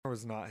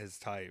was not his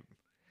type.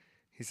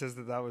 He says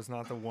that that was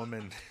not the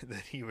woman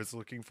that he was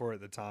looking for at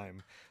the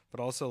time.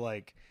 But also,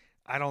 like,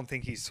 I don't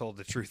think he's told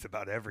the truth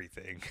about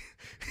everything.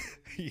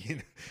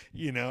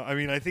 I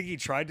mean, I think he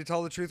tried to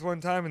tell the truth one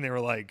time, and they were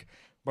like,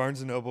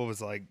 Barnes and Noble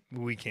was like,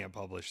 we can't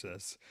publish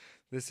this.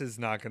 This is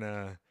not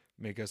gonna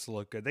make us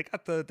look good. They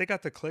got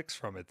the clicks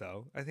from it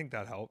though. I think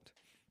that helped.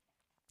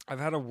 I've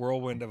had a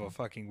whirlwind of a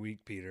fucking week,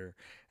 Peter,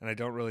 and I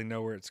don't really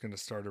know where it's gonna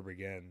start or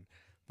begin.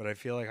 But I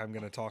feel like I'm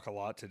gonna talk a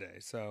lot today.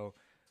 So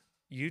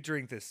you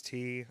drink this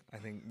tea. I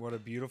think what a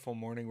beautiful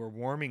morning. We're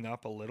warming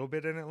up a little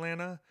bit in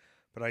Atlanta,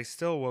 but I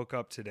still woke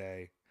up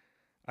today.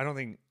 I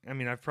mean,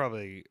 I've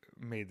probably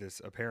made this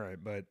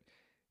apparent, but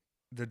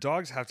the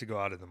dogs have to go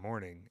out in the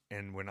morning.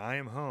 And when I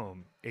am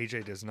home,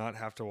 AJ does not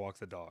have to walk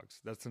the dogs.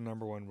 That's the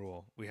number one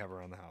rule we have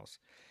around the house.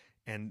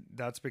 And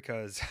that's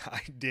because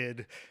I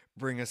did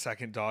bring a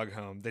second dog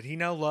home that he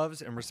now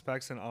loves and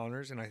respects and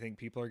honors. And I think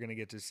people are going to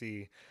get to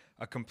see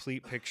a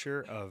complete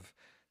picture of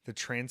the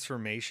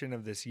transformation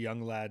of this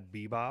young lad,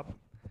 Bebop.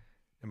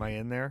 Am I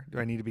in there? Do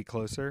I need to be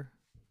closer?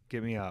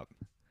 Get me up.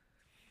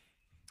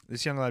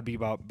 This young lad,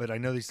 Bebop, but I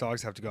know these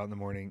dogs have to go out in the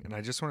morning. And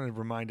I just wanted to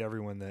remind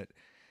everyone that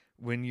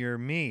when you're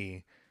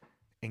me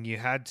and you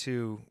had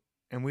to,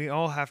 and we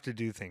all have to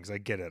do things. I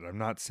get it. I'm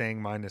not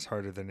saying mine is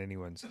harder than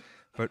anyone's,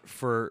 but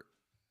for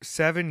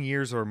 7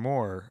 years or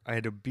more, I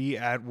had to be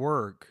at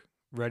work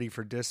ready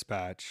for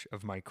dispatch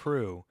of my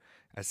crew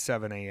at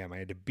 7 a.m. I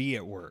had to be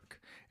at work.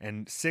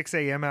 And 6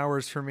 a.m.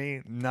 hours for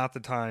me, not the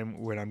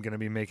time when I'm going to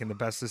be making the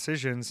best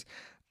decisions.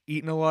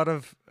 Eating a lot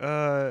of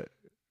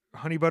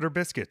honey butter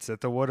biscuits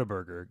at the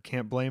Whataburger.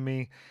 Can't blame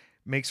me.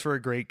 Makes for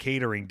a great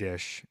catering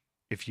dish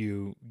if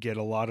you get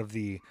a lot of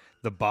the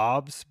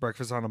Bob's,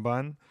 breakfast on a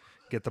bun.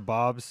 Get the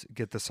Bob's,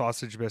 get the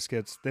sausage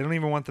biscuits. They don't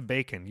even want the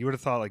bacon. You would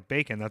have thought like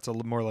bacon, that's a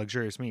more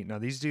luxurious meat. Now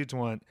these dudes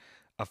want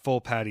a full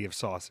patty of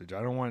sausage.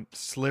 I don't want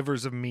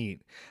slivers of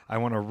meat. I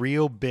want a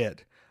real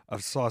bit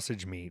of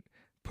sausage meat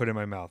put in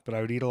my mouth. But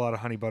I would eat a lot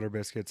of honey butter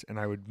biscuits and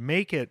I would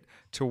make it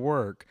to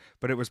work.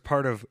 But it was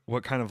part of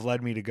what kind of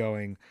led me to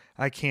going,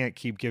 I can't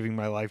keep giving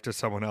my life to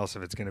someone else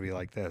if it's going to be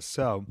like this.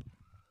 So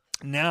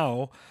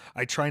now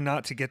I try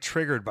not to get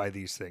triggered by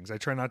these things. I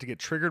try not to get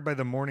triggered by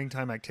the morning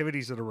time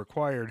activities that are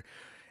required.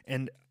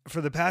 And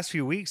for the past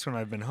few weeks when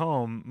I've been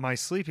home, my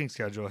sleeping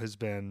schedule has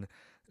been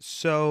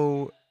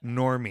so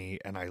normie,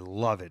 and I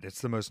love it.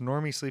 It's the most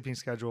normie sleeping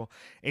schedule.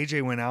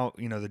 AJ went out,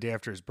 the day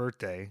after his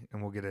birthday,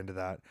 and we'll get into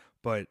that.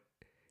 But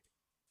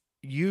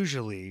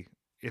usually,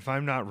 if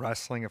I'm not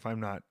wrestling, if I'm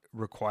not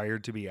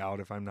required to be out,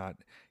 if I'm not,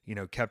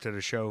 kept at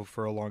a show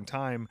for a long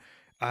time,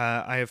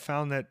 I have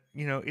found that,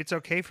 it's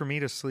okay for me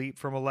to sleep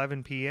from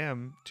 11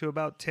 p.m. to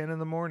about 10 in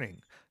the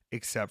morning,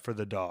 except for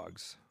the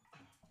dogs.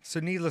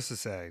 So needless to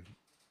say,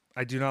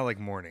 I do not like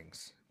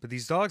mornings, but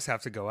these dogs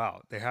have to go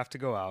out. They have to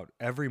go out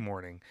every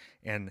morning.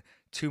 And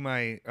to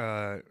my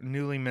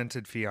newly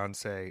minted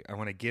fiance, I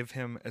want to give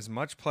him as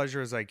much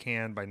pleasure as I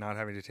can by not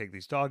having to take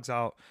these dogs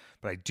out,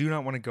 but I do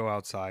not want to go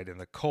outside in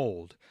the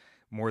cold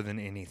more than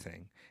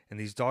anything. And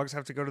these dogs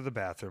have to go to the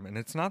bathroom, and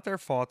it's not their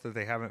fault that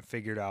they haven't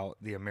figured out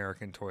the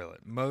American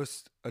toilet.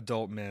 Most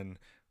adult men,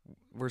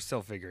 we're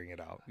still figuring it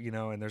out,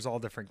 and there's all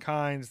different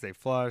kinds. They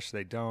flush,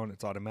 they don't,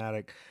 it's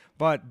automatic.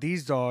 But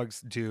these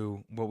dogs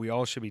do what we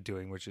all should be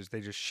doing, which is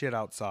they just shit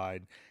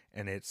outside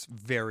and it's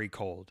very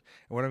cold.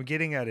 And what I'm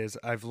getting at is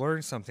I've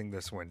learned something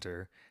this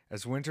winter.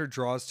 As winter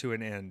draws to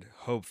an end,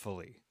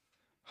 hopefully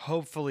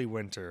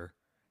winter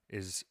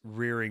is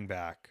rearing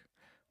back.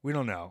 We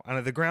don't know. I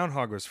know the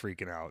groundhog was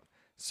freaking out,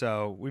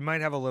 so we might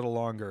have a little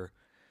longer.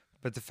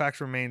 But the fact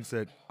remains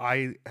that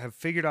I have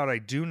figured out I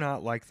do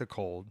not like the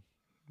cold.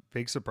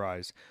 Big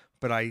surprise.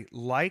 But I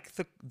like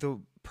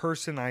the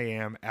person I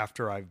am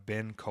after I've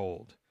been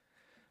cold.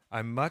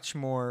 I'm much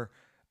more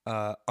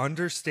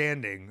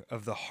understanding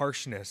of the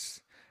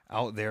harshness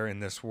out there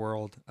in this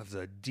world, of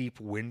the deep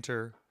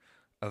winter,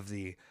 of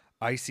the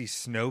icy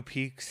snow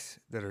peaks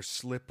that are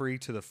slippery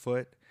to the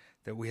foot,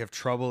 that we have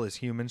trouble as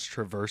humans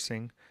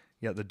traversing,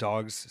 yet the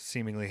dogs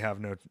seemingly have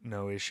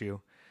no issue.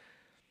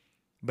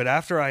 But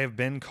after I have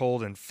been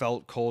cold and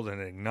felt cold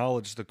and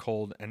acknowledged the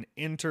cold and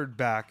entered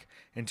back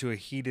into a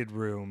heated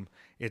room,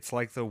 it's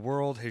like the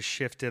world has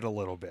shifted a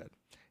little bit.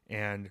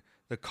 And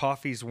the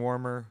coffee's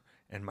warmer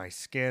and my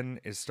skin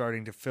is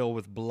starting to fill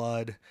with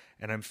blood.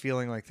 And I'm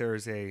feeling like there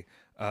is a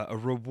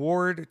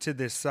reward to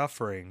this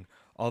suffering,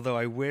 although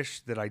I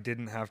wish that I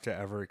didn't have to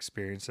ever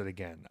experience it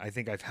again. I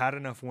think I've had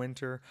enough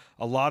winter.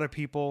 A lot of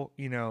people,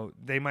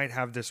 they might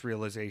have this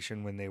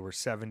realization when they were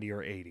 70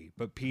 or 80.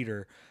 But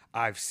Peter,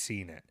 I've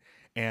seen it.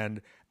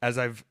 And as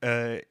I've,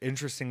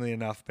 interestingly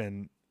enough,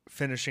 been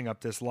finishing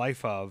up this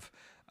life of,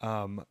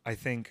 I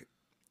think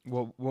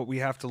what we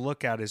have to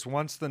look at is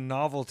once the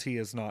novelty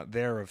is not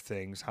there of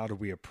things, how do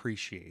we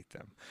appreciate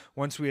them?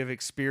 Once we have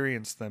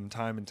experienced them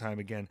time and time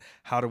again,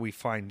 how do we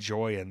find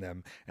joy in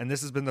them? And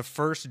this has been the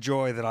first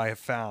joy that I have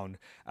found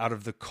out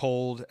of the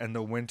cold and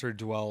the winter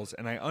dwells.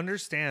 And I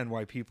understand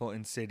why people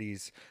in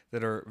cities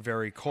that are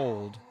very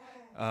cold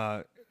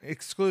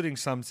excluding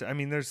some, I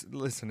mean,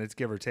 listen, it's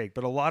give or take,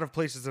 but a lot of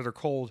places that are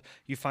cold,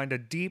 you find a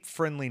deep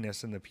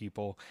friendliness in the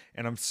people.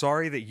 And I'm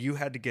sorry that you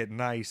had to get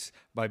nice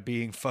by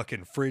being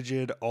fucking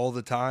frigid all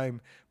the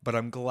time, but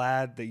I'm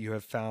glad that you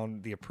have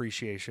found the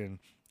appreciation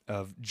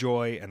of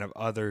joy and of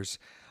others.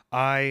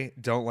 I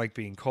don't like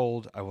being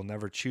cold. I will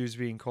never choose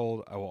being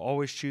cold. I will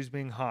always choose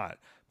being hot,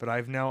 but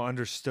I've now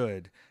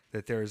understood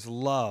that there is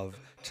love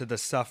to the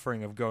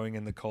suffering of going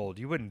in the cold.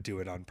 You wouldn't do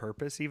it on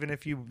purpose, even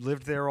if you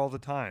lived there all the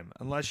time,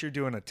 unless you're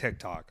doing a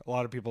TikTok. A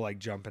lot of people like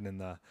jumping in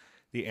the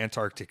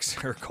Antarctic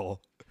Circle.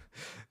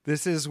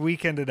 This is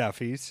Weekend at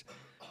Effie's.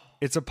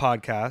 It's a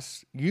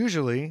podcast,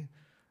 usually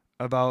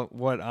about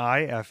what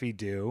I, Effie,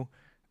 do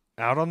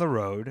out on the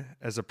road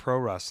as a pro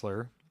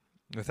wrestler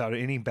without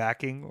any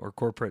backing or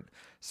corporate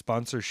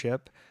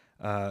sponsorship.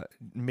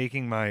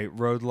 Making my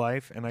road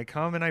life, and I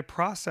come and I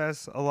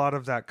process a lot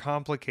of that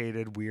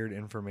complicated, weird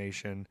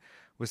information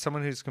with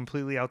someone who's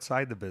completely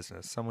outside the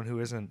business, someone who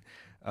isn't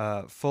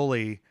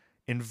fully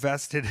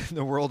invested in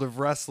the world of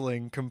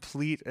wrestling,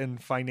 complete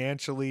and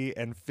financially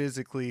and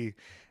physically,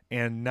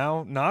 and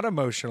now not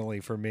emotionally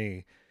for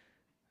me.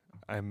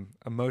 I'm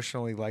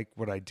emotionally like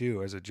what I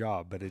do as a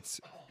job, but it's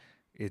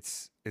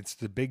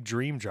the big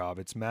dream job.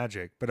 It's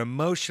magic. But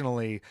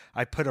emotionally,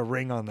 I put a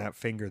ring on that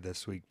finger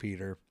this week,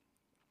 Peter.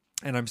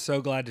 And I'm so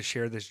glad to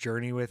share this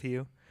journey with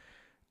you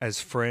as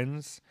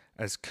friends,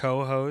 as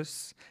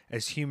co-hosts,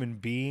 as human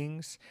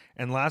beings.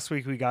 And last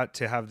week we got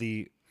to have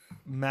the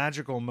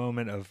magical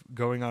moment of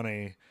going on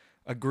a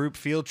group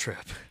field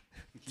trip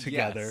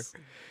together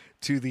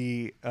to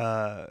the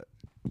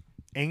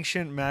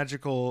ancient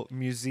magical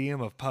museum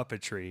of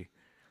puppetry.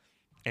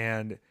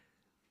 And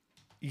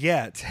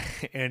yet,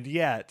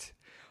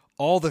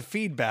 all the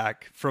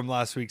feedback from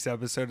last week's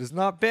episode has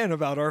not been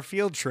about our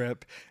field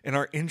trip and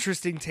our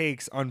interesting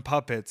takes on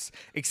puppets,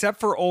 except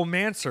for Ol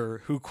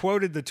Manser, who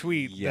quoted the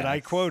tweet that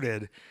I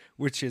quoted,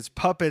 which is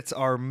puppets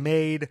are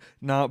made,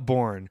 not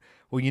born.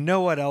 Well, you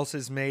know what else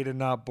is made and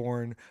not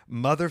born?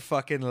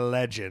 Motherfucking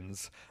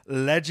legends.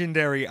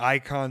 Legendary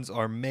icons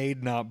are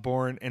made, not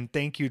born. And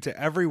thank you to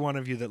every one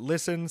of you that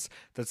listens,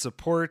 that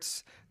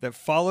supports, that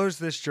follows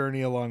this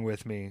journey along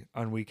with me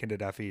on Weekend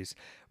at Effie's.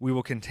 We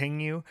will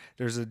continue.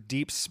 There's a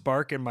deep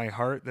spark in my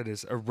heart that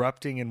is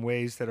erupting in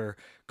ways that are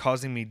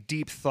causing me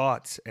deep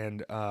thoughts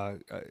and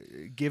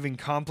giving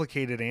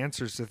complicated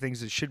answers to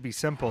things that should be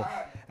simple.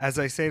 As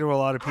I say to a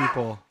lot of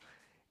people,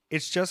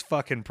 it's just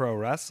fucking pro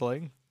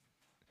wrestling.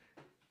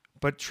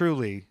 But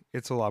truly,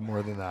 it's a lot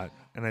more than that.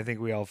 And I think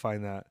we all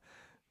find that.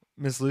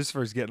 Miss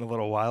Lucifer's getting a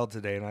little wild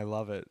today, and I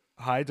love it.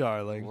 Hi,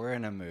 darling. We're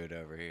in a mood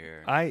over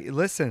here.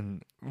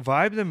 Listen,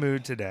 vibe the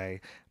mood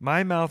today.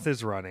 My mouth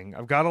is running.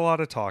 I've got a lot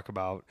to talk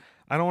about.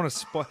 I don't want to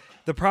spoil.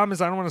 The problem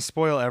is I don't want to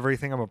spoil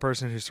everything. I'm a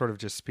person who sort of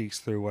just speaks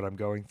through what I'm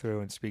going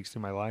through and speaks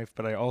through my life.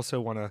 But I also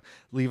want to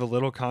leave a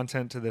little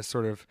content to this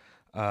sort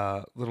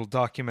of little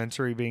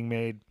documentary being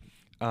made.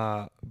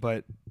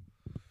 But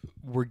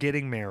we're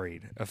getting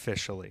married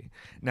officially.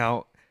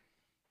 Now,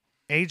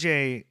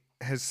 AJ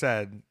has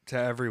said to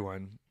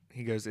everyone,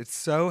 he goes, it's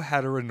so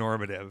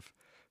heteronormative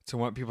to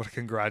want people to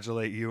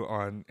congratulate you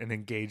on an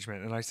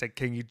engagement. And I said,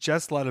 can you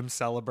just let them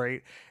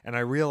celebrate? And I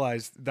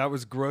realized that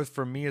was growth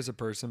from me as a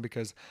person,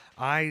 because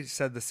I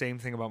said the same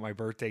thing about my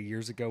birthday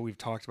years ago. We've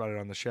talked about it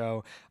on the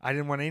show. I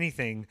didn't want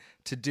anything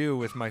to do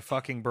with my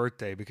fucking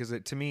birthday, because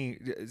to me,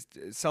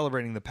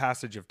 celebrating the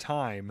passage of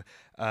time,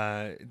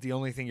 the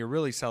only thing you're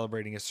really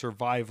celebrating is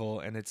survival,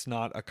 and it's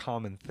not a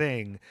common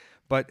thing.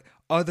 But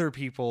other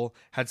people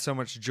had so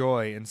much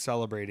joy in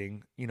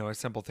celebrating, a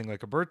simple thing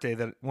like a birthday,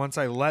 that once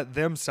I let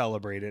them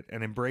celebrate it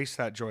and embrace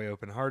that joy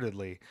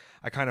open-heartedly,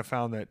 I kind of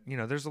found that,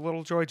 there's a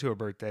little joy to a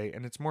birthday,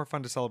 and it's more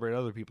fun to celebrate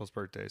other people's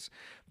birthdays.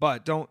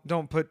 But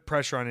don't put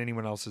pressure on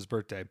anyone else's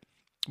birthday.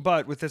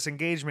 But with this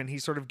engagement, he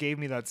sort of gave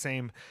me that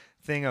same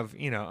thing of,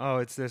 oh,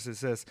 it's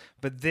this.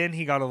 But then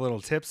he got a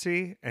little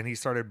tipsy and he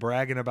started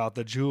bragging about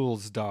the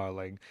jewels,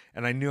 darling.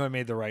 And I knew I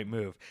made the right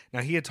move.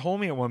 Now, he had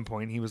told me at one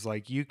point, he was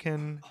like,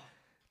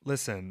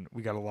 listen,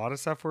 we got a lot of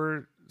stuff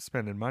we're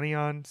spending money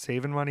on,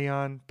 saving money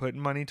on, putting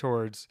money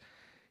towards.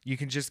 You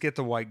can just get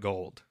the white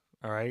gold.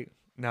 All right.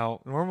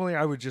 Now, normally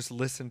I would just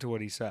listen to what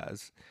he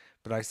says,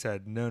 but I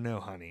said, no,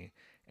 honey.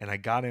 And I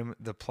got him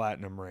the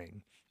platinum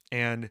ring.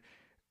 And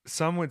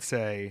some would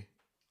say,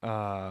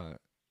 that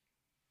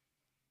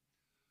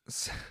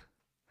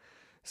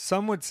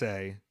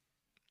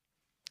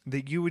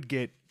you would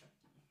get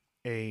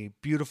a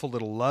beautiful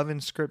little love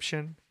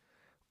inscription,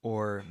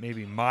 or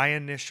maybe my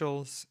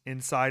initials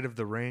inside of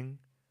the ring.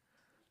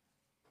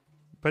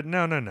 But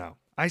no.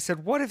 I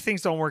said, what if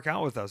things don't work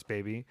out with us,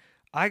 baby?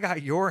 I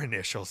got your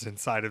initials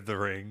inside of the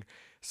ring.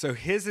 So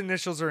his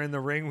initials are in the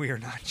ring. We are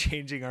not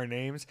changing our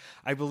names.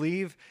 I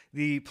believe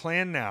the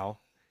plan now,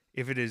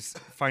 if it is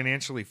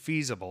financially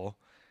feasible,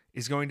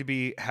 is going to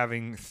be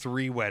having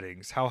 3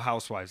 weddings. How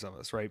housewives of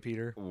us, right,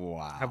 Peter?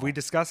 Wow. Have we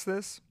discussed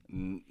this?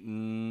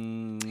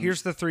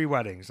 Here's the 3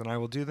 weddings, and I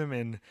will do them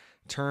in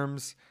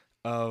terms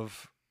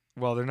of,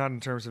 well, they're not in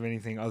terms of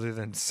anything other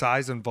than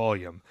size and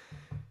volume.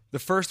 The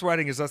first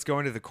wedding is us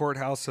going to the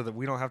courthouse so that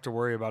we don't have to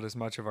worry about as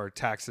much of our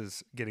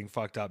taxes getting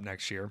fucked up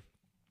next year.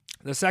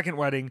 The second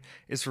wedding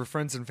is for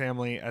friends and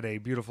family at a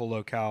beautiful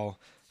locale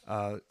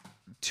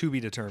to be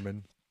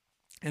determined.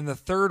 And the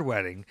third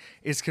wedding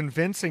is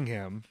convincing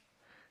him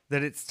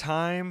that it's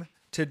time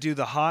to do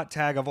the hot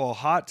tag of all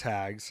hot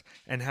tags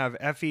and have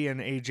Effie and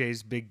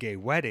AJ's big gay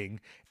wedding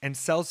and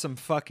sell some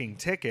fucking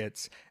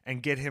tickets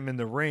and get him in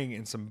the ring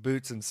in some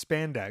boots and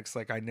spandex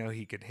like I know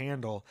he could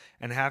handle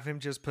and have him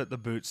just put the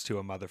boots to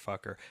a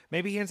motherfucker.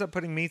 Maybe he ends up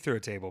putting me through a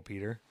table,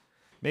 Peter.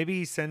 Maybe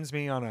he sends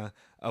me on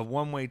a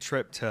one-way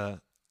trip to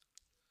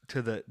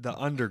the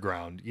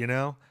underground, you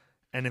know?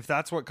 And if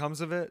that's what comes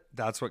of it,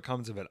 that's what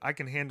comes of it. I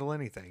can handle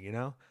anything, you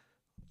know?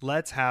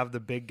 Let's have the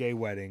big gay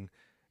wedding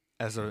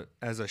as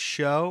a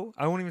show.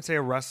 I won't even say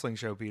a wrestling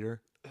show,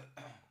 Peter.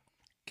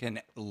 Can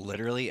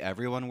literally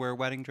everyone wear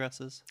wedding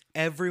dresses?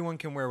 Everyone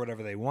can wear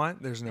whatever they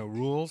want. There's no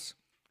rules.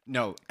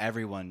 No,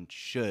 everyone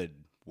should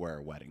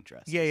wear wedding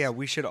dresses. Yeah,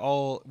 we should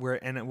all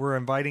wear, and we're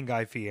inviting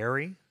Guy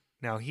Fieri.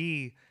 Now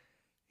he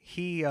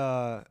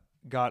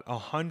got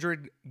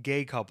 100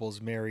 gay couples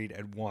married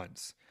at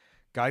once.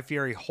 Guy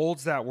Fieri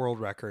holds that world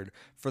record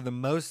for the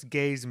most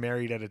gays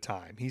married at a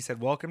time. He said,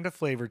 "Welcome to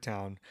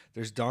Flavortown.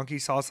 There's donkey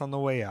sauce on the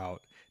way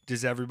out.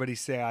 Does everybody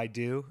say I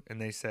do?" And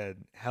they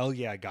said, "Hell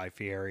yeah, Guy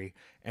Fieri."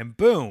 And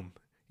boom,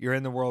 you're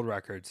in the world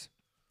records.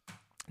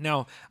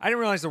 Now, I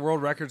didn't realize the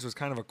world records was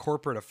kind of a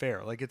corporate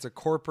affair. Like, it's a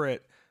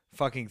corporate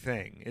fucking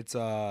thing. It's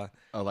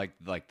like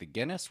the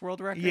Guinness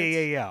World Records?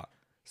 Yeah.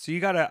 So you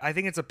gotta, I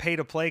think it's a pay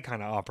to play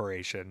kind of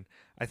operation.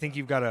 I think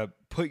you've got to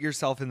put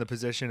yourself in the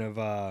position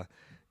of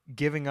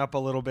giving up a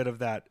little bit of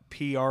that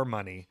PR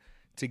money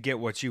to get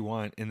what you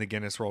want in the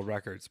Guinness World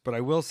Records. But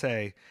I will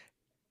say,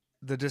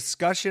 the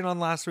discussion on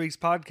last week's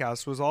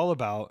podcast was all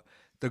about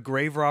the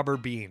grave robber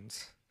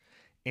beans.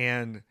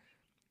 And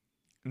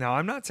now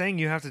I'm not saying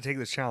you have to take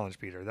this challenge,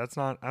 Peter.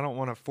 I don't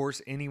want to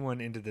force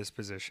anyone into this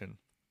position.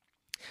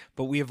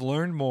 But we have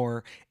learned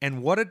more,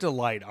 and what a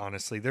delight,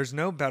 honestly. There's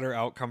no better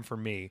outcome for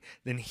me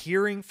than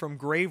hearing from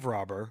Grave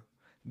Robber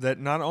that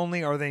not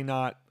only are they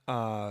not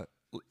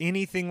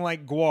anything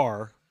like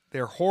Gwar,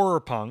 they're horror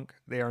punk.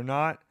 They are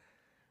not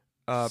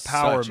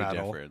power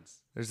metal. Difference.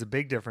 There's a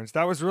big difference.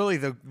 That was really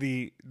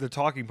the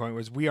talking point,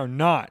 was we are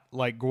not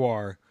like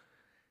Gwar,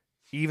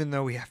 even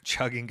though we have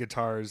chugging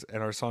guitars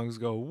and our songs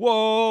go,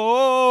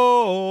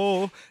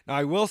 whoa. Now,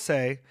 I will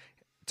say,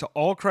 to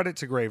all credit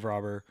to Grave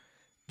Robber,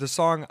 the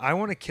song I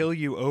Want to Kill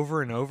You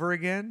Over and Over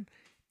Again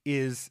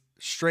is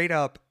straight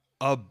up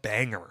a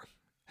banger.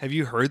 Have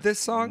you heard this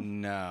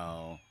song?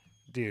 No.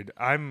 Dude,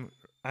 I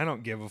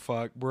don't give a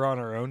fuck. We're on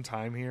our own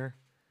time here.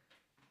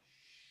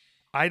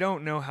 I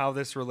don't know how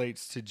this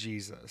relates to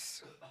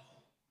Jesus.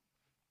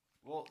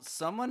 Well,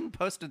 someone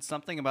posted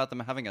something about them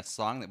having a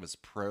song that was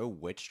pro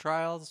witch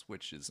trials,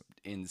 which is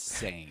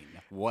insane.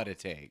 What a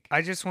take.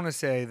 I just want to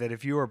say that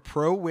if you are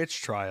pro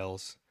witch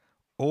trials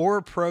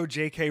or pro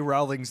J.K.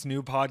 Rowling's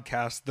new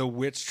podcast, The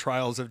Witch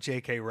Trials of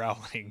J.K.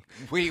 Rowling.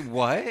 Wait,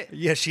 what?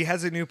 Yeah, she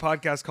has a new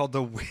podcast called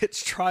The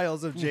Witch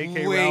Trials of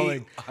J.K.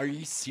 Rowling. Are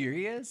you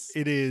serious?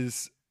 It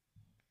is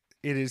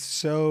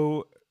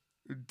so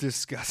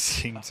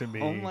disgusting to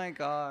me. Oh my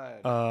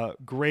god.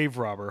 Grave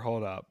Robber,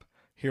 hold up.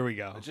 Here we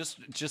go.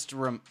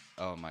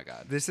 Oh my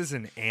god. This is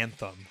an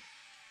anthem.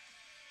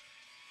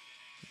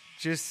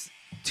 Just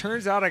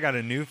turns out I got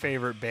a new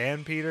favorite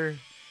band, Peter.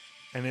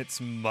 And it's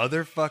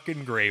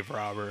motherfucking Grave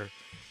Robber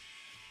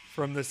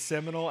from the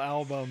seminal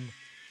album.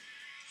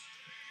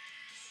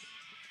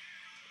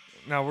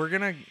 Now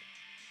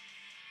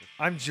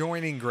I'm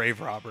joining Grave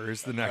Robber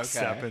is the next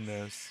step in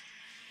this.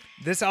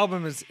 This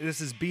album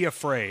is Be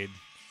Afraid.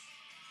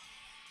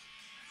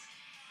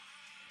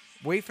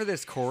 Wait for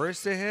this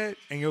chorus to hit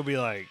and you'll be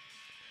like,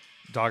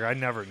 dog, I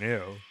never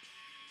knew.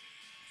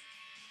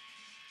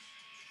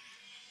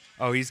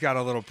 Oh, he's got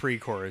a little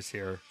pre-chorus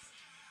here.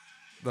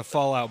 The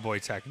Fall Out Boy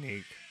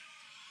technique.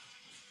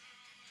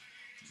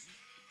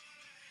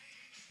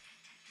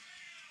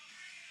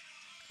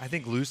 I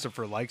think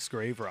Lucifer likes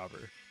Grave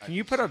Robber. Can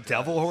you put up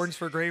devil horns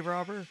for Grave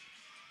Robber?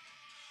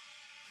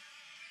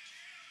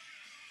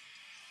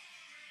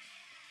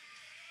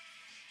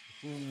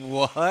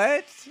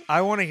 What?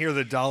 I want to hear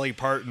the Dolly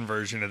Parton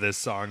version of this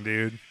song,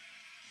 dude.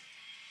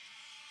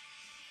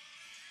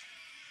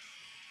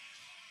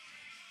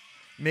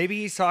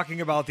 Maybe he's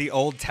talking about the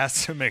Old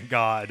Testament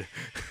God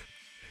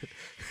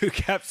who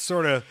kept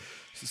sort of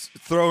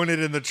throwing it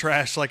in the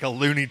trash like a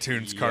Looney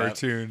Tunes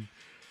cartoon.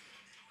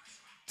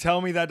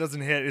 Tell me that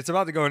doesn't hit. It's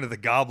about to go into the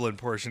goblin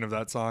portion of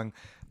that song.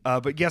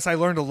 But yes, I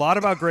learned a lot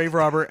about Grave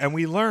Robber, and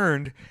we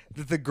learned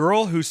that the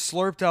girl who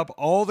slurped up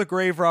all the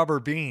Grave Robber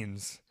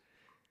beans,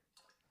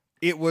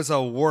 it was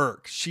a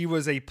work. She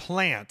was a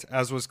plant,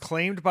 as was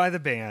claimed by the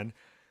band.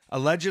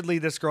 Allegedly,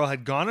 this girl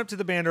had gone up to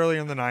the band earlier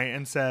in the night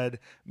and said,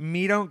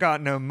 "Me don't got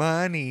no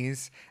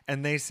monies."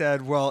 And they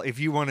said, "Well, if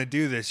you want to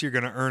do this, you're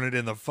going to earn it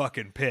in the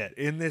fucking pit.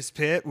 In this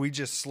pit, we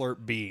just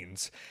slurp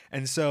beans."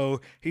 And so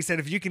he said,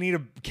 if you can eat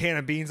a can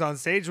of beans on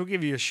stage, we'll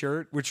give you a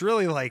shirt, which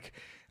really, like,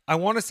 I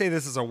want to say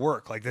this is a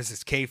work, like this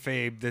is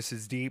kayfabe, this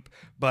is deep,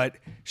 but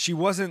she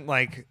wasn't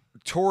like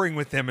touring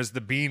with them as the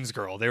Beans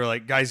girl. They were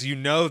like, guys,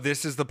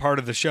 this is the part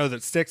of the show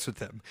that sticks with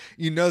them.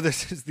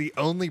 This is the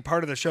only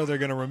part of the show they're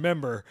going to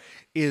remember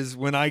is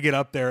when I get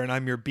up there and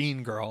I'm your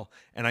Bean girl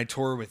and I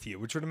tour with you,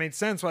 which would have made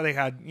sense why they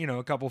had,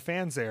 a couple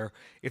fans there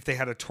if they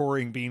had a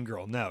touring Bean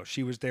girl. No,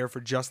 she was there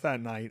for just that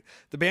night.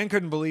 The band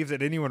couldn't believe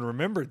that anyone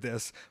remembered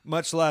this,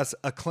 much less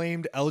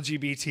acclaimed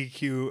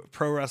LGBTQ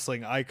pro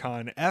wrestling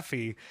icon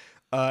Effie,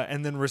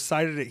 and then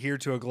recited it here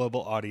to a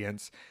global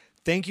audience.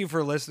 Thank you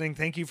for listening.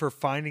 Thank you for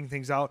finding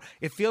things out.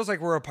 It feels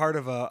like we're a part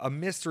of a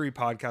mystery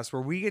podcast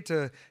where we get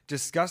to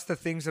discuss the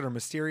things that are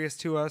mysterious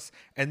to us,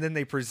 and then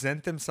they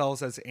present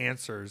themselves as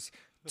answers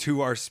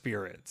to our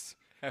spirits.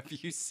 Have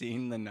you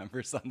seen the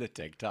numbers on the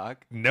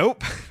TikTok?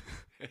 Nope.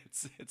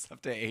 It's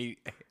up to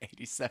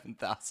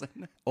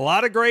 87,000. A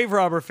lot of Grave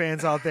Robber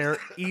fans out there,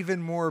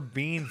 even more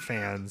Bean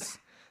fans.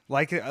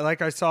 Like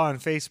I saw on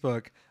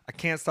Facebook, I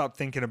can't stop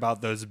thinking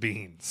about those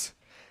beans.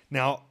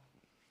 Now,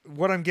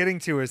 what I'm getting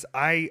to is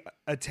I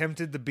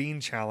attempted the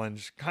bean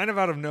challenge kind of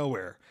out of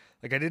nowhere.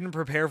 Like I didn't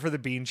prepare for the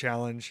bean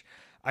challenge.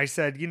 I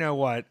said, you know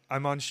what?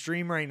 I'm on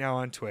stream right now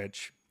on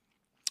Twitch.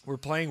 We're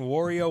playing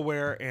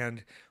WarioWare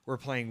and we're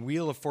playing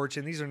Wheel of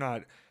Fortune. These are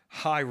not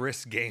high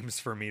risk games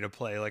for me to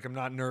play. Like I'm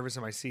not nervous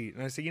in my seat.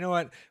 And I said, you know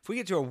what? If we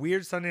get to a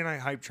weird Sunday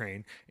night hype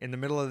train in the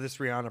middle of this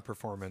Rihanna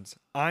performance,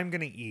 I'm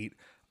going to eat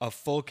a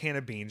full can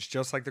of beans,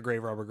 just like the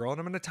Grave Robber girl. And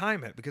I'm going to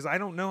time it because I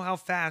don't know how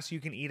fast you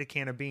can eat a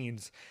can of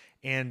beans.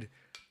 And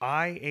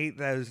I ate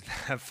that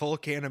full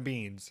can of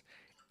beans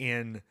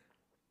in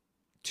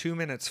 2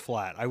 minutes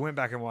flat. I went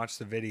back and watched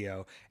the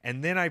video,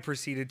 and then I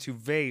proceeded to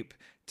vape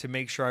to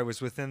make sure I was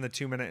within the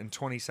 2 minute and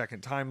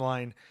 20-second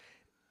timeline.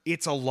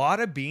 It's a lot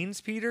of beans,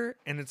 Peter,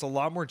 and it's a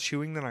lot more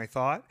chewing than I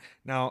thought.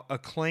 Now,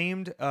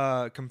 acclaimed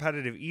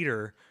competitive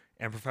eater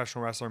and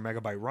professional wrestler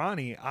Megabyte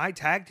Ronnie, I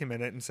tagged him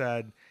in it and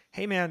said,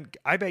 hey man,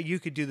 I bet you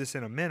could do this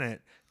in a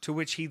minute, to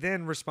which he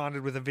then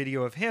responded with a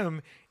video of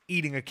him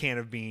eating a can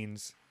of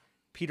beans.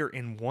 Peter,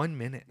 in 1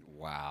 minute.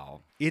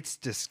 Wow. It's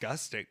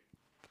disgusting.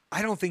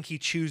 I don't think he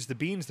chews the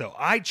beans, though.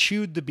 I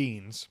chewed the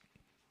beans.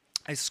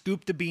 I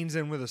scooped the beans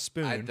in with a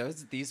spoon.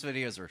 These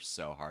videos are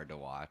so hard to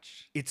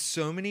watch. It's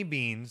so many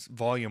beans,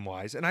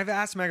 volume-wise. And I've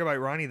asked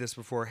Megabyte Ronnie this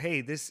before.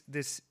 Hey,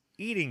 this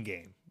eating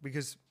game,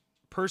 because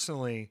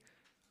personally,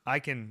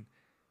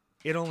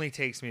 it only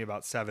takes me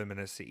about 7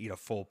 minutes to eat a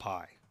full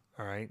pie.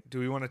 All right? Do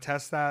we want to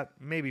test that?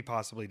 Maybe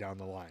possibly down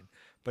the line,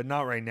 but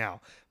not right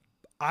now.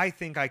 I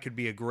think I could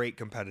be a great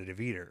competitive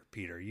eater,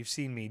 Peter. You've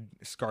seen me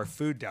scarf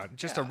food down.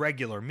 Just a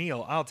regular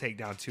meal, I'll take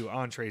down 2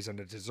 entrees and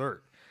a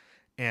dessert.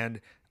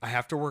 And I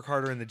have to work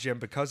harder in the gym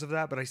because of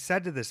that. But I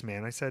said to this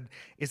man,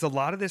 is a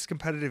lot of this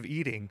competitive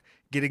eating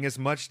getting as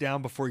much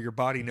down before your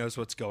body knows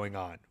what's going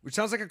on? Which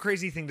sounds like a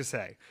crazy thing to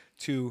say,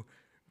 to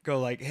go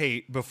like,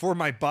 hey, before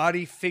my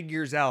body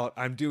figures out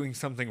I'm doing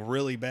something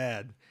really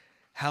bad,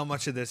 how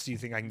much of this do you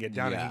think I can get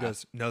down? Yeah. And he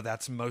goes, no,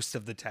 that's most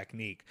of the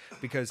technique,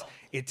 because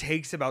it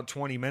takes about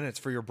 20 minutes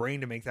for your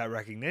brain to make that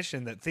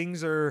recognition that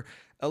things are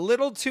a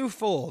little too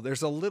full.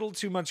 There's a little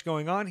too much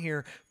going on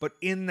here. But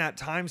in that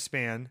time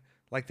span,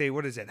 like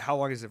what is it? How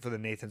long is it for the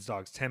Nathan's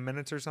dogs? 10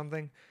 minutes or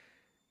something?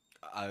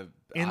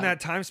 In that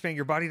time span,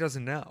 your body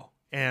doesn't know.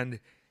 And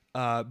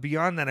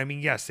beyond that, I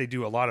mean, yes, they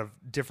do a lot of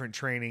different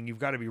training. You've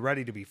got to be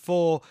ready to be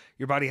full.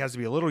 Your body has to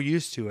be a little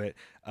used to it.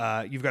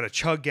 You've got to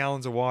chug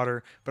gallons of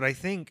water. But I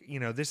think,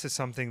 this is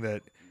something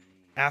that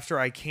after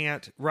I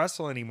can't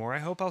wrestle anymore, I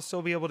hope I'll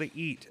still be able to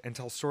eat and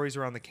tell stories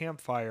around the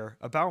campfire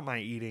about my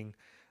eating.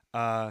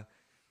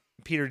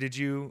 Peter, did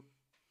you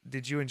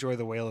enjoy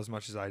The Whale as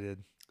much as I did?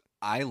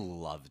 I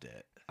loved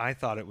it. I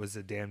thought it was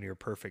a damn near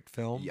perfect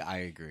film. Yeah, I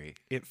agree.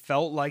 It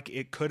felt like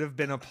it could have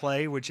been a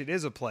play, which it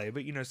is a play.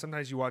 But,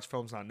 sometimes you watch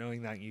films not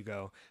knowing that and you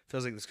go,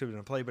 feels like this could have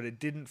been a play. But it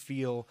didn't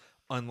feel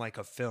unlike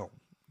a film.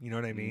 You know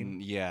what I mean?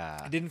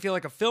 Yeah. It didn't feel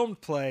like a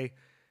filmed play,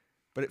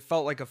 but it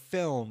felt like a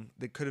film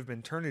that could have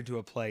been turned into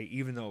a play,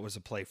 even though it was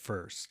a play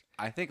first.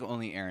 I think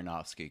only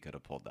Aronofsky could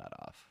have pulled that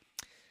off.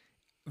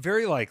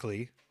 Very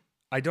likely.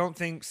 I don't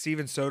think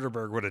Steven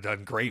Soderbergh would have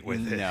done great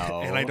with it. No.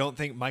 And I don't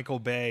think Michael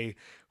Bay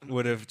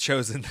would have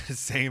chosen the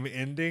same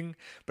ending.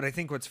 But I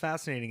think what's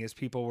fascinating is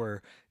people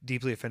were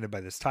deeply offended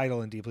by this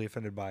title and deeply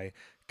offended by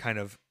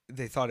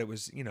they thought it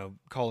was,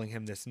 calling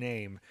him this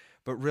name.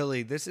 But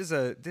really, this is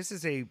a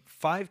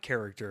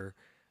 5-character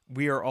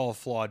We Are All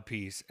Flawed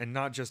piece, and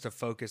not just a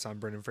focus on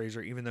Brendan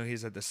Fraser, even though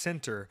he's at the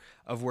center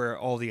of where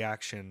all the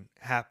action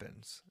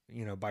happens,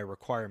 by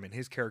requirement.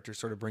 His character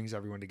sort of brings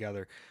everyone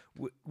together.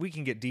 We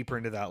can get deeper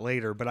into that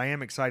later, but I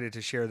am excited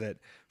to share that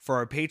for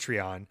our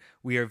Patreon,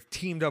 we have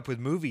teamed up with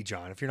Movie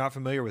John. If you're not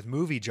familiar with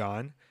Movie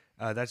John,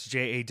 that's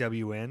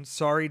JAWN.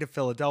 Sorry to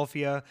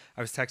Philadelphia.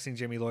 I was texting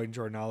Jimmy Lloyd and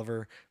Jordan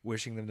Oliver,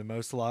 wishing them the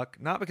most luck.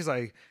 Not because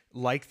I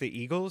like the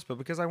Eagles, but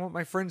because I want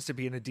my friends to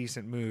be in a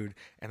decent mood,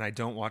 and I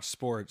don't watch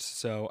sports.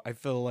 So I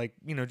feel like,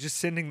 just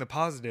sending the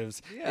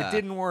positives. Yeah. It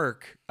didn't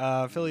work.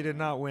 Philly did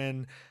not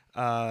win.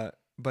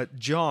 But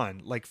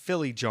John, like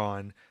Philly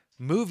John,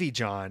 Movie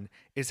John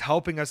is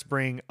helping us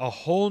bring a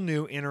whole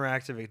new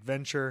interactive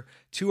adventure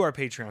to our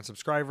Patreon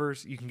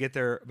subscribers. You can get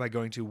there by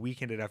going to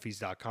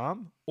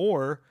weekendateffies.com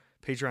or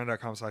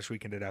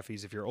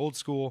patreon.com/weekendateffies if you're old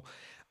school.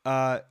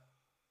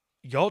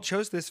 Y'all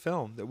chose this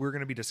film that we're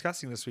going to be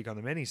discussing this week on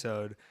the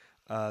minisode,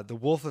 The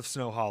Wolf of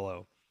Snow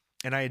Hollow.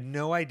 And I had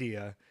no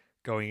idea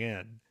going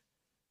in.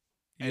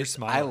 You're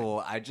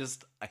smiling.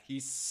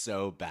 He's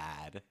so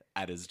bad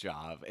at his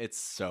job. It's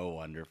so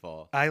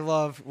wonderful.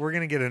 We're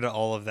going to get into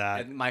all of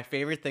that. And my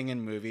favorite thing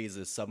in movies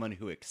is someone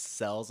who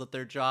excels at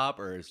their job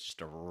or is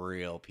just a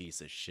real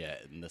piece of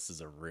shit. And this is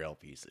a real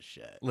piece of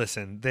shit.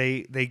 Listen,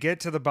 they get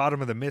to the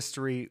bottom of the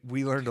mystery.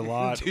 We learned a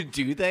lot.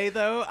 Do they,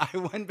 though? I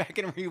went back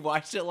and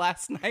rewatched it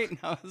last night, and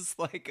I was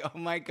like, oh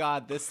my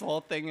God, this whole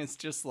thing is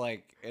just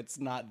like, it's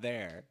not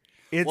there.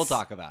 We'll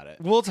talk about it.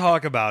 We'll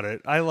talk about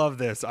it. I love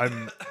this.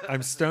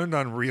 I'm stoned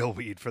on real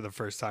weed for the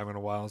first time in a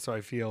while, so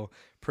I feel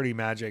pretty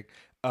magic.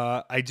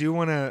 I do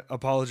want to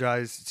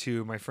apologize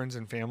to my friends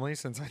and family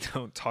since I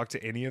don't talk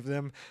to any of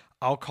them.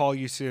 I'll call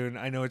you soon.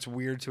 I know it's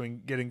weird to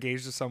get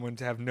engaged to someone,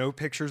 to have no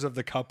pictures of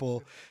the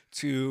couple,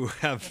 to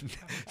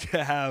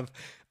have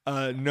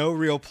no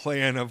real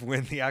plan of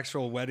when the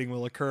actual wedding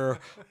will occur,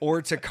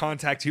 or to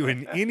contact you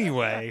in any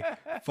way.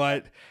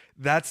 But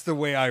that's the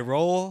way I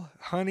roll,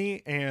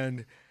 honey,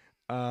 and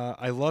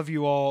I love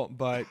you all,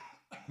 but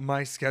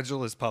my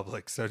schedule is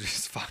public, so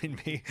just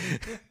find me.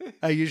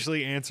 I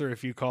usually answer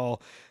if you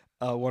call.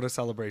 What a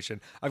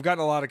celebration. I've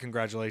gotten a lot of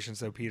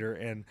congratulations, though, Peter,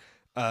 and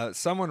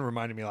someone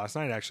reminded me last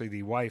night, actually,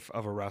 the wife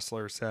of a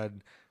wrestler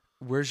said,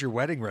 "Where's your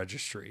wedding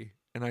registry?"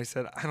 And I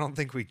said, I don't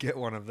think we get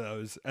one of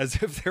those,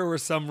 as if there were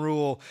some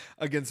rule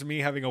against me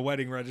having a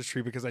wedding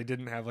registry because I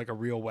didn't have like a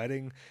real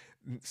wedding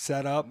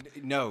set up.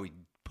 No,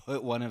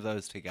 put one of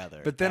those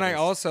together. But then I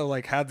also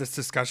like had this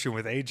discussion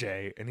with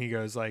AJ, and he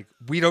goes like,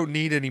 we don't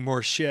need any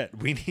more shit.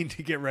 We need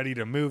to get ready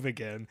to move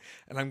again.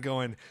 And I'm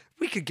going,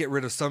 we could get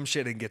rid of some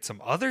shit and get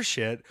some other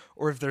shit.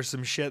 Or if there's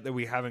some shit that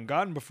we haven't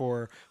gotten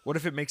before, what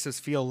if it makes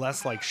us feel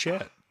less like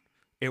shit?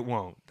 It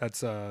won't.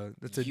 That's a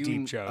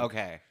deep joke.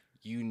 Okay.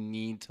 You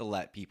need to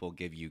let people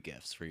give you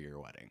gifts for your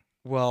wedding.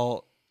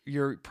 Well,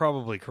 you're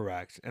probably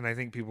correct, and I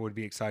think people would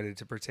be excited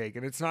to partake.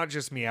 And it's not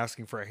just me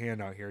asking for a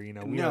handout here, you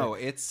know.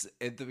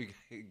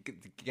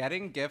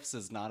 Getting gifts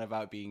is not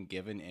about being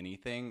given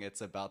anything.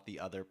 It's about the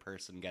other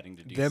person getting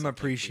to do them something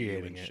appreciating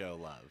for you and it. show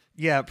love.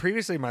 Yeah,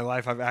 previously in my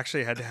life, I've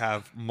actually had to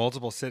have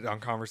multiple sit-down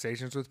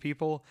conversations with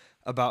people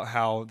about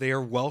how they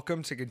are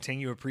welcome to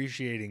continue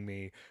appreciating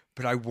me,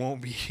 but I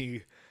won't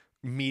be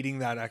meeting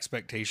that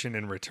expectation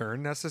in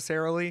return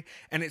necessarily.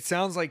 And it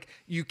sounds like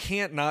you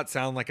can't not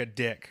sound like a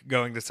dick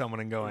going to someone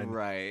and going,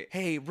 right,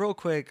 hey, real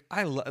quick,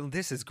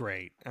 this is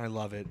great, I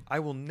love it, I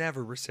will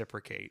never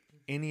reciprocate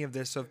any of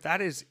this. So if that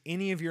is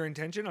any of your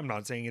intention, I'm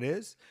not saying it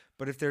is,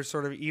 but if there's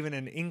sort of even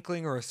an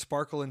inkling or a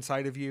sparkle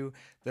inside of you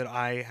that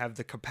I have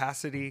the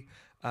capacity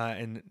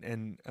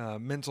and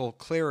mental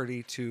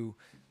clarity to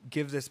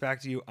give this back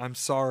to you, I'm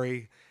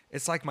sorry.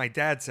 It's like my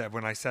dad said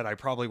when I said I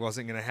probably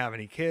wasn't going to have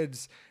any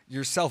kids.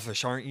 You're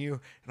selfish, aren't you?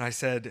 And I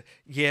said,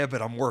 yeah,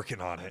 but I'm working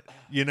on it.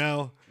 You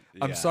know,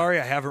 I'm sorry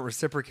I haven't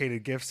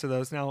reciprocated gifts to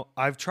those. Now,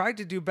 I've tried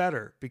to do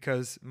better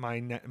because my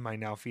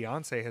now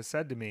fiance has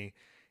said to me,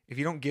 if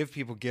you don't give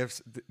people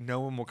gifts, no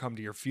one will come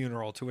to your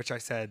funeral. To which I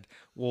said,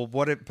 well,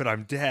 but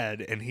I'm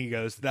dead. And he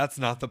goes, that's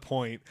not the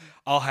point.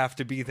 I'll have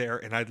to be there,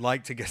 and I'd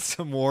like to get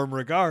some warm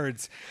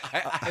regards.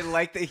 I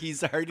like that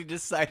he's already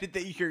decided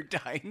that you're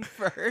dying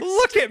first.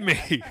 Look at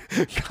me.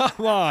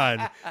 Come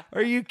on.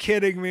 Are you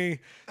kidding me?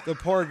 The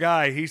poor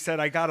guy, he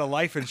said, I got a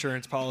life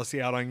insurance policy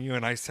out on you.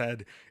 And I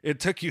said, it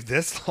took you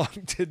this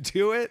long to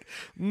do it?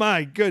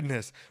 My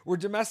goodness. We're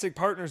domestic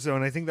partners, though.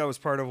 And I think that was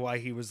part of why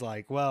he was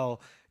like,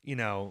 well, you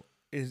know,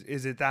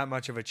 Is it that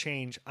much of a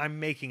change?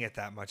 I'm making it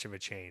that much of a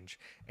change.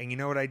 And you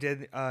know what I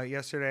did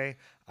yesterday?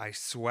 I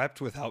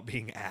swept without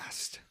being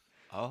asked.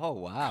 Oh,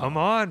 wow. Come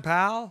on,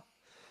 pal.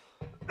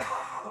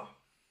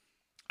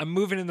 I'm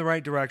moving in the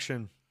right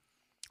direction.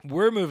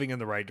 We're moving in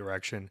the right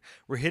direction.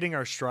 We're hitting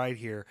our stride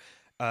here.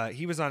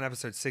 He was on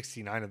episode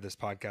 69 of this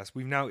podcast.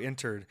 We've now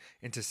entered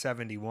into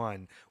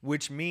 71,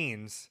 which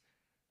means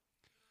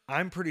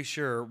I'm pretty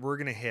sure we're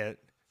going to hit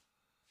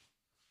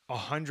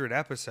 100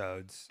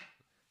 episodes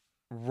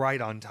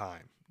right on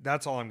time.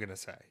 That's all I'm going to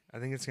say. I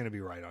think it's going to be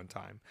right on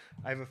time.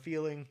 I have a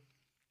feeling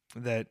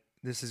that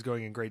this is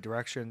going in great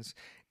directions.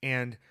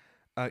 And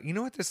you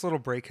know what this little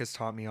break has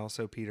taught me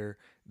also, Peter?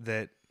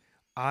 That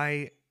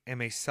I am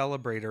a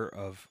celebrator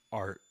of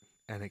art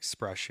and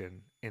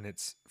expression in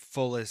its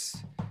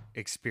fullest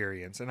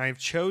experience. And I've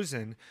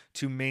chosen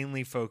to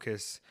mainly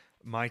focus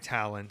my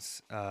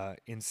talents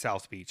in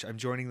South Beach. I'm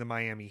joining the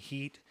Miami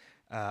Heat.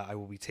 I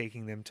will be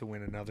taking them to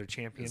win another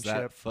championship. Is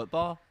that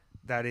football?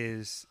 That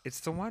is,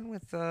 it's the one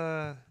with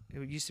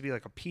it used to be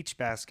like a peach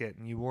basket,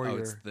 and you wore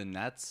it's the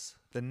nets.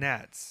 The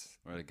nets,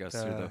 where it goes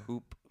through the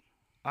hoop.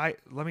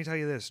 Let me tell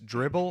you this: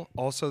 dribble,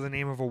 also the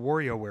name of a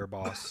WarioWare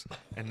boss,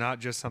 and not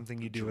just something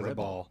you do with a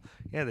ball.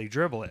 Yeah, they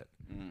dribble it.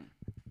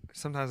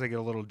 sometimes I get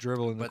a little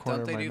dribble in the But corner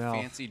don't they of my do mouth.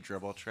 fancy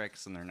dribble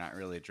tricks and they're not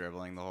really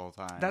dribbling the whole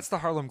time? That's the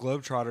Harlem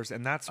Globetrotters,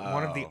 and that's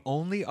one of the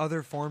only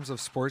other forms of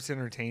sports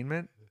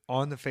entertainment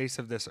on the face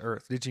of this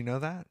earth. Did you know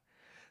that?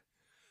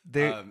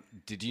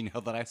 Did you know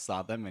that I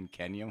saw them in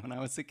Kenya when I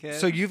was a kid?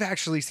 So you've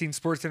actually seen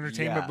sports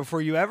entertainment Yeah.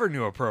 before you ever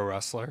knew a pro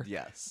wrestler.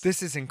 Yes.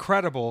 This is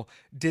incredible.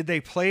 Did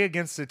they play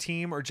against a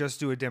team or just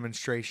do a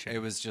demonstration? It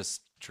was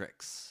just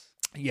tricks.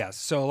 Yes.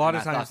 So a lot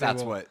And of I times thought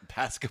that's what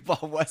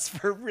basketball was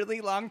for a really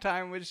long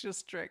time, was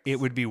just tricks. it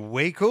would be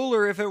way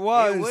cooler if it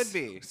was. It would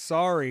be.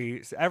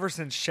 Sorry. Ever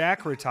since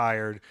Shaq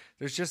retired,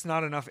 there's just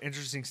not enough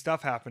interesting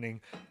stuff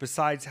happening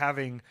besides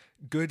having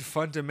good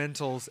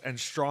fundamentals and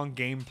strong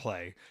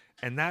gameplay.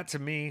 And that, to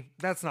me,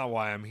 that's not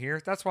why I'm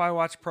here. That's why I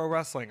watch pro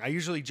wrestling. I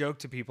usually joke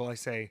to people, I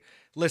say,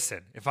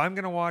 listen, if I'm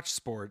going to watch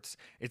sports,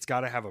 it's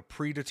got to have a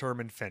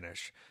predetermined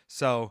finish.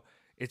 So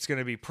it's going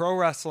to be pro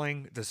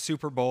wrestling, the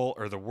Super Bowl,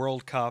 or the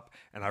World Cup,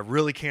 and I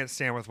really can't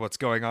stand with what's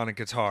going on in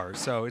Qatar.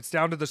 So it's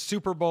down to the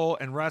Super Bowl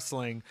and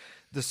wrestling,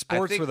 the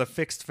sports with a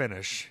fixed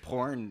finish.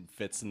 Porn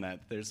fits in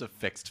that. There's a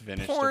fixed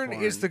finish to Porn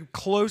is the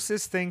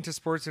closest thing to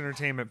sports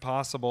entertainment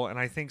possible, and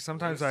I think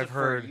sometimes I've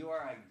heard... You are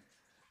a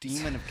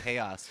demon of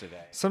chaos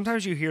today.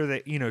 Sometimes you hear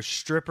that,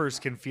 strippers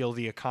can feel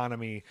the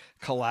economy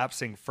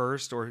collapsing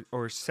first,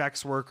 or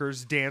sex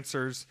workers,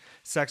 dancers,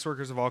 sex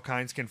workers of all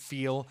kinds can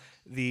feel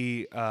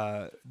the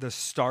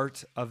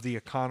start of the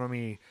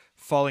economy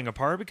falling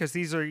apart, because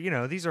these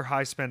are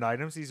high spend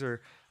items. These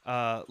are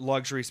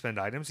luxury spend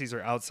items. These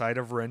are outside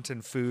of rent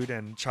and food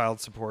and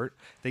child support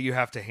that you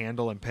have to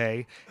handle and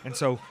pay. And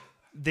so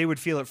they would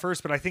feel it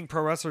first, but I think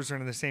pro wrestlers are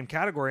in the same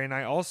category, and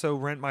I also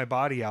rent my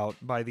body out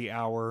by the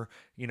hour.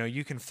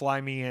 You can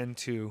fly me in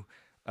to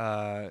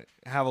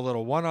have a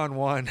little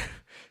one-on-one,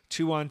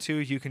 two-on-two.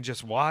 You can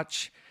just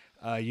watch.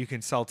 You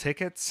can sell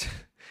tickets.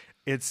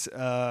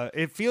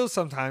 It feels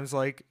sometimes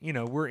like,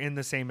 we're in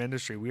the same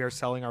industry. We are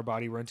selling our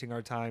body, renting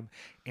our time,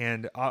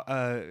 and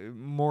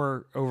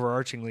more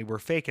overarchingly, we're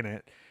faking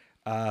it,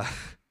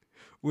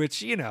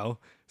 which,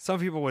 some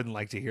people wouldn't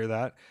like to hear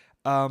that.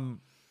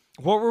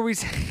 What were we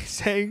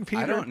saying,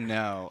 Peter? I don't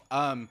know.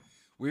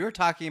 We were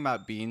talking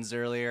about beans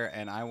earlier,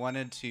 and I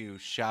wanted to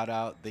shout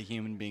out the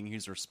human being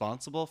who's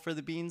responsible for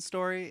the bean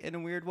story in a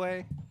weird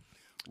way.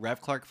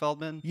 Rev Clark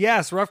Feldman.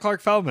 Yes, Rev Clark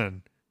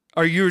Feldman.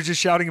 Are you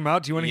just shouting him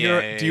out? Do you want to hear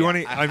it? Do you want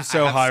to? I'm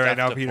so high right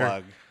now, Peter.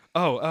 Plug.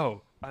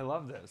 Oh, I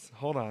love this.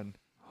 Hold on.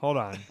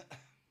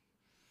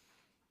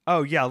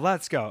 Oh, yeah,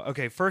 let's go.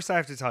 Okay, first I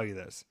have to tell you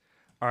this.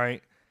 All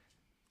right.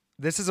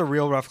 This is a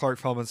real Rev Clark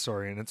Feldman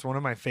story, and it's one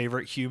of my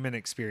favorite human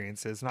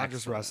experiences, not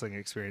just wrestling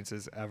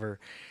experiences ever.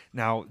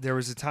 Now, there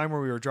was a time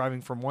where we were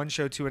driving from one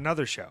show to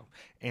another show,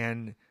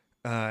 and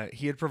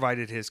he had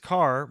provided his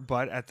car,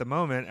 but at the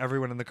moment,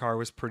 everyone in the car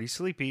was pretty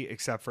sleepy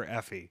except for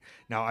Effie.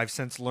 Now, I've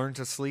since learned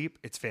to sleep.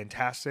 It's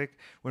fantastic.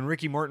 When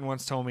Ricky Morton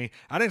once told me,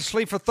 I didn't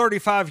sleep for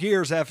 35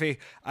 years, Effie,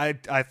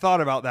 I thought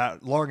about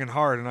that long and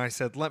hard, and I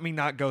said, let me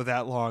not go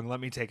that long.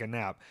 Let me take a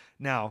nap.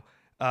 Now,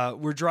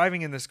 we're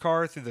driving in this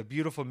car through the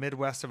beautiful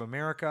Midwest of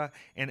America,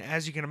 and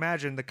as you can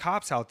imagine, the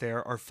cops out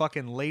there are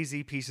fucking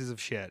lazy pieces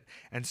of shit.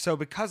 And so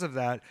because of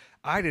that,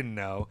 I didn't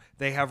know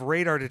they have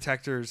radar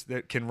detectors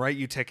that can write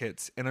you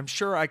tickets, and I'm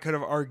sure I could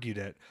have argued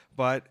it,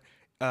 but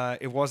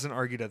it wasn't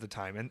argued at the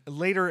time. And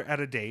later at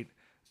a date,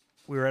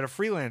 we were at a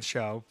freelance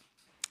show,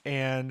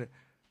 and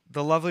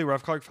the lovely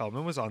Rev Clark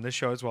Feldman was on this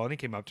show as well, and he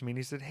came up to me and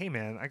he said, hey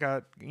man, I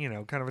got,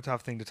 kind of a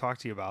tough thing to talk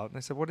to you about. And I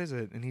said, what is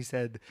it? And he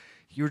said,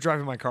 you were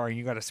driving my car and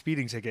you got a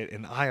speeding ticket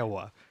in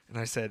Iowa. And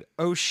I said,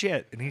 oh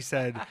shit. And he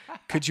said,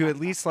 could you at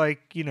least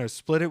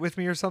split it with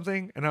me or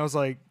something? And I was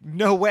like,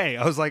 no way.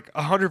 I was like,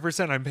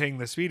 100% I'm paying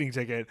the speeding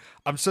ticket.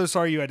 I'm so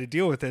sorry you had to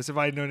deal with this. If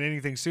I had known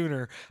anything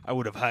sooner, I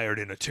would have hired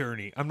an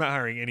attorney. I'm not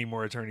hiring any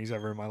more attorneys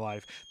ever in my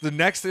life. The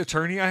next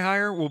attorney I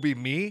hire will be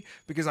me,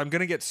 because I'm going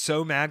to get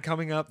so mad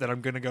coming up that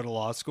I'm going to go to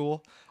law school.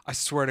 I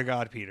swear to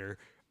God, Peter.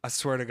 I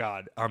swear to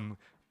God. I'm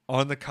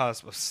on the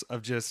cusp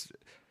of just,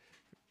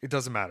 it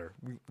doesn't matter.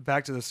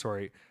 Back to the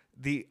story.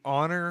 The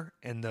honor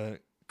and the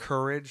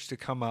courage to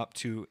come up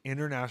to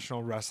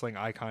international wrestling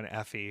icon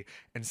Effie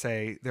and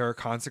say there are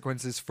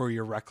consequences for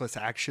your reckless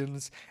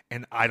actions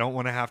and I don't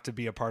want to have to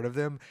be a part of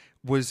them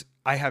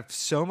I have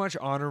so much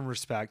honor and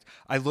respect.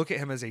 I look at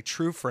him as a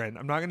true friend.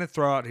 I'm not going to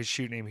throw out his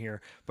shoot name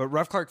here, but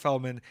Rev Clark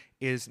Feldman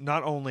is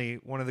not only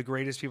one of the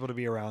greatest people to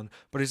be around,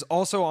 but is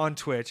also on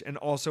Twitch and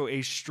also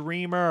a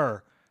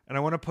streamer. And I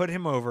want to put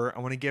him over.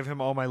 I want to give him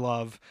all my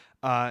love.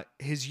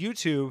 His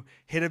YouTube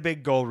hit a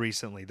big goal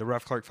recently, the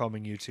Rev Clark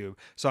Feldman YouTube.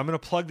 So I'm going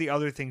to plug the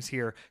other things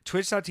here.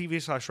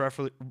 Twitch.tv/Ref.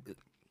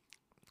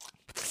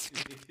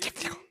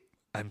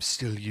 I'm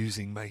still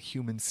using my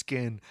human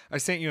skin. I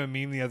sent you a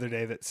meme the other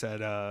day that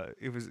said,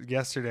 it was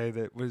yesterday,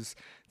 that was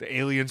the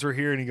aliens were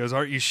here, and he goes,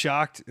 aren't you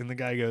shocked? And the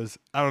guy goes,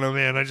 I don't know,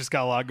 man. I just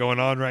got a lot going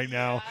on right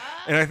now.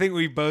 And I think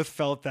we both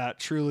felt that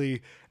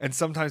truly. And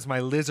sometimes my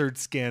lizard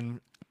skin,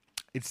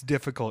 it's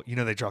difficult.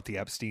 They dropped the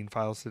Epstein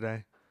files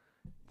today.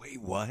 Wait,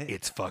 what?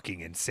 It's fucking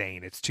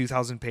insane. It's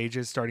 2,000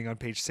 pages. Starting on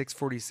page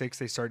 646,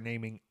 they start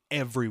naming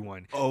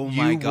everyone. Oh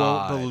my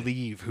God. You won't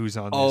believe who's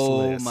on this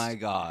Oh list. my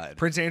God.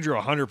 Prince Andrew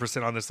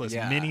 100% on this list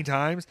Yeah. many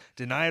times.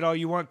 Deny it all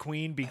you want,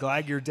 Queen. Be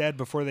glad you're dead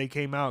before they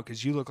came out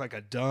because you look like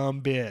a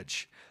dumb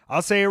bitch.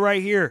 I'll say it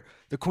right here.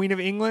 The Queen of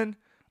England,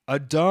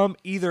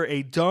 either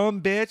a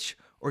dumb bitch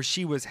or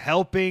she was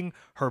helping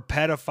her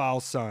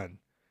pedophile son.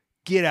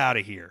 Get out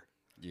of here.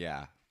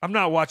 Yeah. I'm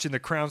not watching The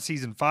Crown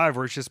season 5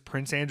 where it's just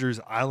Prince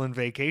Andrew's island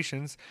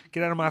vacations.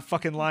 Get out of my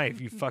fucking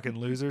life, you fucking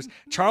losers.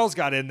 Charles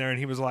got in there and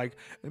he was like,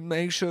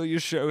 make sure you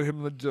show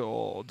him the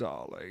door,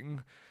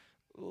 darling.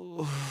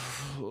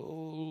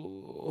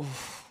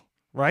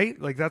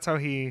 Right? Like that's how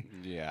he...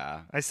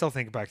 Yeah. I still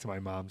think back to my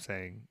mom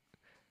saying,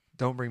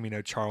 don't bring me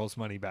no Charles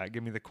money back.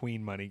 Give me the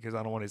Queen money because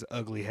I don't want his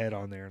ugly head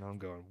on there. And I'm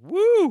going,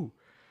 woo!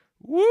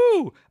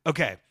 Woo!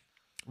 Okay.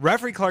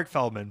 Referee Clark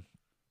Feldman.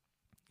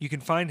 You can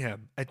find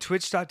him at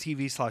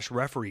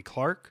twitch.tv/referee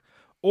Clark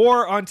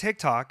or on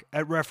TikTok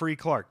at referee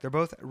Clark. They're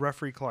both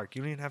referee Clark.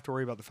 You don't even have to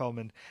worry about the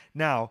Feldman.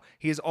 Now,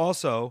 he is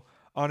also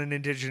on an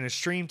Indigenous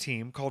stream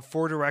team called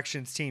Four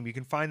Directions Team. You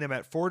can find them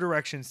at Four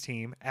Directions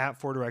Team, at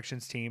Four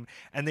Directions Team.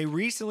 And they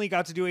recently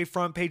got to do a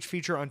front page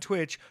feature on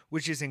Twitch,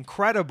 which is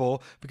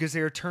incredible because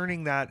they are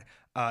turning that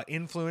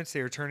influence, they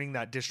are turning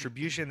that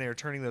distribution, they are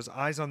turning those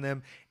eyes on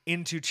them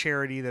into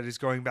charity that is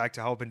going back to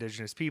help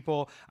Indigenous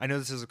people. I know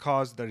this is a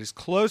cause that is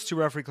close to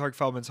Referee Clark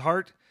Feldman's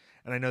heart,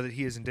 and I know that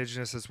he is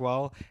Indigenous as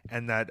well,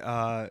 and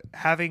that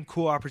having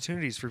cool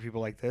opportunities for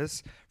people like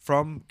this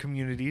from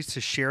communities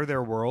to share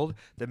their world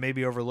that may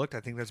be overlooked, I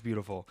think that's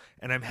beautiful.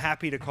 And I'm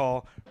happy to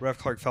call Rev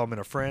Clark Feldman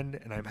a friend,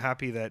 and I'm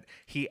happy that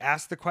he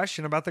asked the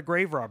question about the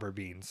grave robber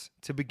beans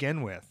to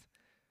begin with.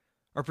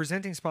 Our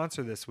presenting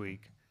sponsor this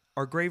week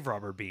are grave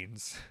robber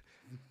beans.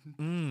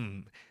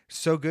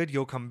 So good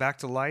you'll come back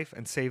to life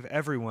and save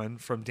everyone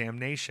from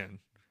damnation.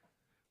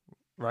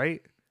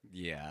 Right?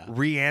 Yeah.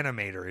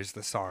 Reanimator is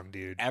the song,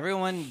 dude.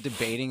 Everyone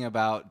debating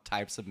about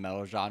types of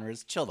metal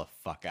genres, chill the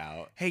fuck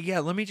out. Hey, yeah,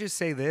 let me just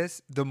say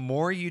this. The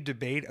more you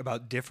debate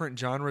about different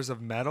genres of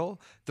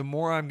metal, the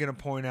more I'm going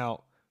to point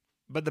out,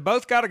 but they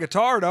both got a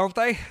guitar, don't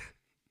they?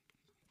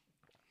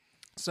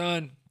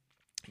 Son,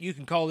 you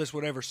can call this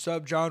whatever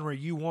subgenre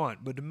you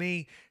want, but to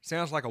me, it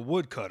sounds like a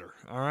woodcutter,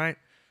 all right?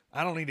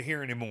 I don't need to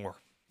hear any more.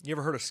 You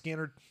ever heard of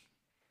Skinner?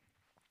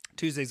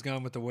 Tuesday's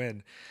Gone with the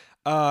Wind.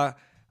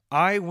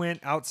 I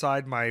went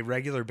outside my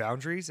regular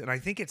boundaries, and I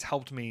think it's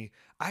helped me.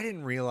 I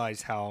didn't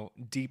realize how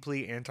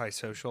deeply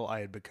antisocial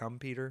I had become,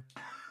 Peter,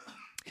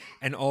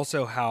 and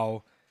also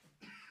how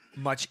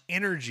much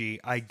energy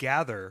I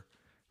gather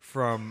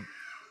from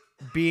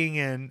being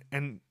in,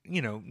 and,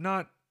 you know,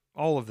 not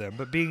all of them,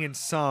 but being in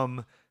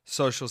some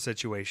social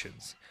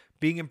situations,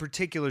 being in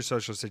particular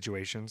social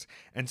situations.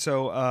 And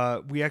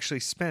so we actually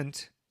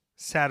spent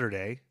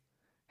Saturday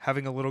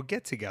having a little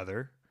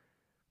get-together.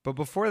 But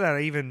before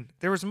that,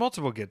 there was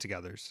multiple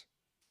get-togethers.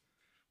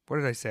 What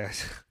did I say?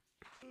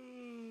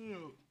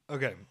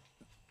 Okay.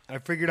 I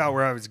figured out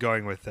where I was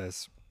going with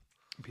this,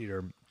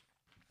 Peter.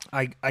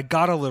 I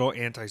got a little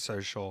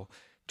antisocial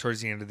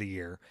towards the end of the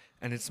year.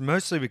 And it's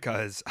mostly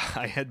because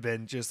I had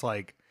been just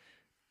like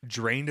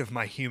drained of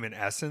my human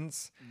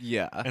essence.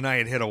 Yeah. And I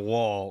had hit a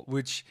wall,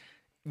 which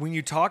when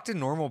you talk to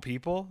normal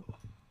people,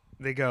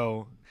 they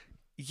go,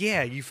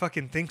 yeah, you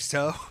fucking think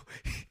so?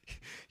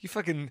 You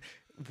fucking...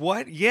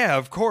 What? Yeah,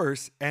 of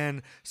course.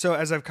 And so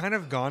as I've kind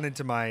of gone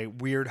into my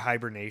weird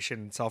hibernation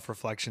and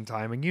self-reflection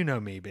time, and you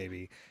know me,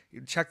 baby,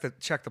 check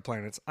the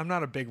planets. I'm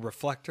not a big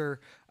reflector.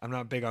 I'm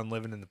not big on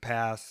living in the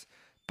past,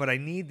 but I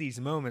need these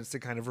moments to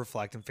kind of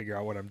reflect and figure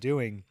out what I'm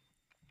doing.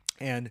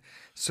 And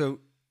so,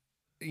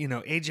 you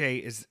know,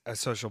 AJ is a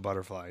social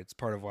butterfly. It's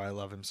part of why I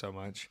love him so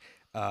much.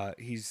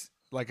 He's,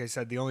 like I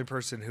said, the only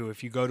person who,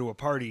 if you go to a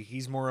party,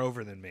 he's more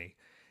over than me.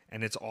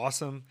 And it's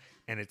awesome,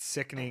 and it's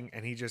sickening,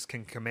 and he just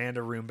can command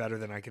a room better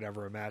than I could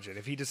ever imagine.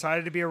 If he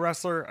decided to be a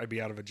wrestler, I'd be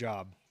out of a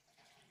job.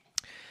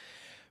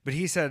 But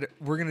he said,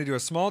 we're going to do a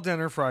small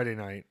dinner Friday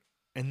night,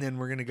 and then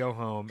we're going to go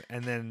home,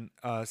 and then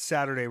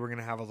Saturday we're going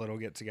to have a little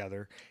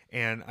get-together.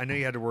 And I know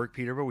you had to work,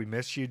 Peter, but we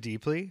missed you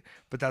deeply,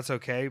 but that's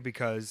okay,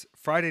 because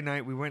Friday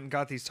night we went and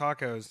got these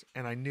tacos,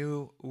 and I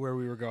knew where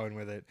we were going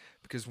with it,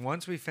 because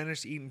once we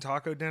finished eating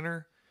taco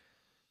dinner,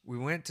 we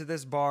went to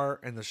this bar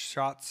and the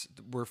shots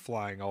were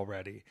flying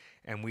already,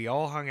 and we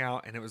all hung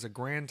out, and it was a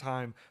grand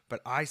time,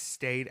 but I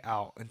stayed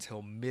out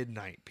until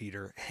midnight,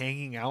 Peter,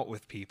 hanging out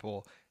with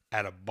people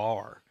at a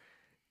bar.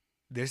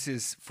 This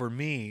is, for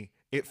me,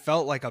 it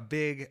felt like a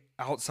big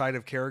outside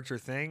of character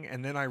thing.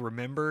 And then I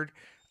remembered,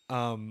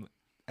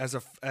 as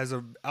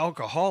a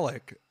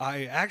alcoholic,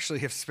 I actually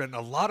have spent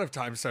a lot of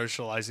time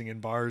socializing in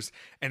bars,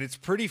 and it's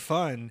pretty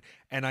fun.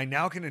 And I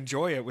now can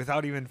enjoy it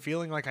without even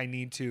feeling like I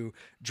need to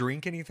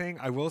drink anything.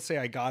 I will say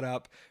I got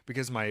up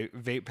because my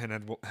vape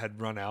pen had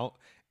run out,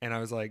 and I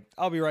was like,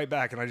 I'll be right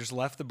back. And I just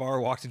left the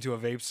bar, walked into a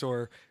vape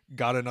store,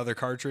 got another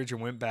cartridge,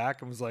 and went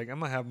back and was like, I'm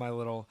gonna have my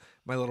little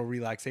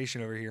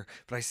relaxation over here.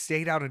 But I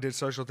stayed out and did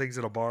social things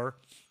at a bar.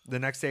 The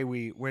next day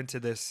we went to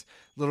this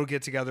little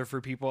get together for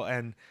people,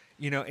 and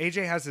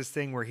AJ has this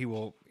thing where he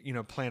will,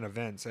 plan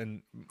events,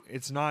 and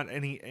it's not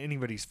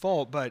anybody's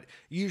fault, but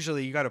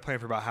usually you got to plan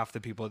for about half the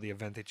people at the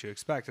event that you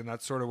expect, and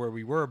that's sort of where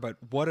we were. But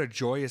what a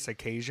joyous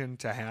occasion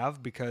to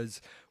have,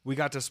 because we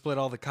got to split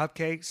all the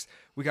cupcakes,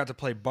 we got to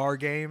play bar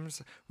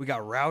games, we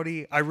got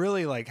rowdy. I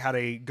really had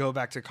a go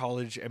back to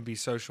college and be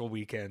social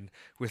weekend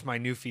with my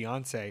new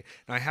fiance,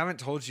 and I haven't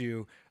told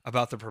you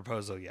about the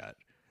proposal yet.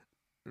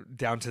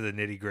 Down to the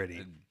nitty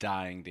gritty.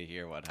 Dying to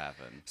hear what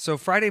happened. So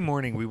Friday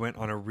morning, we went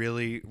on a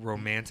really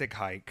romantic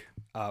hike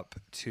up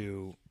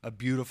to a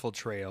beautiful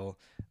trail.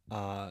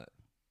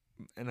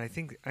 And I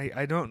think,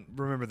 I don't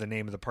remember the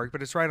name of the park,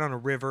 but it's right on a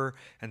river,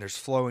 and there's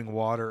flowing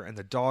water, and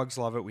the dogs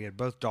love it. We had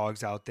both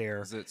dogs out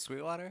there. Is it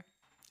Sweetwater?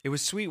 It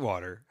was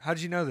Sweetwater. How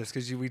did you know this?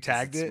 Because we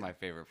tagged it? It's my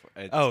favorite.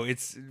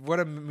 It's what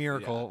a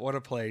miracle. Yeah. What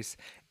a place.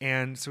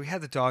 And so we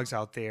had the dogs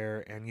out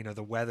there, and,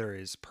 the weather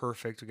is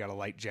perfect. We got a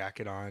light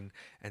jacket on,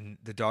 and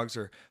the dogs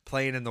are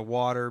playing in the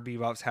water.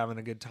 Bebop's having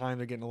a good time.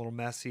 They're getting a little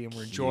messy, and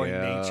we're enjoying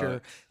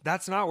nature.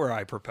 That's not where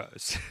I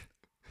proposed.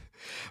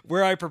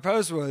 Where I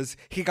proposed was,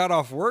 he got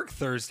off work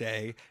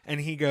Thursday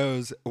and he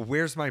goes,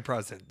 "Where's my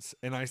presents?"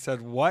 And I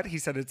said, "What?" He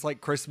said, "It's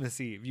like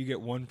Christmas Eve. You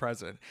get one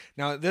present."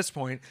 Now at this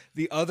point,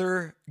 the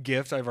other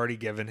gift I've already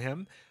given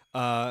him.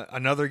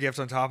 Another gift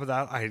on top of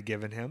that I had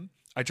given him.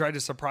 I tried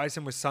to surprise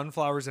him with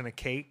sunflowers and a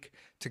cake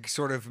to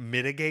sort of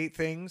mitigate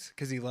things,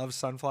 because he loves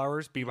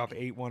sunflowers. Bebop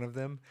ate one of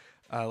them.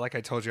 Like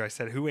I told you, I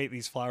said, "Who ate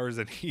these flowers?"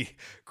 And he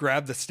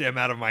grabbed the stem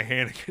out of my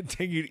hand and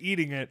continued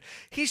eating it.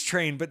 He's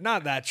trained, but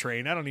not that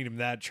trained. I don't need him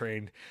that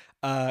trained.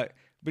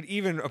 But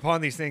even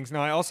upon these things,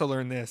 now I also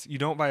learned this: you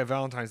don't buy a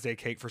Valentine's Day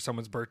cake for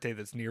someone's birthday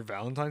that's near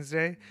Valentine's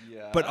Day.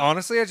 Yeah. But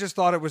honestly, I just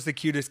thought it was the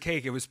cutest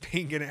cake. It was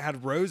pink and it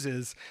had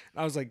roses.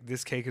 And I was like,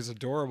 this cake is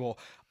adorable.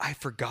 I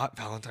forgot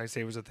Valentine's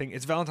Day was a thing.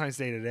 It's Valentine's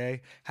Day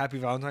today. Happy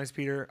Valentine's,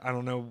 Peter. I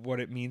don't know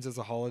what it means as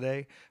a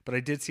holiday, but I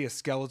did see a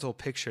skeletal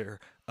picture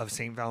of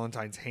St.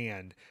 Valentine's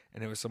hand,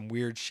 and it was some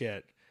weird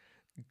shit.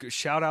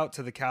 Shout out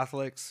to the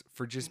Catholics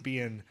for just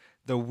being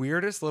the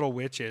weirdest little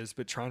witches,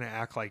 but trying to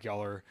act like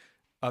y'all are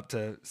up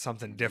to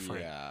something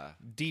different. Yeah.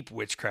 Deep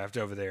witchcraft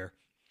over there.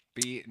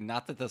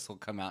 Not that this will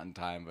come out in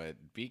time, but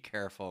be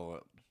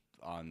careful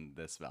on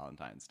this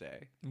Valentine's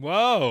Day.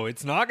 Whoa,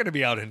 it's not going to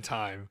be out in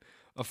time.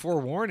 A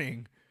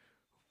forewarning.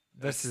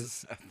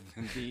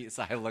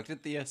 So I looked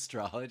at the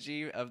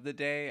astrology of the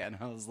day and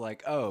I was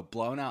like, oh,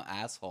 blown out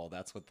asshole.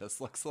 That's what this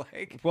looks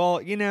like.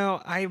 Well,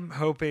 I'm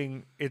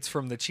hoping it's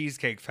from the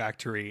Cheesecake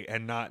Factory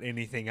and not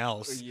anything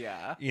else.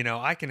 Yeah.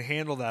 I can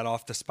handle that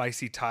off the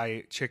spicy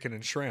Thai chicken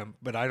and shrimp,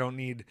 but I don't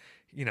need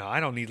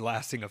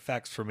lasting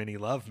effects from any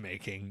love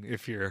making,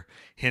 if you're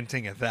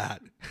hinting at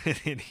that in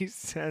any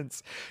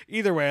sense.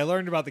 Either way, I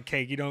learned about the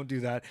cake. You don't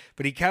do that.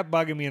 But he kept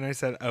bugging me and I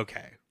said,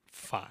 okay,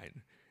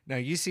 fine. Now,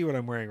 you see what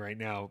I'm wearing right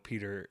now,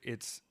 Peter.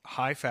 It's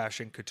high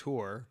fashion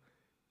couture,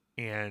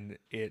 and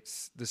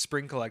it's the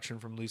spring collection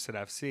from Lucid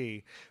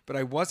FC. But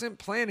I wasn't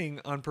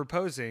planning on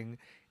proposing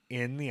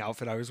in the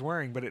outfit I was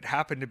wearing, but it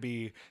happened to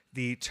be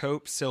the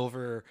taupe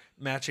silver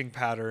matching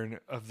pattern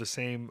of the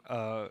same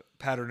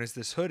pattern as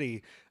this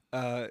hoodie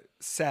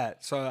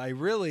set.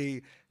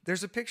 So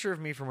there's a picture of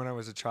me from when I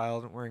was a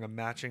child wearing a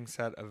matching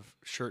set of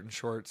shirt and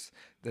shorts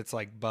that's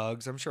like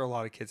Bugs. I'm sure a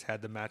lot of kids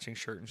had the matching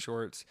shirt and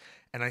shorts.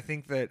 And I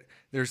think that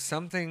there's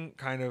something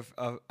kind of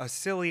a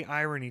silly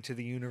irony to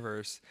the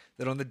universe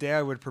that on the day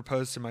I would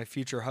propose to my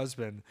future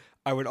husband,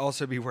 I would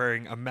also be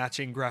wearing a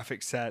matching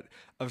graphic set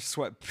of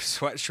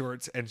sweat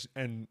shorts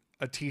and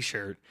a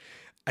t-shirt.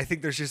 I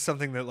think there's just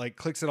something that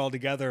clicks it all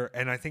together,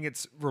 and I think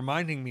it's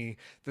reminding me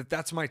that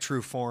that's my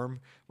true form.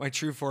 My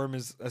true form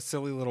is a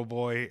silly little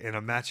boy in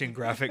a matching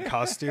graphic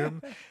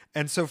costume,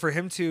 and so for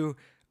him to,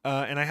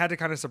 and I had to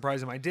kind of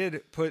surprise him. I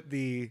did put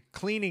the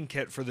cleaning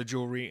kit for the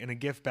jewelry in a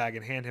gift bag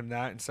and hand him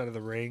that instead of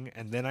the ring,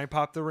 and then I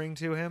popped the ring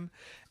to him.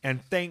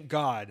 And thank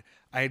God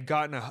I had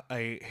gotten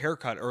a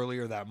haircut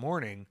earlier that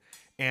morning,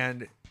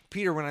 and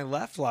Peter, when I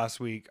left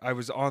last week, I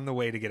was on the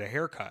way to get a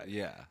haircut.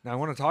 Yeah. Now, I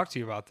want to talk to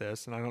you about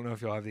this, and I don't know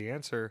if you'll have the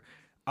answer.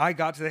 I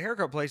got to the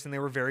haircut place, and they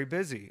were very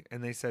busy.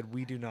 And they said,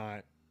 "We do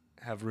not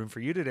have room for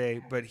you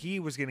today." But he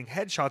was getting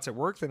headshots at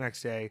work the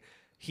next day.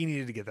 He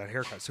needed to get that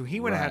haircut. So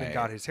he went ahead and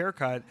got his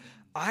haircut.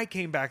 I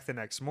came back the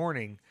next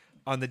morning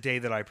on the day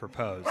that I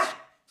proposed.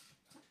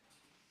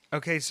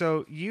 Okay,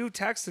 so you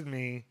texted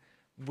me,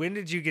 when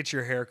did you get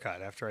your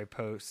haircut after I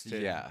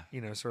posted? Yeah.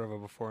 Sort of a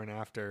before and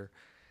after.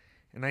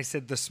 And I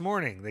said, this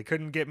morning. They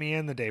couldn't get me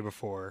in the day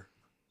before.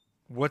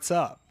 What's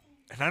up?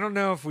 And I don't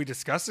know if we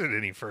discussed it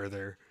any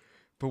further,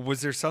 but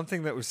was there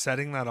something that was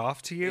setting that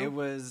off to you? It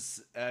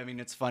was,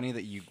 it's funny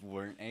that you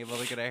weren't able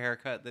to get a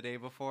haircut the day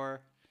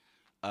before.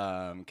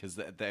 Because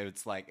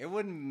it's it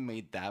wouldn't have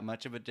made that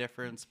much of a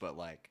difference, but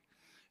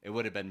it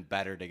would have been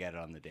better to get it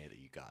on the day that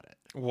you got it.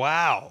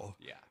 Wow.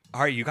 Yeah. All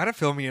right, you got to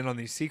fill me in on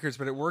these secrets,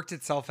 but it worked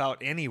itself out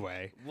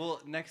anyway.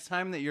 Well, next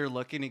time that you're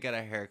looking to get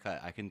a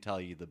haircut, I can tell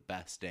you the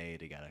best day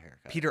to get a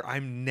haircut. Peter,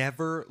 I'm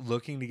never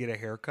looking to get a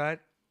haircut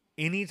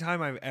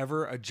anytime I've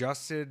ever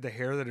adjusted the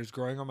hair that is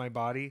growing on my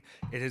body,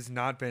 it has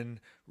not been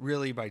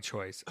really by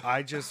choice.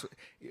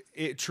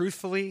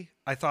 Truthfully,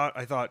 I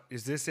thought,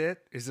 is this it?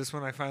 Is this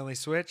when I finally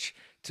switch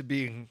to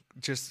being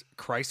just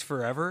Christ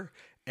forever?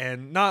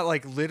 And not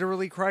like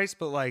literally Christ,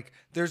 but like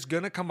there's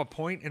going to come a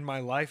point in my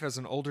life as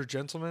an older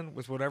gentleman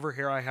with whatever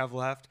hair I have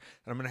left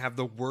that I'm going to have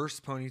the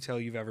worst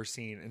ponytail you've ever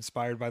seen,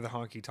 inspired by the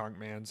Honky Tonk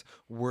Man's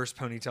worst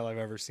ponytail I've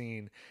ever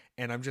seen.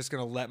 And I'm just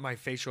going to let my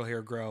facial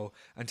hair grow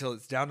until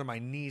it's down to my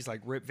knees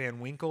like Rip Van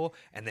Winkle.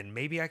 And then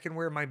maybe I can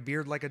wear my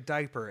beard like a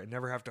diaper and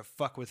never have to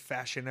fuck with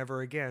fashion ever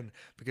again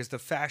because the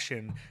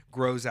fashion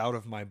grows out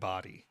of my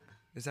body.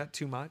 Is that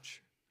too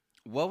much?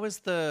 What was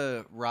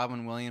the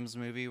Robin Williams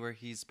movie where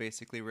he's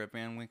basically Rip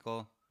Van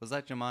Winkle? Was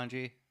that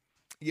Jumanji?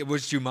 It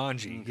was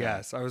Jumanji, Okay.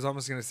 yes. I was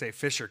almost going to say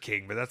Fisher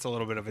King, but that's a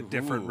little bit of a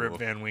different Rip Ooh.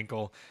 Van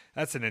Winkle.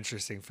 That's an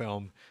interesting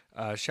film.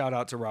 Shout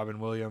out to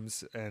Robin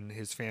Williams and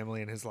his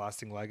family and his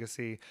lasting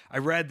legacy. I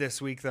read this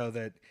week, though,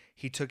 that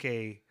he took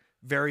a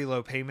very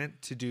low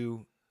payment to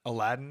do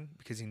Aladdin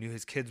because he knew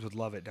his kids would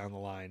love it down the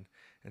line.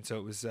 And so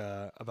it was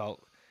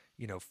about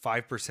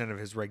 5% of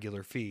his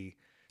regular fee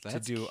to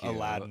That's do cute.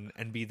 Aladdin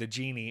and be the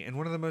genie in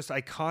one of the most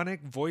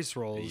iconic voice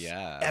roles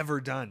Yeah.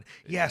 ever done.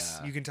 Yes,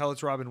 Yeah. you can tell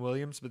it's Robin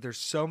Williams, but there's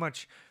so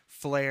much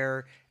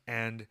flair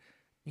and,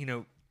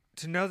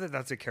 to know that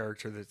that's a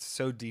character that's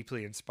so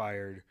deeply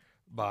inspired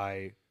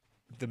by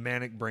the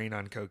manic brain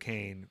on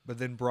cocaine, but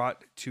then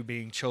brought to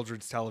being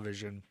children's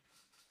television.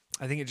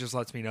 I think it just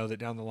lets me know that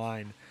down the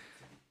line,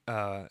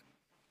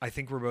 I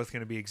think we're both going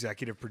to be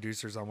executive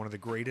producers on one of the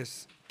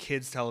greatest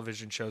kids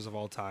television shows of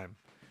all time.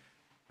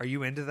 Are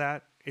you into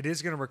that? It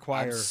is going to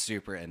require. I'm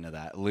super into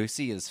that.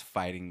 Lucy is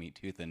fighting me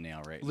tooth and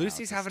nail right now.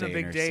 Lucy's to having a stay in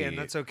big her day, seat. and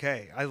that's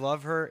okay. I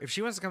love her. If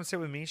she wants to come sit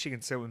with me, she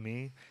can sit with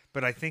me.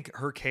 But I think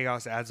her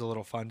chaos adds a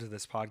little fun to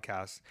this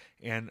podcast,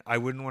 and I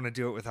wouldn't want to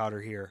do it without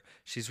her here.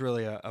 She's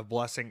really a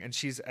blessing, and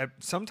she's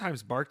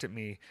sometimes barked at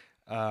me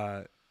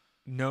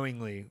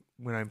knowingly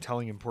when I'm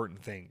telling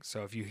important things.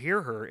 So if you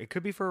hear her, it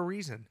could be for a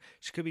reason.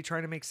 She could be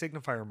trying to make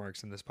signifier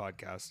marks in this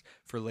podcast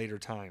for later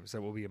times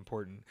that will be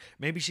important.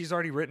 Maybe she's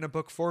already written a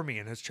book for me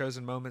and has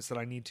chosen moments that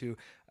I need to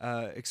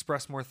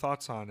express more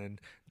thoughts on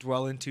and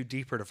dwell into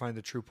deeper to find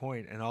the true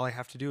point. And all I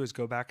have to do is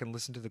go back and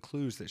listen to the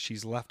clues that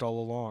she's left all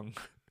along.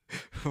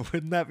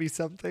 Wouldn't that be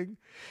something?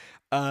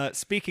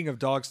 Speaking of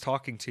dogs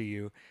talking to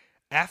you,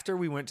 after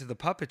we went to the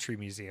Puppetry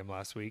Museum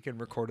last week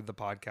and recorded the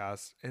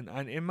podcast, and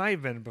it might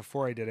have been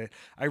before I did it,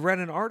 I read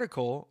an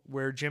article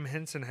where Jim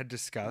Henson had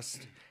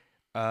discussed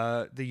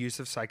the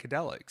use of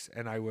psychedelics,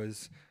 and I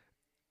was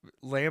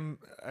laying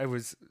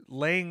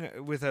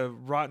with a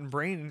rotten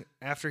brain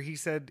after he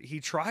said he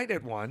tried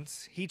it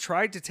once. He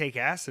tried to take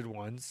acid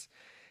once,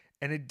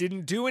 and it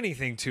didn't do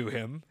anything to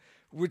him,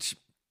 which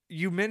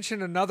you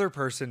mentioned another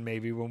person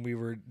maybe when we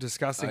were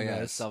discussing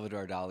this.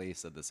 Salvador Dali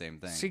said the same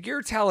thing. So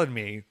you're telling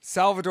me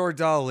Salvador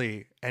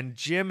Dali and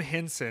Jim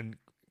Henson,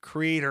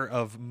 creator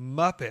of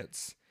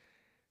Muppets,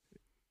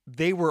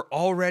 they were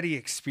already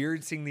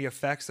experiencing the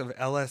effects of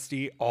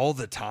LSD all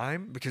the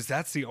time? Because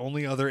that's the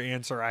only other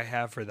answer I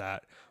have for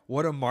that.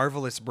 What a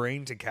marvelous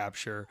brain to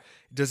capture.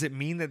 Does it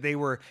mean that they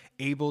were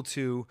able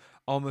to,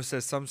 almost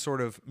as some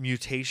sort of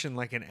mutation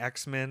like an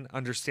X-Men,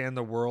 understand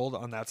the world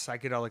on that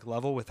psychedelic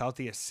level without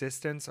the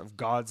assistance of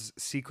God's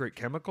secret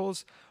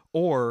chemicals?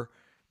 Or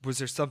was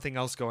there something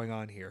else going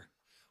on here?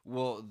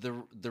 Well,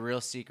 the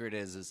real secret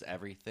is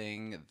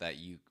everything that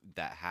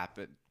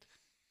happened.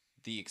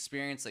 The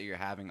experience that you're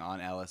having on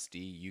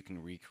LSD, you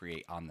can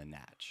recreate on the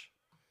natch.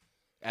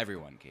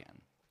 Everyone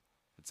can.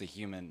 It's a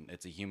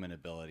human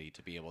ability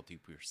to be able to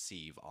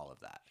perceive all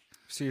of that.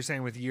 So you're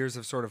saying with years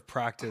of sort of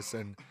practice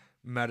and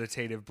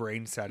meditative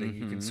brain setting,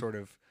 you can sort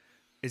of...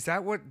 Is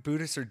that what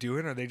Buddhists are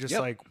doing? Are they just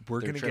Yep. like,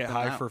 we're They're going to get tripping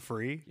high out. for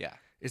free? Yeah.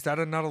 Is that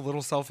not a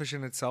little selfish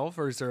in itself,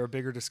 or is there a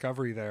bigger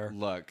discovery there?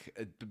 Look,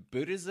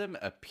 Buddhism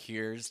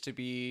appears to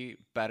be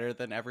better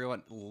than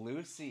everyone.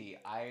 Lucy,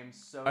 I am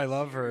so I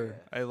love serious.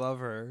 her. I love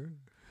her.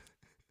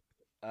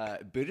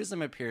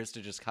 Buddhism appears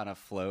to just kind of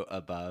float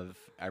above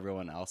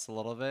everyone else a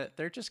little bit.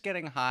 They're just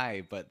getting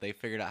high, but they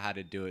figured out how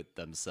to do it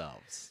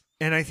themselves.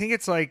 And I think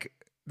it's like,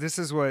 this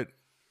is what,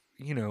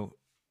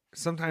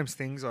 sometimes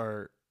things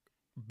are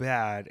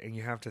bad and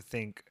you have to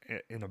think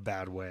in a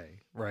bad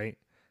way, right?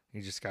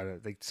 You just gotta,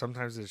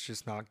 sometimes it's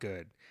just not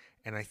good.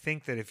 And I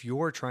think that if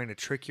you're trying to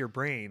trick your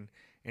brain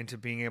into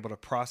being able to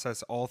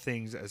process all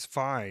things as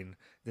fine,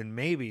 then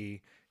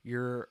maybe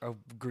you're a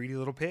greedy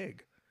little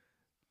pig.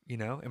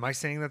 Am I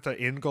saying that the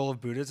end goal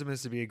of Buddhism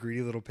is to be a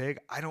greedy little pig?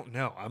 I don't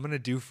know. I'm going to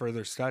do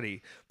further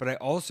study. But I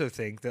also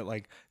think that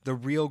like the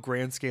real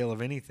grand scale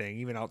of anything,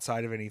 even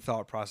outside of any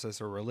thought process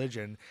or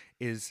religion,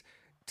 is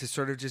to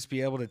sort of just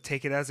be able to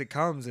take it as it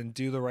comes and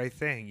do the right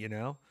thing,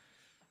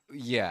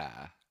 Yeah.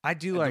 I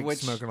do like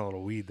smoking a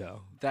little weed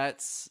though.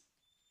 It's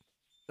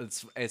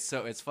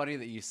funny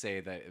that you say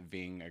that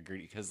being a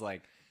greedy, because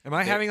like Am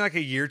I having like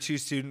a year 2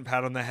 student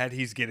pat on the head?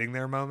 He's getting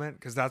there moment,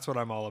 because that's what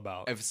I'm all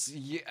about.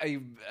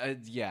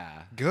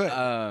 Yeah.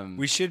 Good.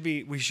 We should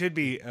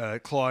be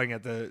clawing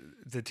at the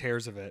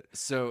tears of it.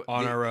 So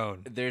on our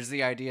own. There's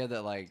the idea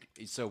that like,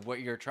 so what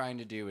you're trying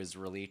to do is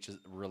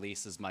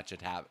release as much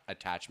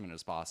attachment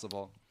as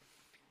possible,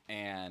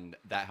 and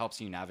that helps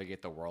you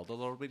navigate the world a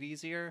little bit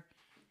easier,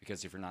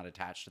 because if you're not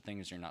attached to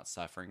things, you're not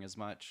suffering as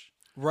much.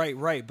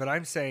 Right. But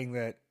I'm saying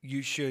that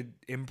you should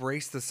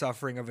embrace the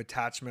suffering of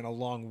attachment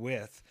along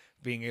with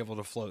being able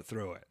to float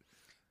through it.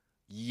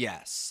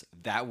 Yes,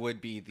 that would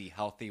be the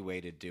healthy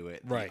way to do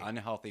it. Right. The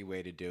unhealthy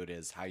way to do it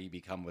is how you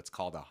become what's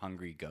called a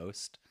hungry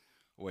ghost,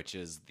 which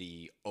is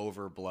the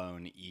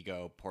overblown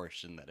ego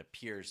portion that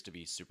appears to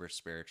be super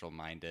spiritual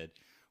minded,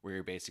 where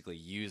you're basically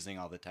using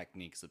all the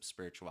techniques of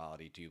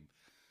spirituality to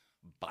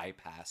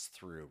bypass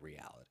through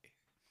reality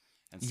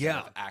instead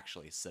of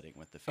actually sitting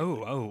with the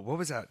feeling. Oh, what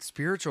was that?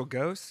 Spiritual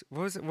ghost?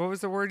 What was it? What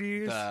was the word you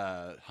used?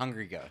 The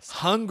hungry ghost.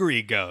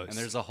 Hungry ghost. And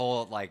there's a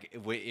whole, like,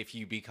 if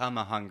you become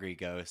a hungry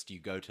ghost, you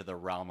go to the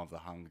realm of the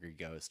hungry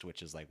ghost,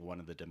 which is like one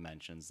of the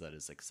dimensions that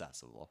is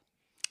accessible.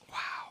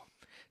 Wow.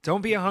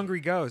 Don't be a hungry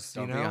ghost.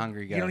 Don't be a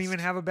hungry ghost. You don't even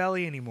have a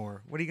belly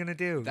anymore. What are you going to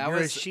do? You're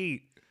a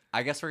sheet.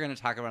 I guess we're going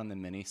to talk about in the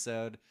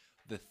mini-sode.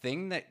 The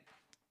thing that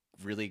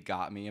really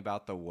got me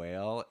about The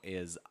Whale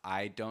is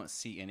I don't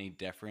see any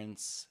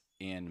difference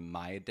in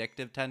my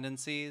addictive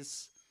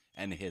tendencies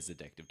and his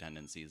addictive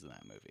tendencies in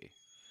that movie.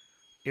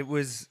 It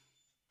was,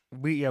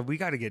 we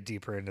got to get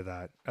deeper into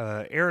that.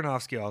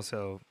 Aronofsky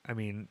also, I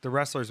mean, The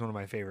Wrestler is one of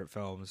my favorite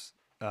films,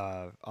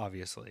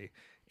 obviously,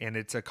 and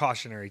it's a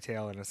cautionary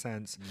tale in a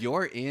sense.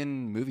 You're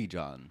in Movie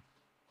John.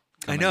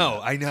 I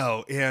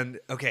know.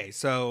 And okay,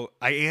 so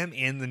I am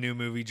in the new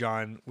Movie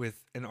John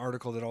with an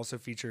article that also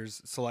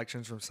features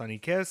selections from Sunny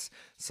Kiss,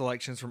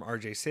 selections from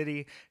RJ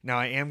City. Now,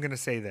 I am going to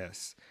say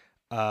this.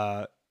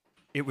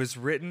 It was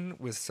written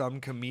with some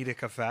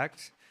comedic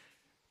effect,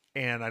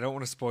 and I don't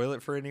want to spoil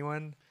it for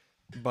anyone,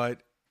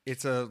 but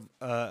it's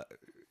I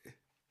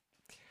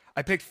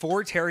picked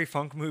 4 Terry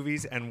Funk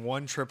movies and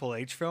 1 Triple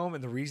H film,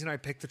 and the reason I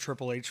picked the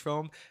Triple H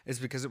film is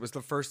because it was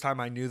the first time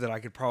I knew that I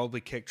could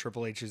probably kick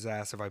Triple H's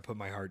ass if I put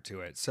my heart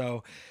to it.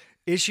 So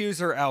issues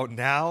are out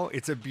now.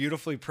 It's a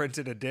beautifully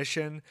printed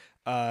edition.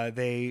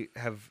 They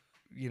have,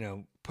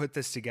 put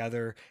this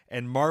together,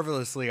 and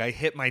marvelously, I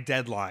hit my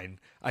deadline.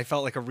 I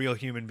felt like a real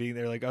human being.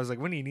 I was like,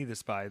 when do you need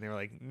this by? And they were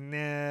like,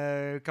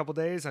 nah, a couple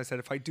days. I said,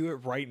 if I do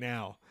it right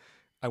now,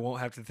 I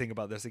won't have to think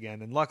about this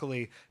again. And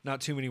luckily,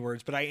 not too many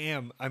words, but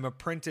I'm a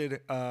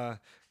printed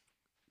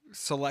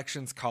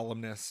selections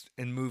columnist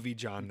in Movie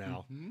John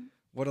now. Mm-hmm.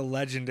 What a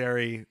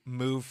legendary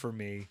move for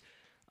me.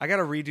 I got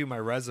to redo my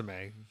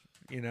resume,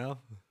 got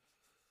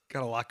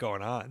a lot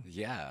going on.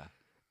 Yeah.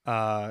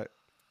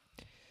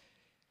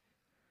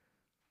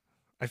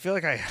 I feel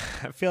like I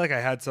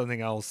had something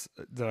else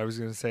that I was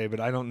going to say, but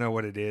I don't know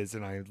what it is,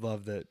 and I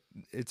love that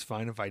it's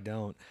fine if I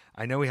don't.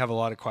 I know we have a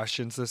lot of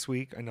questions this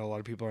week. I know a lot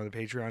of people are on the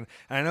Patreon, and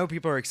I know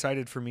people are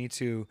excited for me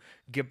to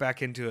get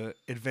back into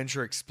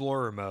adventure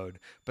explorer mode.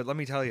 But let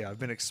me tell you, I've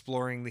been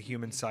exploring the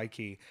human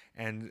psyche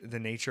and the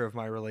nature of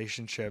my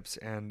relationships,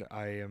 and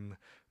I am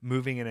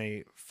moving in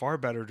a far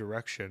better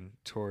direction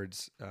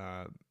towards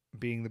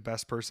being the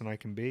best person I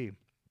can be.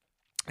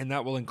 And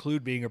that will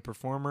include being a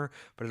performer,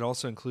 but it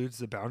also includes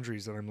the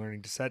boundaries that I'm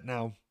learning to set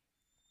now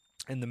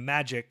and the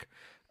magic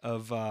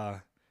of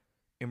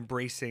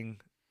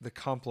embracing the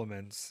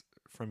compliments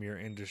from your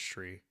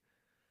industry.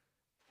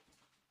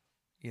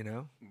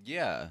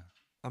 Yeah.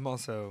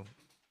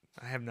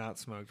 I have not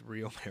smoked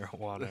real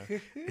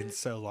marijuana in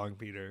so long,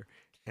 Peter,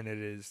 and it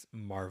is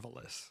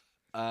marvelous.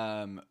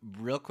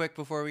 Real quick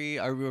before are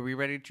we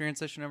ready to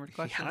transition over to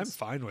questions? Yeah, I'm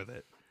fine with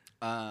it.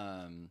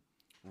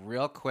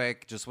 Real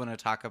quick, just want to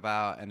talk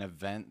about an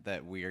event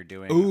that we are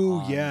doing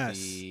on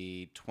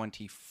the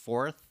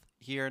 24th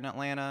here in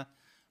Atlanta.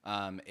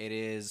 It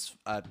is,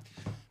 I'm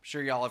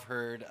sure y'all have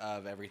heard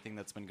of everything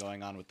that's been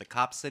going on with the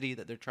Cop City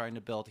that they're trying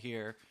to build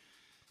here.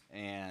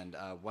 And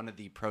one of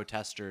the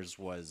protesters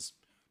was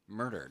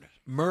murdered.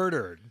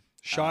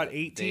 Shot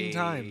 18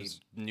 times.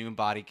 New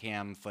body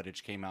cam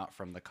footage came out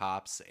from the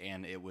cops,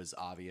 and it was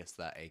obvious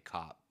that a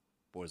cop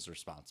was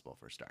responsible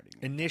for starting.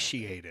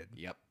 Initiated.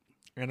 Yep.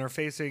 And are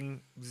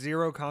facing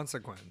zero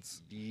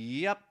consequence.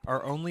 Yep.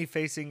 Are only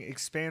facing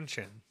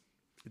expansion.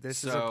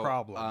 This is a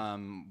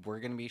problem. We're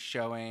going to be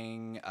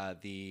showing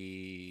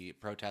the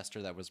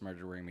protester that was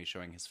murdered. We're going to be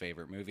showing his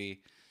favorite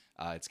movie.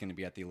 It's going to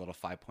be at the Little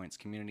Five Points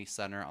Community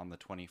Center on the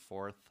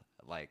 24th.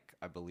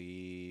 I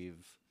believe...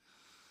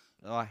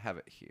 Oh, I have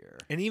it here.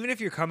 And even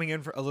if you're coming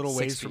in for a little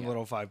ways 6 p.m. from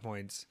Little 5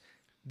 Points,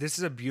 this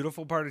is a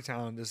beautiful part of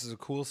town. This is a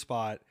cool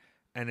spot.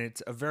 And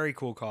it's a very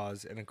cool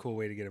cause and a cool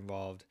way to get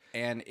involved.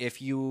 And if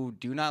you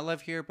do not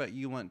live here, but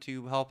you want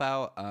to help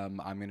out, I'm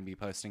going to be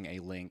posting a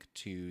link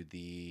to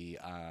the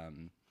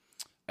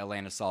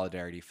Atlanta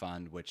Solidarity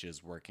Fund, which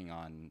is working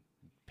on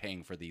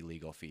paying for the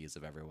legal fees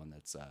of everyone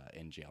that's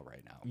in jail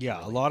right now.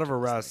 Yeah, a lot of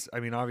arrests. I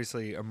mean,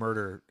 obviously, a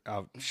murder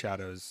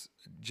outshadows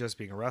just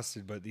being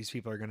arrested, but these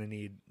people are going to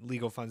need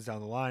legal funds down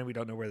the line. We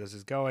don't know where this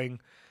is going.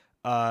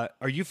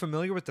 Are you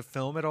familiar with the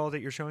film at all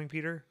that you're showing,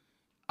 Peter?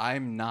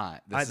 I'm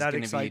not. This is That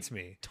going to be excites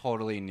me.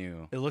 totally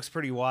new. It looks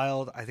pretty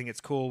wild. I think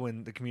it's cool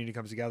when the community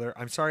comes together.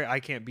 I'm sorry I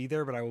can't be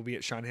there, but I will be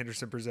at Sean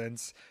Henderson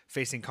Presents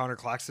facing Connor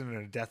Claxton in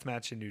a death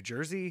match in New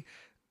Jersey.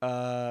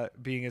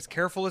 Being as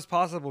careful as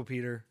possible,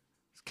 Peter.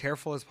 As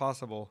careful as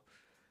possible.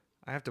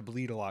 I have to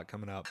bleed a lot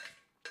coming up.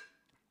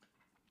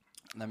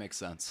 That makes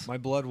sense. My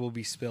blood will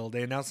be spilled.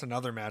 They announced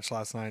another match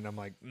last night, and I'm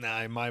like,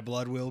 nah, my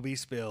blood will be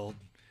spilled.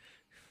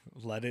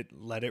 Let it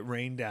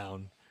rain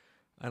down.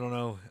 I don't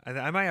know.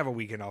 I might have a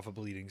weekend off of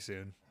bleeding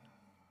soon.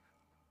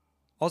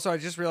 Also, I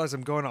just realized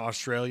I'm going to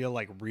Australia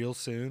like real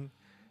soon,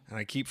 and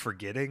I keep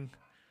forgetting.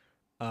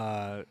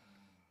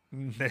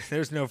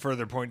 There's no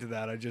further point to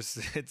that.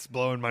 It's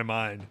blowing my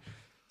mind.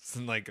 It's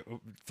in like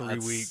 3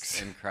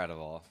 weeks.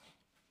 Incredible.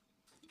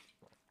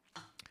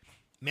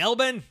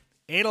 Melbourne,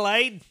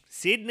 Adelaide,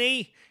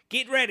 Sydney,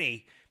 get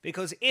ready,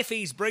 because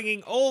Effie's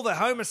bringing all the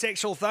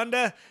homosexual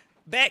thunder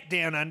back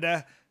down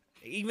under.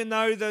 Even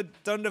though the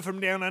thunder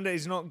from down under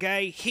is not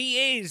gay,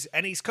 he is,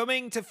 and he's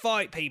coming to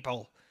fight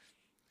people.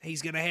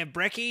 He's going to have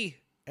brekkie,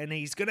 and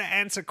he's going to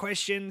answer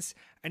questions,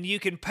 and you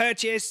can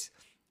purchase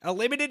a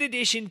limited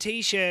edition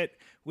t-shirt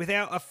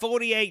without a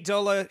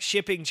 $48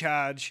 shipping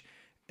charge.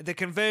 The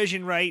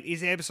conversion rate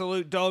is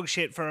absolute dog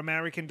shit for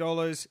American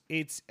dollars.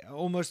 It's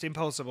almost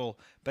impossible.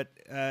 But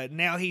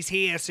now he's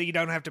here, so you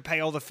don't have to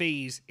pay all the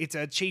fees. It's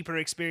a cheaper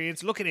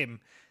experience. Look at him.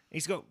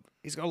 He's got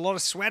a lot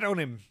of sweat on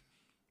him.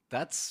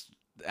 That's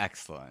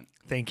excellent.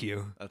 Thank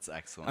you. That's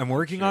excellent. I'm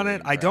working on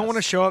it. I don't want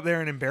to show up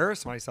there and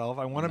embarrass myself.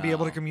 I want to be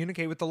able to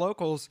communicate with the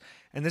locals.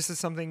 And this is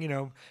something,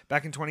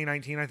 back in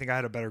 2019, I think I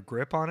had a better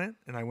grip on it.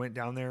 And I went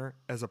down there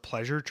as a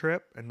pleasure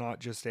trip and not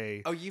just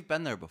a... Oh, you've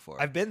been there before.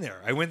 I've been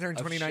there. I went there in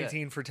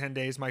 2019 for 10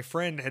 days. My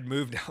friend had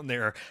moved down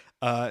there.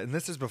 And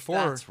this is before...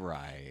 That's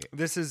right.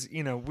 This is,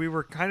 we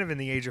were kind of in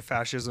the age of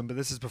fascism, but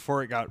this is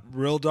before it got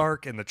real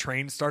dark and the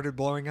trains started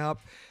blowing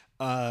up.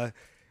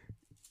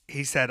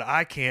 He said,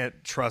 I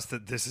can't trust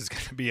that this is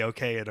going to be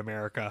okay in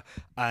America.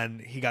 And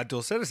he got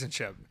dual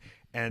citizenship.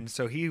 And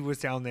so he was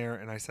down there,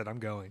 and I said, I'm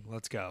going.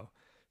 Let's go.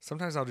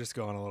 Sometimes I'll just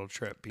go on a little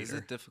trip, Peter. Is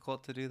it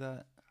difficult to do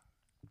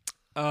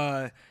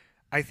that?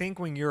 I think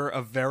when you're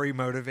a very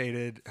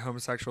motivated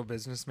homosexual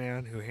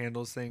businessman who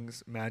handles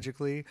things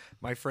magically,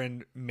 my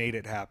friend made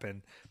it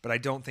happen. But I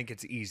don't think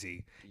it's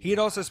easy. He had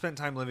also spent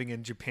time living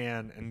in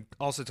Japan and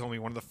also told me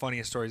one of the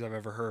funniest stories I've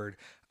ever heard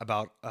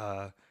about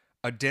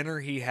a dinner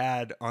he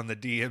had on the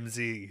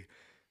DMZ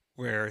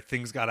where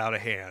things got out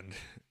of hand.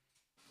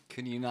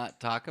 Can you not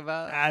talk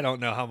about? I don't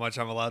know how much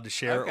I'm allowed to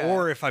share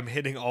or if I'm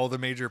hitting all the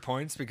major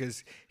points,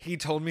 because he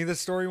told me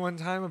this story one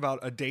time about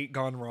a date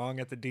gone wrong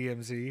at the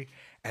DMZ,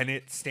 and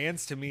it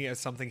stands to me as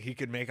something he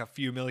could make a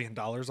few $1 million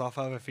off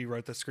of if he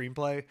wrote the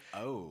screenplay.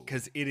 Oh.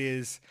 Because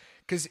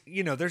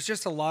there's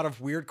just a lot of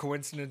weird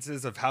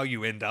coincidences of how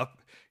you end up,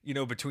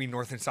 between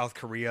North and South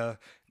Korea.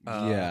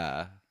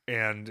 Yeah.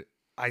 And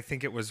I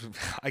think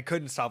I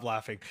couldn't stop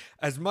laughing.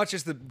 As much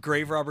as the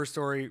grave robber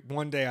story,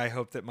 one day I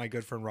hope that my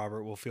good friend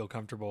Robert will feel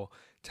comfortable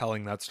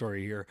telling that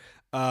story here.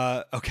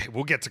 Okay,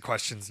 we'll get to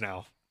questions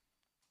now.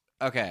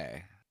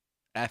 Okay.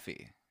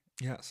 Effie.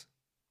 Yes.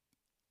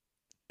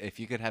 If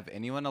you could have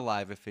anyone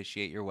alive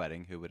officiate your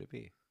wedding, who would it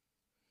be?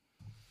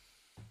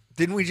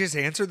 Didn't we just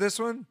answer this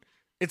one?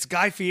 It's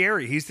Guy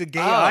Fieri. He's the gay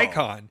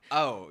icon.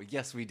 Oh,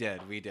 yes, we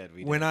did. We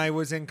did. When I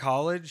was in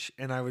college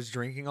and I was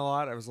drinking a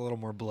lot, I was a little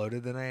more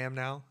bloated than I am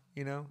now,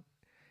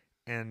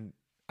 and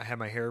I had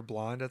my hair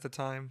blonde at the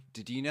time.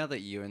 Did you know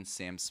that you and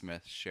Sam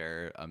Smith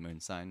share a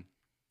moon sign?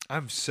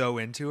 I'm so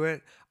into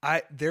it.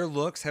 Their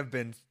looks have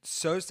been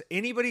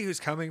anybody who's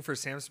coming for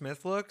Sam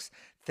Smith looks,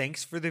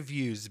 thanks for the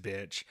views,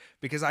 bitch.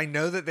 Because I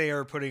know that they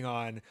are putting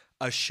on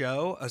a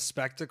show, a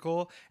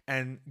spectacle,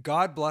 and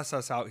God bless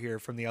us out here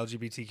from the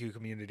LGBTQ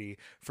community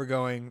for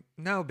going,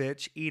 no,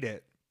 bitch, eat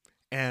it.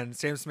 And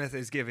Sam Smith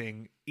is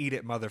giving, eat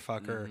it,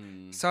 motherfucker.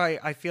 Mm. So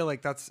I feel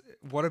like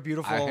what a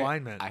beautiful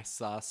alignment. I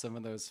saw some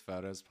of those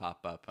photos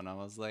pop up and I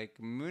was like,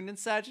 Moon and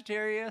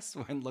Sagittarius?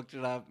 When I looked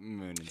it up,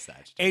 Moon and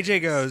Sagittarius.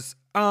 AJ goes,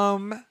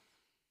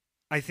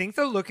 I think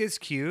the look is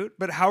cute,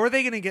 but how are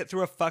they going to get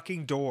through a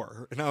fucking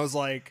door? And I was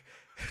like,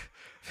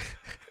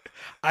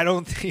 I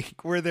don't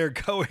think where they're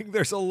going,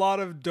 there's a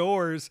lot of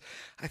doors.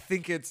 I'm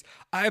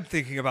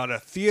thinking about a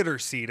theater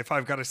seat if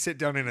I've got to sit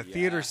down in a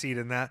theater seat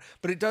in that.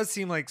 But it does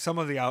seem like some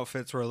of the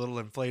outfits were a little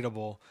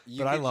inflatable.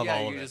 I love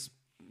all of it. You just,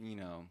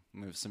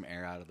 move some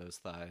air out of those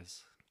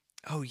thighs.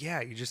 Oh,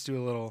 yeah. You just do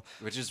a little.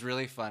 Which is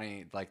really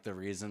funny. Like the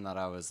reason that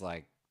I was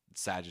like,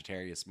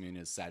 Sagittarius moon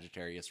is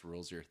Sagittarius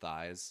rules your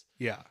thighs.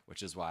 Yeah.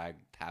 Which is why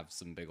I have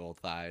some big old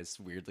thighs,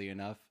 weirdly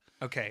enough.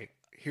 Okay.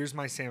 Here's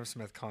my Sam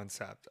Smith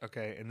concept,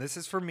 okay? And this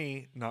is for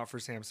me, not for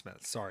Sam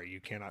Smith. Sorry,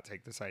 you cannot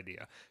take this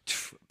idea.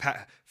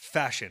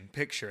 Fashion,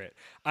 picture it.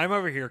 I'm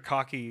over here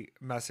cocky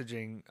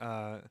messaging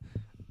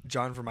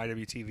John from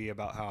IWTV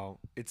about how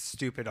it's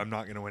stupid I'm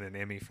not going to win an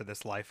Emmy for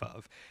this life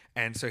of.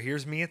 And so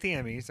here's me at the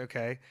Emmys,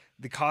 okay?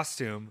 The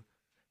costume,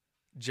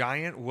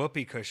 giant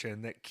whoopee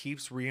cushion that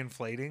keeps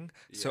reinflating.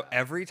 Yeah. So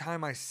every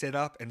time I sit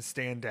up and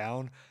stand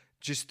down,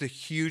 just the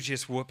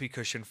hugest whoopee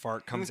cushion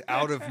fart comes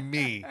out of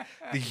me,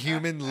 the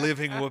human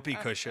living whoopee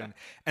cushion.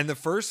 And the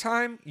first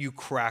time you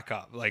crack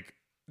up, like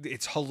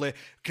it's hilarious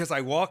because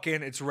I walk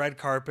in, it's red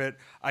carpet.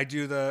 I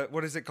do the,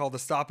 what is it called? The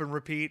stop and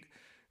repeat.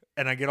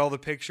 And I get all the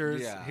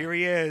pictures. Yeah. Here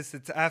he is.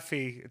 It's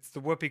Effie. It's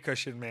the whoopee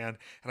cushion man.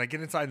 And I get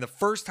inside. And the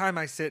first time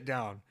I sit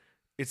down,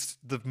 it's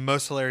the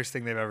most hilarious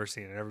thing they've ever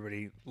seen. And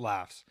everybody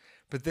laughs.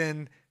 But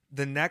then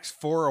the next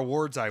 4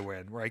 awards I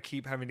win, where I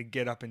keep having to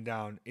get up and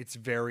down, it's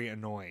very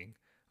annoying.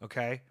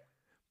 Okay?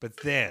 But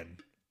then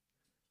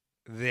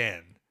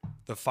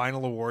the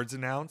final awards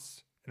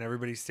announced, and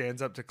everybody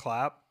stands up to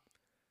clap,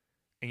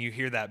 and you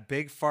hear that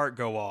big fart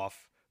go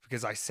off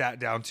because I sat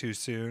down too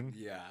soon.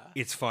 Yeah.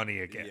 It's funny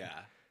again. Yeah.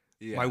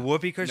 Yeah. My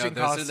whoopee cushion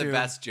those costume. are the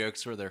best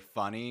jokes where they're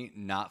funny,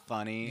 not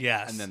funny,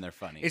 Yes. and then they're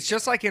funny. It's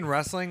just like in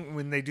wrestling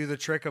when they do the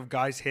trick of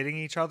guys hitting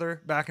each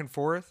other back and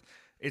forth.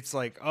 It's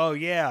like, oh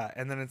yeah,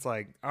 and then it's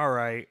like, all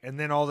right, and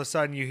then all of a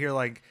sudden you hear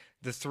like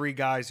the 3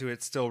 guys who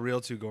it's still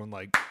real to going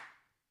like,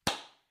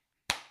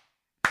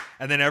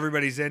 and then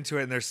everybody's into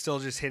it and they're still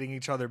just hitting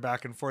each other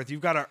back and forth.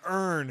 You've got to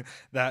earn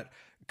that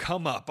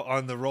come up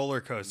on the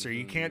roller coaster.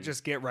 You can't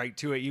just get right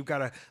to it. You've got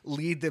to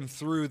lead them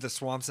through the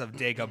swamps of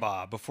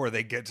Dagobah before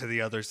they get to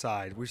the other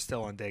side. We're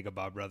still on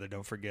Dagobah, brother.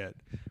 Don't forget.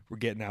 We're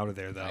getting out of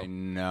there, though. I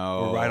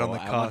know. We're right on the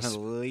I cusp.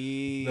 wanna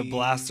leave. The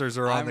blasters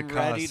are on the cusp.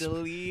 I'm ready to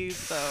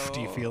leave, though. Do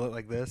you feel it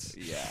like this?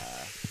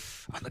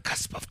 Yeah. On the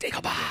cusp of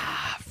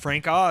Dagobah.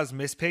 Frank Oz,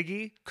 Miss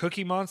Piggy,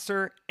 Cookie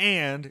Monster,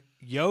 and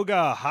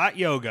yoga, hot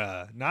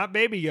yoga. Not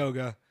baby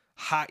yoga,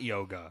 hot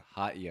yoga.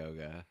 Hot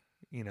yoga.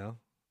 You know?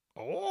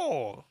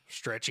 Oh,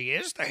 stretchy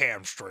is the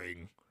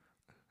hamstring.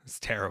 It's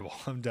terrible.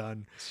 I'm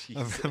done.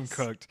 I'm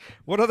cooked.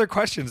 What other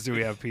questions do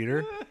we have,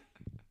 Peter?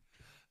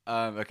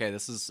 Okay,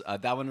 this is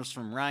that one was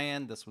from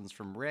Ryan. This one's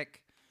from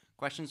Rick.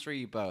 Questions for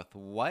you both.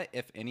 What,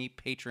 if any,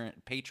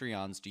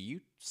 Patreons do you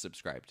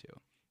subscribe to?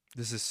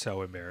 This is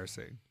so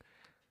embarrassing.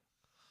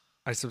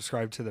 I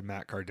subscribe to the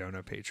Matt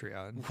Cardona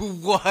Patreon.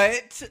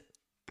 What?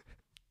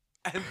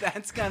 And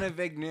that's kind of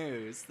big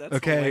news. That's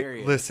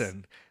hilarious.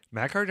 Listen.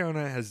 Matt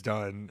Cardona has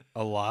done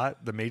a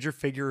lot. The Major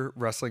Figure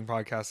Wrestling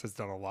Podcast has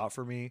done a lot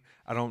for me.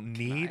 I don't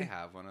need... Can I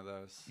have one of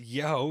those?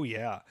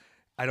 Yeah.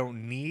 I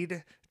don't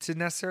need to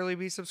necessarily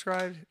be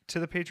subscribed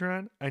to the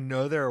Patreon. I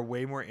know there are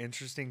way more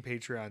interesting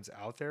Patreons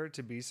out there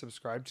to be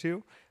subscribed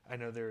to. I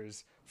know there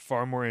is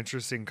far more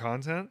interesting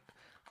content.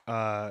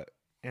 And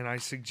I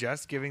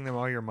suggest giving them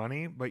all your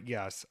money. But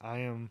yes, I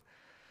am,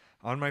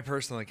 on my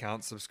personal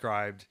account,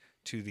 subscribed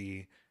to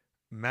the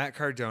Matt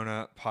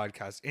Cardona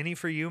Podcast. Any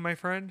for you, my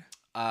friend?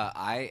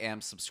 I am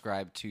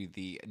subscribed to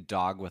the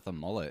Dog with a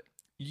Mullet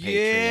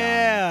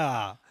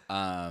Yeah.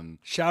 Patreon.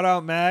 Shout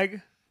out,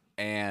 Mag.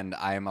 And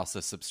I am also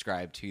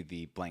subscribed to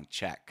the Blank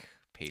Check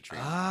Patreon.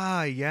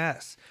 Ah,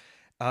 yes.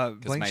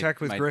 Blank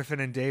Check with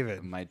Griffin and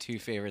David. My 2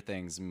 favorite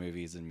things,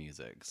 movies and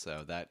music.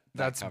 So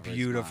that's covers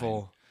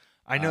beautiful.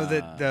 Mine. I know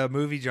that the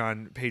Movie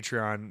John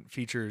Patreon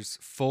features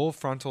full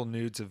frontal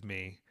nudes of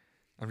me.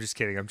 I'm just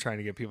kidding. I'm trying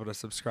to get people to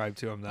subscribe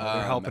to them, though.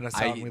 They're helping us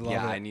out, and we love it.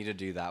 Yeah, I need to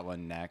do that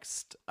one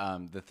next.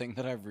 The thing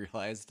that I've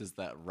realized is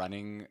that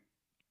running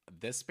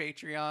this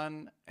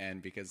Patreon,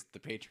 and because the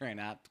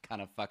Patreon app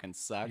kind of fucking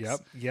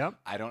sucks. Yep.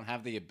 I don't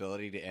have the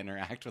ability to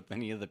interact with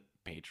any of the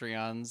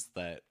Patreons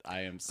that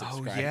I am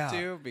subscribed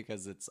to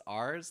because it's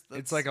ours.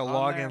 It's like a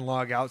log in,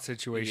 log out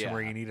situation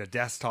where you need a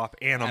desktop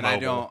and a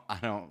mobile. I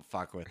don't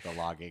fuck with the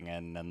logging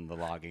in and the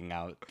logging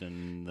out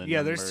and the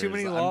numbers. There's too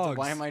many logs.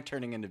 Why am I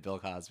turning into Bill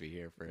Cosby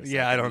here for a second?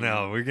 Yeah, I don't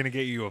know. We're gonna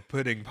get you a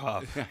pudding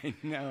pop. I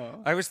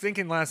know. I was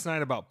thinking last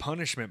night about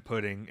punishment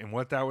pudding and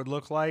what that would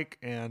look like,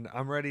 and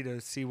I'm ready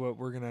to see what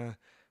we're gonna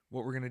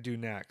do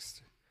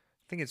next.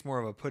 I think it's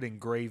more of a pudding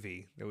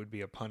gravy that would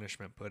be a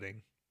punishment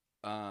pudding.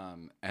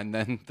 And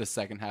then the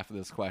second half of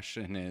this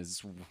question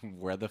is,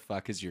 where the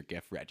fuck is your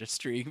gift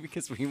registry?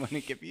 Because we want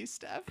to give you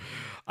stuff.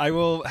 I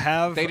will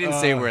have... They didn't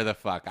say where the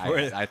fuck.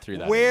 I threw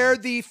that Where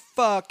in the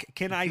fuck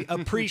can I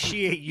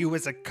appreciate you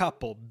as a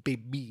couple,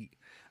 baby?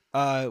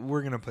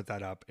 We're going to put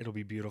that up. It'll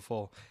be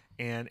beautiful.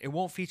 And it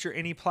won't feature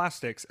any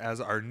plastics,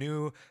 as our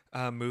new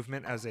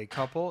movement as a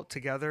couple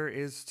together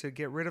is to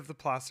get rid of the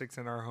plastics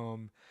in our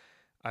home,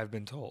 I've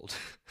been told.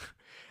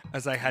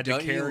 As I had to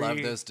carry... Don't you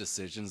love those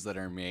decisions that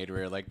are made where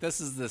you're like,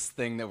 this is this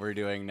thing that we're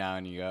doing now,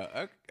 and you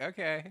go,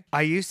 okay.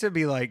 I used to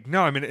be like,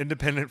 no, I'm an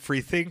independent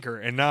free thinker.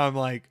 And now I'm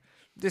like,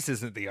 this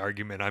isn't the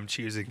argument I'm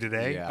choosing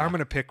today. Yeah. I'm going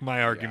to pick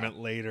my argument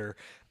later.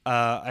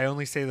 I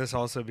only say this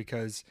also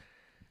because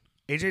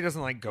AJ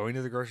doesn't like going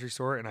to the grocery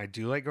store, and I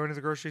do like going to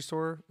the grocery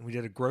store. We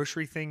did a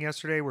grocery thing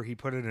yesterday where he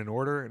put in an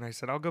order, and I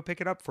said, I'll go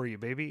pick it up for you,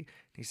 baby.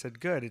 He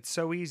said, good. It's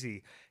so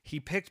easy. He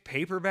picked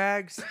paper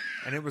bags,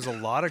 and it was a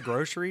lot of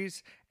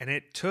groceries, and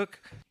it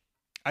took...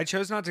 I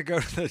chose not to go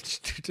to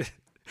the...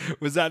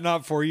 Was that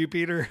not for you,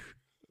 Peter?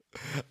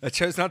 I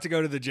chose not to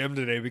go to the gym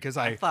today because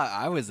I thought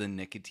I was a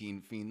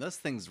nicotine fiend. Those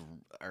things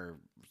are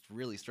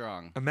really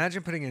strong.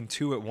 Imagine putting in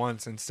 2 at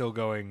once and still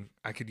going,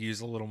 I could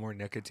use a little more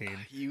nicotine.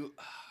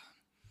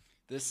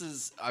 This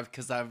is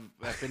because I've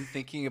been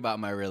thinking about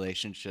my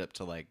relationship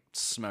to like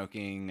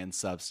smoking and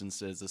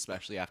substances,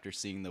 especially after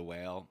seeing The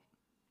Whale.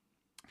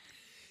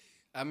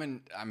 I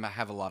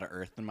have a lot of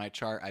earth in my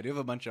chart. I do have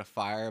a bunch of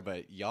fire,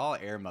 but y'all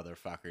air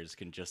motherfuckers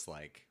can just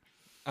like.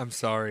 I'm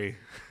sorry.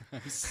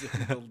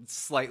 I'm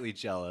slightly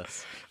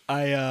jealous.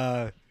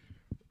 I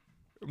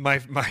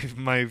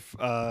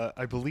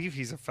I believe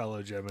he's a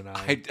fellow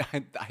Gemini.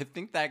 I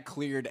think that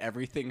cleared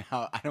everything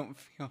out. I don't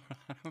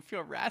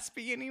feel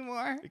raspy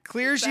anymore. It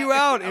clears you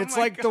out. Oh It's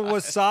my like God. the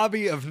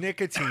wasabi of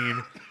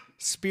nicotine.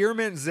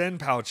 Spearmint Zen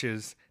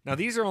pouches. Now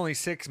these are only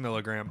 6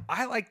 milligram.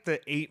 I like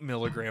the 8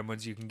 milligram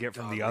ones you can get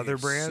from God, the we other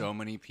have brand. So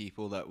many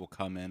people that will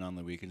come in on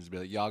the weekends and be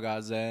like, "Y'all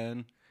got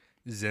Zen?"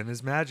 Zen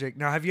is magic.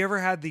 Now, have you ever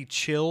had the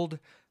chilled?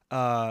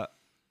 It's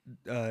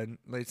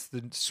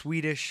the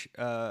Swedish.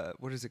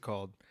 What is it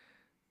called?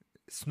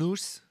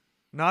 Snus,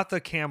 not the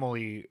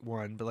camel-y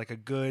one, but like a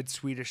good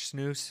Swedish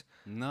snus.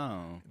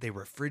 No. They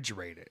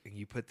refrigerate it, and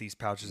you put these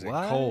pouches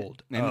What? in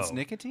cold. And it's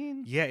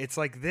nicotine? Yeah, it's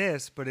like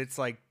this, but it's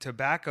like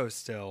tobacco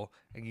still,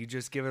 and you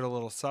just give it a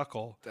little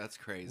suckle. That's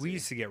crazy. We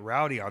used to get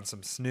rowdy on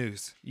some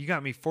snus. You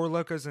got me 4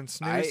 Locos and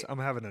snus. I'm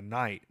having a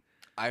night.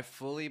 I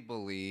fully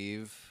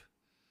believe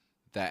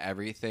that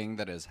everything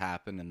that has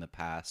happened in the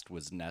past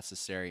was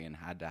necessary and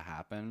had to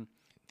happen.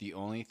 The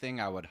only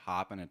thing I would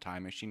hop in a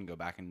time machine and go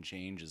back and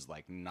change is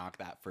like knock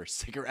that first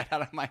cigarette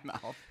out of my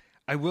mouth.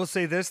 I will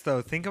say this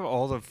though: think of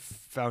all the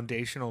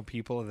foundational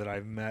people that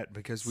I've met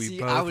because we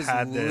both I was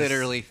had this.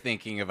 literally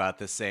thinking about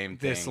the same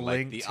thing. this like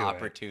link the to it.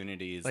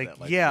 opportunities. Like,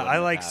 that, yeah, I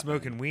wouldn't like have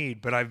smoking happened.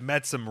 weed, but I've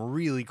met some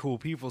really cool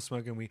people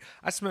smoking weed.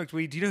 I smoked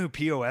weed. Do you know who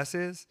POS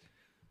is?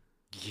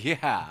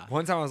 Yeah.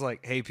 One time I was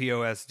like, "Hey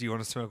POS, do you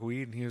want to smoke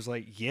weed?" And he was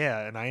like,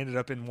 "Yeah." And I ended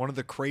up in one of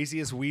the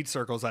craziest weed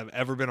circles I've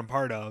ever been a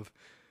part of.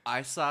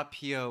 I saw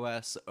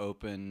POS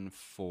open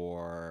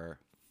for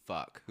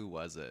who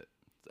was it?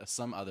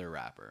 Some other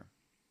rapper.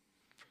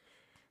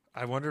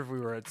 I wonder if we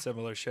were at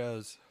similar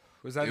shows.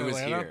 Was that It in was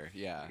Atlanta? here,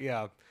 yeah.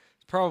 Yeah.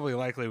 It's probably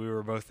likely we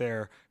were both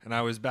there, and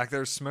I was back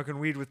there smoking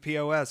weed with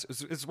POS.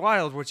 It's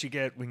wild what you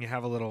get when you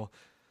have a little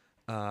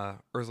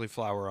earthly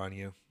flower on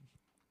you.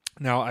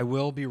 Now, I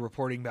will be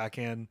reporting back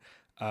in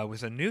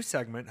with a new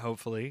segment,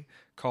 hopefully,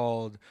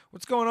 called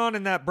What's Going On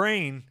in That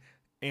Brain?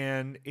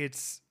 And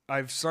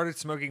I've started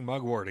smoking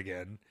mugwort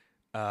again,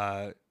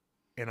 and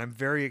I'm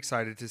very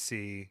excited to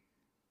see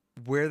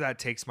where that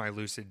takes my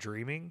lucid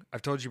dreaming.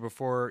 I've told you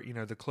before,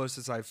 the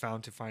closest I've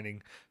found to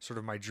finding sort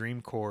of my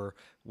dream core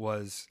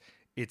was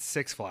it's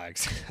Six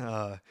Flags,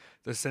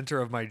 the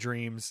center of my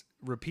dreams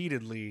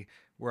repeatedly,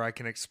 where I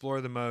can explore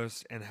the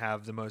most and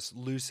have the most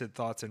lucid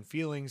thoughts and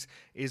feelings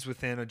is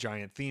within a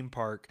giant theme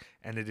park.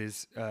 And it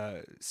is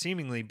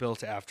seemingly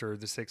built after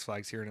the Six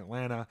Flags here in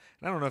Atlanta.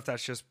 And I don't know if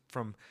that's just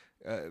from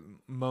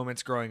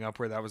moments growing up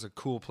where that was a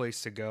cool place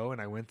to go. And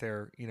I went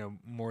there,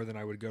 more than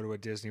I would go to a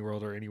Disney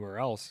World or anywhere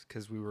else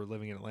because we were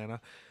living in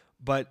Atlanta.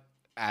 But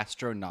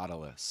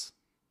Astronautilus.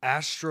 It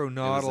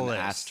Astronautilus.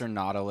 was an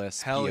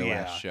Astronautilus Hell POS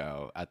yeah.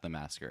 show at the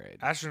Masquerade.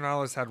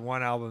 Astronautilus had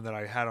one album that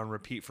I had on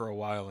repeat for a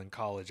while in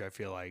college, I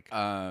feel like.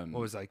 What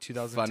was it, like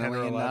 2010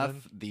 Funnily or 11?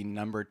 enough, the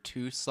number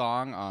 2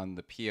 song on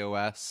the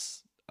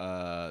POS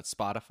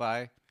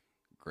Spotify,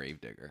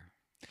 Gravedigger.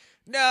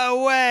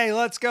 No way!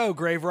 Let's go.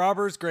 Grave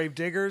robbers, grave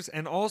diggers.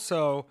 And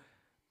also,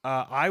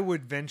 I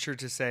would venture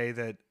to say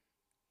that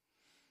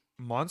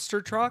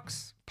monster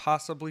trucks,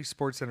 possibly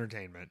sports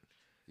entertainment.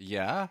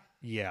 Yeah?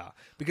 Yeah,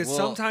 because Well-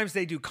 sometimes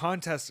they do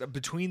contests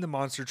between the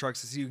monster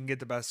trucks to see who can get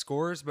the best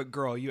scores. But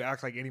girl, you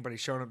act like anybody's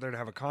showing up there to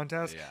have a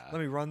contest. Yeah.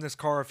 Let me run this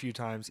car a few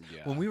times.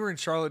 Yeah. When we were in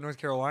Charlotte, North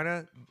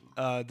Carolina,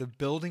 the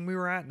building we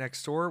were at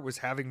next door was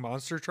having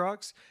monster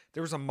trucks.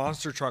 There was a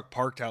monster truck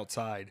parked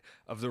outside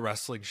of the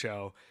wrestling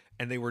show,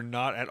 and they were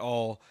not at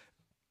all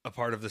a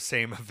part of the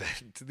same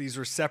event. These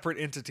were separate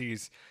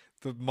entities.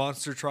 The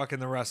monster truck and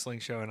the wrestling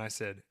show, and I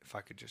said, if I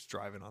could just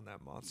drive in on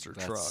that monster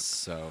That's truck.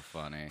 so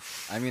funny.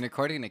 I mean,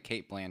 according to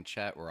Kate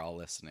Blanchett, we're all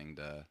listening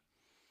to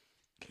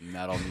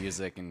metal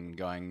music and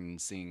going and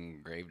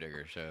seeing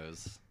Gravedigger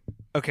shows.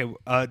 Okay,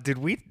 did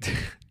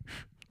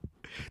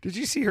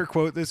you see her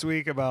quote this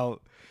week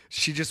about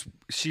she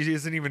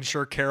isn't even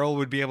sure Carol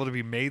would be able to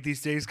be made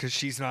these days because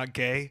she's not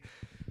gay?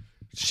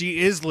 She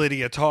is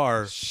Lydia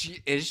Tarr.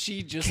 Is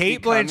she just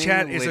Kate becoming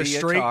Blanchett is a Lydia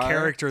straight Tarr?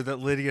 character that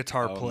Lydia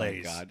Tarr Oh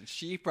plays. my god,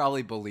 she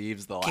probably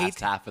believes the last Kate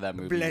half of that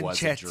movie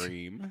was a Blanchett.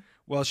 dream.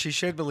 Well, she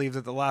should believe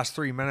that the last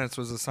 3 minutes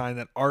was a sign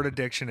that art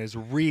addiction is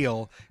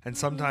real, and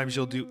sometimes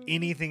you'll do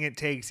anything it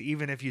takes,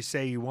 even if you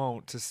say you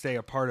won't, to stay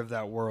a part of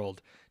that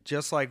world.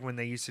 Just like when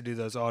they used to do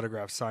those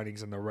autograph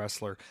signings in The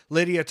Wrestler.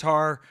 Lydia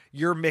Tarr,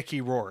 you're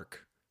Mickey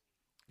Rourke.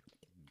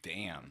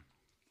 Damn.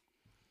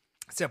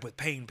 Except with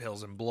pain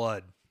pills and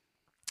blood.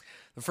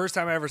 The first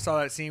time I ever saw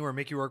that scene where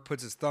Mickey Rourke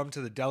puts his thumb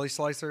to the deli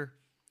slicer,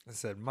 I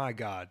said, my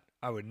God,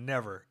 I would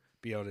never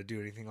be able to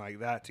do anything like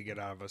that to get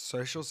out of a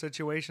social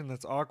situation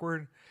that's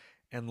awkward.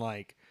 And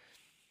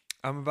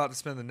I'm about to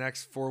spend the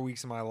next 4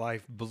 weeks of my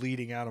life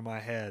bleeding out of my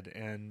head,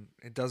 and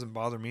it doesn't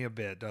bother me a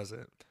bit, does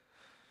it?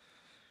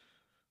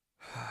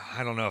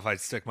 I don't know if I'd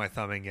stick my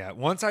thumb in yet.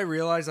 Once I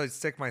realize I'd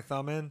stick my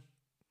thumb in,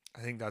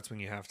 I think that's when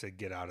you have to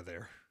get out of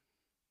there.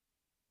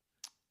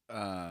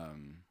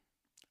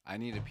 I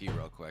need to pee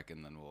real quick,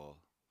 and then we'll.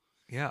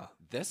 Yeah.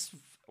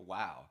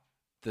 Wow.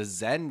 The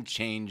Zen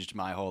changed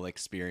my whole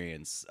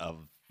experience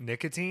of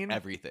Nicotine?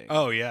 everything.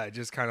 Oh, yeah. It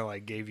just kind of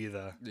like gave you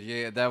the.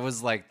 Yeah, that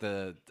was like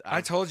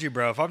I told you,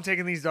 bro. If I'm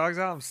taking these dogs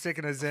out, I'm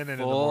sticking a Zen in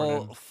the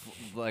morning.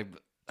 Like,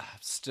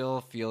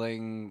 still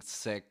feeling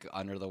sick,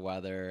 under the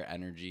weather,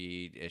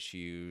 energy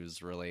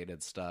issues,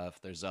 related stuff.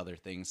 There's other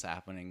things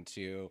happening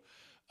too.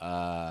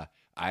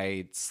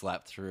 I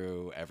slept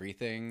through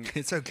everything.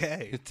 It's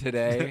okay.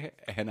 Today,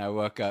 and I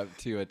woke up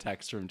to a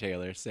text from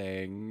Taylor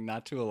saying,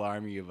 "Not to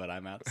alarm you, but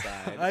I'm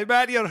outside." I'm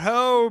at your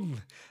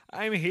home.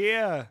 I'm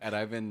here. And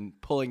I've been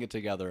pulling it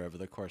together over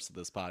the course of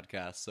this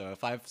podcast. So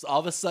if I've all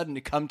of a sudden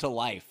come to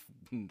life,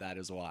 that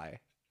is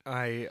why.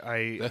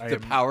 The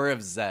power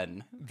of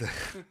Zen. The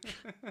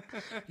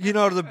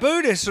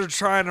Buddhists are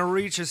trying to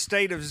reach a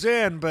state of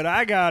Zen, but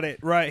I got it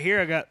right here.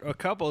 I got a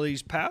couple of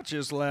these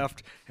pouches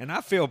left, and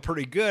I feel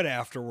pretty good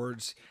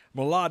afterwards.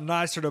 I'm a lot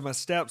nicer to my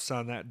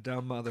stepson, that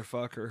dumb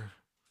motherfucker.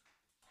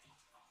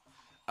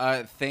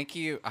 Thank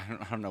you. I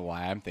don't know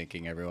why I'm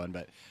thanking everyone,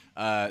 but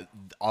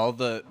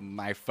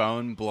my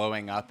phone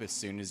blowing up as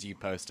soon as you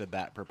posted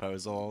that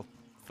proposal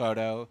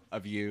photo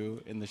of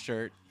you in the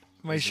shirt.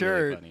 My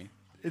shirt. Really funny.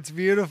 It's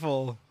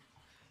beautiful.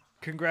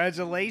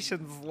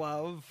 Congratulations,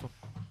 love.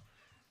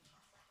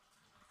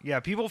 Yeah,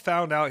 people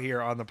found out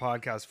here on the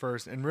podcast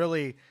first, and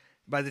really,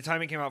 by the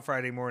time it came out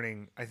Friday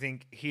morning, I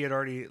think he had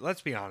already,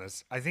 let's be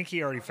honest, I think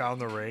he already found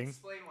the ring.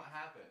 Explain what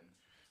happened.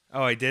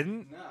 Oh, I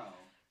didn't? No.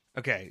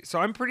 Okay, so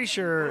I'm pretty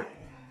sure,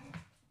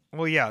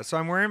 well, yeah, so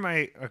I'm wearing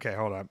my, okay,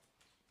 hold on.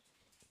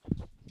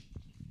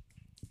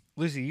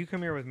 Lucy, you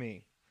come here with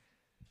me.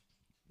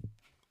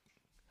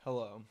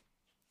 Hello.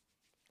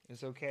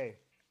 It's okay.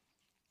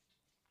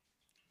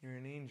 You're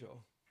an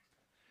angel.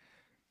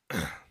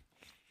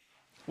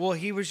 Well,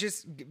 he was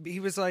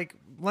like,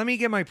 let me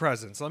get my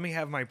presents. Let me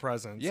have my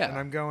presents. Yeah. And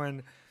I'm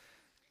going,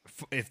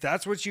 if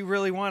that's what you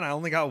really want, I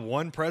only got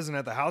one present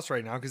at the house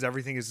right now because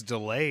everything is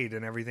delayed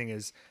and everything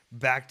is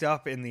backed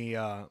up in the,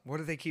 what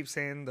do they keep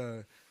saying?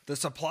 The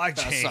supply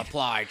chain. The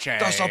supply chain.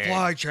 The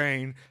supply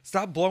chain.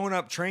 Stop blowing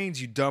up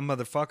trains, you dumb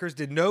motherfuckers.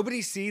 Did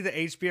nobody see the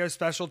HBO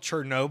special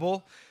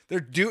Chernobyl? They're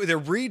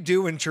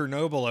redoing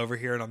Chernobyl over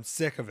here, and I'm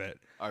sick of it.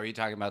 Are you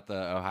talking about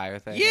the Ohio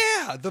thing?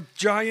 Yeah, the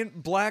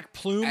giant black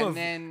plume And of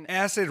then-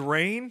 acid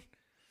rain.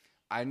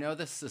 I know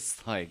this is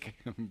like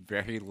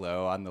very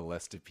low on the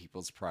list of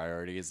people's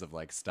priorities of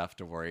like stuff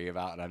to worry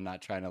about, and I'm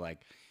not trying to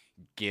like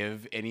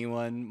give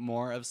anyone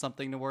more of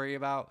something to worry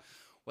about.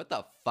 What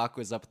the fuck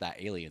was up with that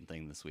alien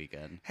thing this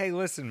weekend? Hey,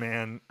 listen,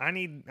 man. I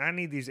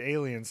need these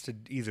aliens to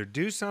either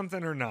do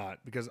something or not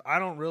because I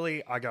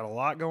got a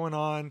lot going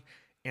on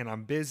and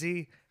I'm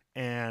busy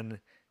and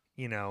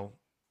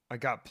I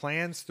got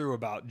plans through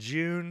about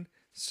June.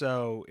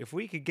 So if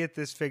we could get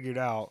this figured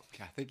out,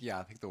 I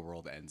think the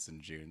world ends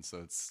in June, so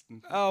it's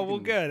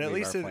good. At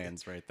least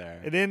plans right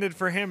there. It ended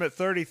for him at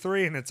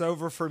 33, and it's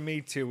over for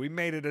me too. We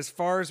made it as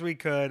far as we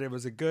could. It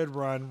was a good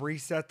run.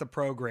 Reset the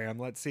program.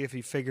 Let's see if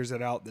he figures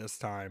it out this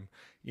time.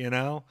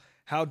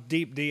 How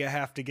deep do you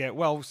have to get?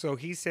 Well, so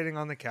he's sitting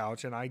on the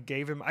couch, and I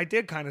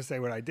did kind of say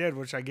what I did,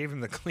 which I gave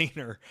him the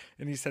cleaner,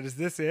 and he said, "Is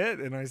this it?"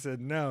 And I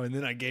said, "No." And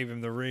then I gave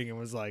him the ring and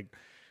was like,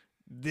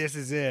 "This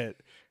is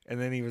it." And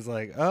then he was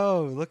like,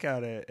 "Oh, look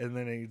at it." And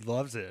then he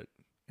loves it.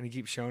 And he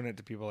keeps showing it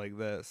to people like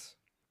this.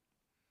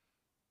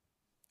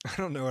 I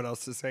don't know what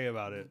else to say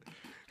about it.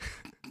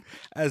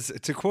 As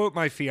to quote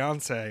my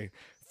fiance,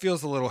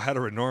 feels a little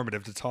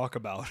heteronormative to talk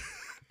about.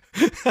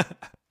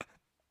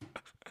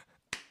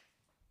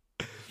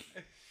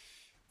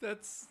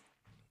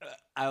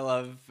 I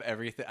love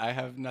everything. I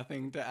have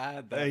nothing to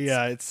add.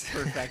 That's it's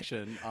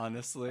perfection,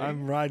 honestly.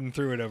 I'm riding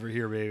through it over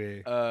here,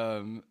 baby.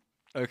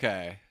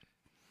 Okay.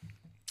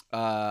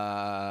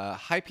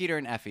 Hi, Peter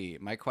and Effie.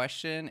 My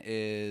question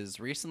is,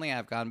 recently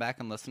I've gone back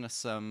and listened to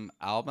some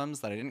albums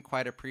that I didn't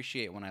quite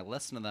appreciate when I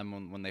listened to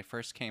them when they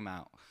first came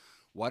out.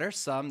 What are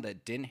some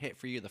that didn't hit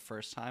for you the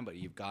first time, but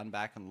you've gone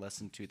back and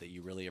listened to that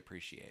you really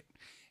appreciate?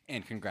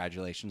 And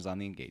congratulations on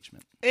the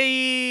engagement.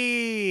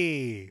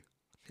 Hey!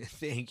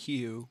 Thank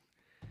you.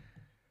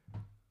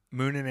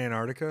 Moon in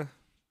Antarctica?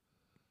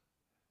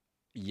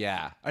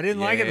 Yeah. I didn't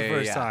like it the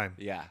first time.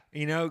 Yeah.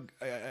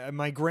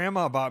 My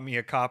grandma bought me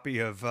a copy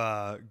of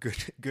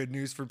Good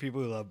News for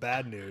People Who Love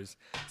Bad News.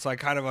 So I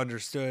kind of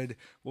understood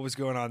what was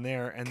going on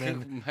there. And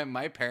then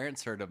my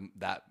parents heard of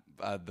that,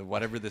 the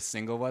whatever the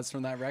single was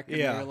from that record.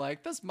 Yeah. They were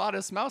like, this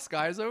Modest Mouse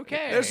guy is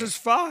okay. This is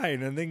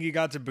fine. And then you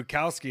got to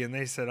Bukowski and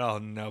they said, "Oh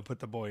no, put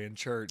the boy in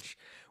church."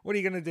 What are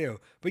you going to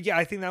do? But yeah,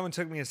 I think that one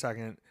took me a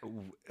second.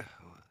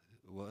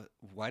 What?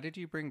 Why did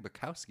you bring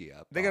Bukowski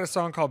up? They got a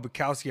song called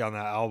Bukowski on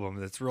that album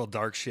that's real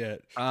dark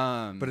shit.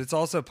 But it's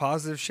also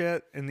positive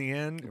shit in the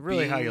end.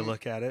 Really how you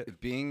look at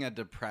it. Being a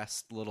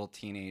depressed little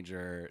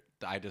teenager,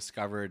 I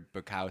discovered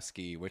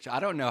Bukowski, which I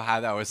don't know how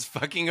that was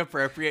fucking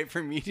appropriate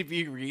for me to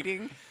be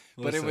reading,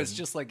 but it was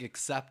just like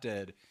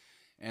accepted.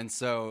 And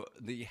so,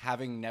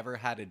 having never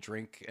had a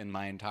drink in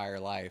my entire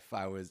life,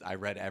 I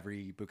read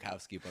every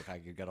Bukowski book I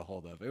could get a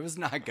hold of. It was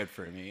not good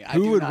for me.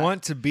 Who would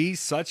want to be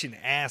such an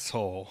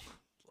asshole?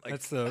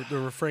 That's the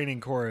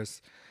refraining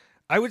chorus.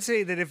 I would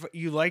say that if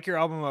you like your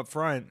album up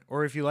front,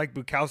 or if you like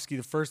Bukowski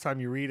the first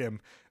time you read him,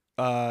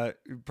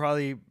 it's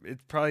probably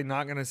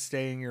not going to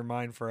stay in your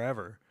mind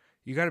forever.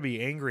 You got to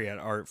be angry at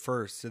art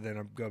first, to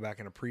then go back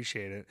and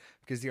appreciate it,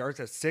 because the art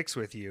that sticks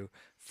with you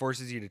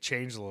forces you to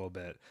change a little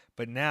bit.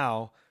 But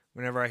now,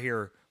 whenever I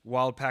hear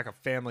Wild Pack of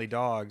Family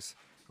Dogs,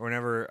 or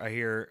whenever I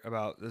hear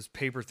about those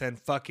paper thin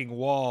fucking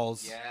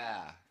walls,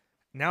 Yeah.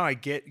 now I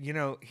get,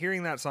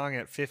 hearing that song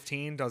at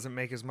 15 doesn't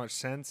make as much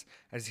sense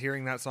as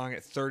hearing that song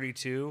at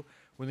 32,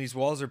 when these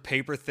walls are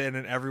paper thin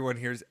and everyone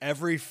hears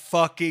every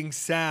fucking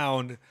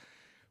sound.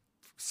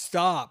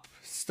 Stop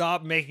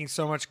making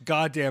so much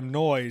goddamn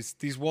noise.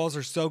 These walls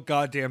are so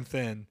goddamn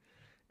thin.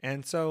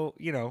 And so,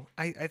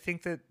 I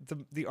think that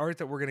the art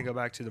that we're going to go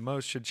back to the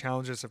most should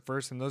challenge us at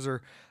first. And those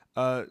are,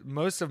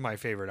 most of my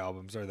favorite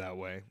albums are that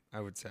way, I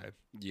would say.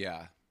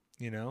 Yeah.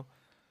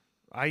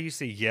 I used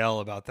to yell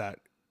about that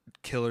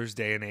Killer's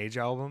Day and Age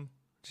album.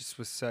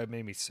 It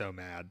made me so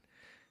mad.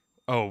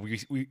 Oh,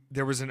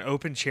 there was an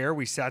open chair.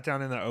 We sat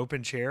down in the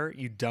open chair,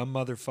 you dumb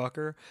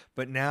motherfucker.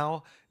 But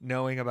now,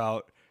 knowing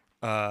about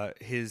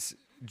his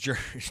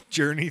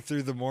journey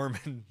through the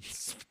Mormon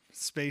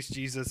space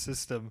Jesus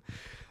system,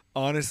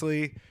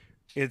 honestly,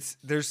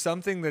 there's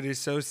something that is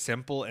so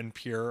simple and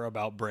pure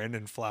about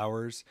Brandon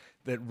Flowers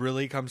that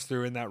really comes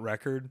through in that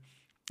record.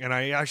 And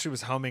I actually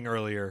was humming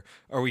earlier,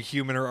 "Are we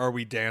human or are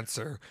we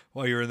dancer?"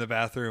 while you were in the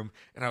bathroom.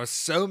 And I was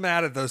so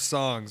mad at those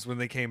songs when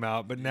they came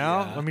out. But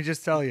now, let me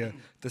just tell you,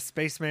 the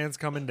spaceman's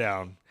coming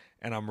down,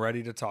 and I'm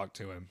ready to talk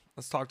to him.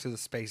 Let's talk to the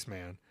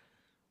spaceman.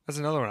 That's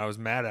another one. I was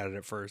mad at it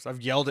at first.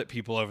 I've yelled at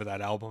people over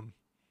that album.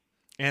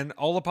 And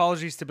all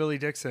apologies to Billy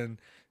Dixon.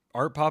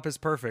 Art pop is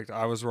perfect.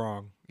 I was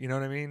wrong. You know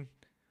what I mean?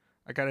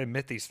 I got to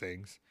admit these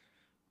things.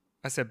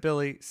 I said,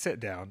 Billy, sit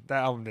down.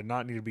 That album did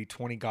not need to be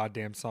 20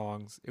 goddamn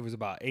songs. It was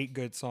about 8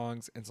 good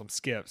songs and some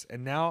skips.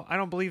 And now I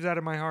don't believe that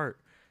in my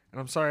heart.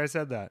 And I'm sorry I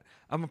said that.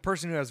 I'm a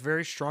person who has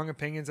very strong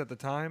opinions at the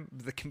time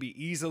that can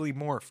be easily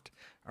morphed.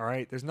 All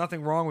right? There's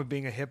nothing wrong with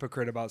being a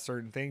hypocrite about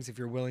certain things if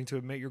you're willing to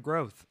admit your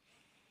growth.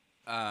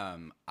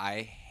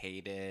 I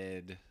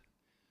hated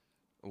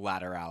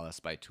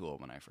Lateralis by Tool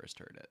when I first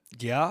heard it.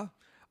 Yeah?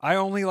 I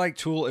only like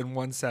Tool in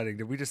one setting.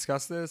 Did we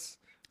discuss this?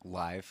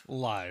 Live.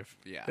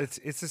 Yeah.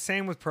 It's the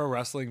same with pro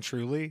wrestling,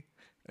 truly.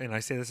 And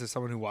I say this as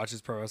someone who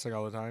watches pro wrestling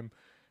all the time.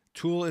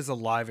 Tool is a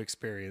live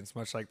experience,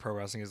 much like pro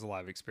wrestling is a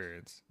live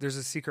experience. There's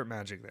a secret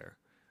magic there.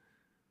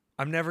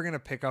 I'm never going to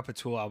pick up a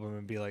Tool album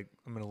and be like,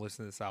 I'm going to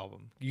listen to this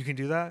album. You can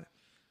do that?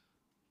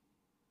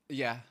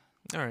 Yeah.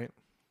 All right.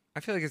 I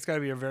feel like it's got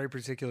to be a very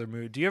particular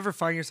mood. Do you ever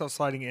find yourself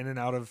sliding in and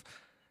out of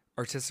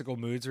artistical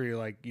moods where you're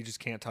like, you just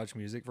can't touch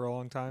music for a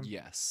long time?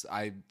 Yes.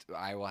 I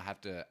will have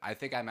to. I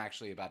think I'm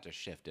actually about to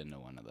shift into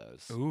one of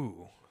those.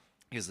 Ooh.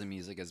 Because the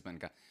music has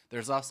been.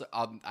 There's also.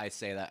 I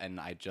say that, and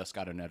I just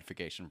got a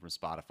notification from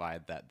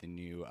Spotify that the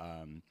new.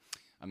 I'm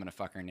going to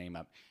fuck her name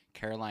up.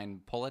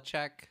 Caroline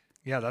Polachek.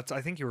 Yeah, I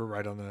think you were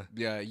right on the.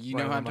 Yeah, you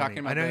right know who I'm talking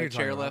about. I know the you're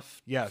talking about.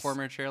 chairlift. Yes.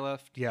 Former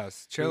chairlift.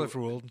 Yes, chairlift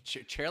ruled.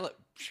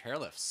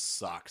 Chairlift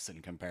sucks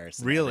in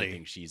comparison really? to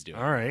everything she's doing.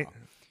 All right.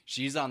 Now.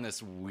 She's on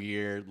this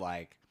weird,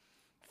 like,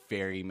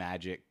 fairy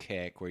magic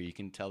kick where you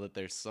can tell that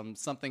there's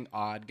something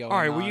odd going on.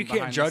 All right, well, you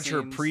can't judge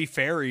her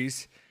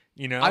pre-fairies,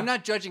 I'm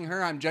not judging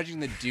her. I'm judging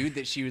the dude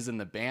that she was in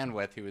the band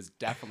with, who was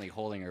definitely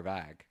holding her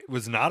back. It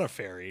was not a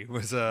fairy. It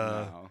was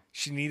No.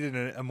 She needed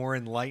a more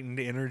enlightened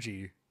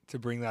energy to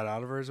bring that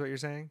out of her, is what you're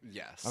saying?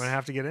 Yes. I'm going to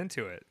have to get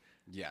into it.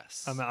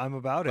 Yes. I'm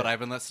about it. But I've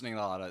been listening to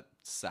a lot of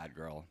sad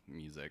girl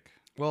music.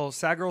 Well,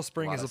 Sad Girl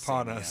Spring is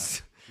upon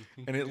us,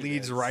 and it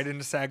leads right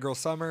into Sad Girl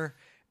Summer,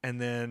 and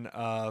then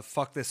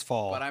Fuck This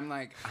Fall. But I'm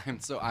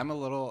a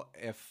little,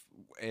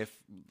 if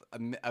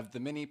of the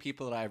many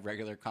people that I have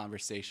regular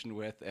conversation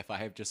with, if I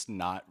have just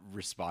not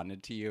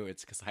responded to you,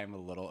 it's because I'm a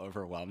little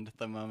overwhelmed at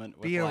the moment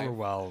with Be life.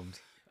 overwhelmed.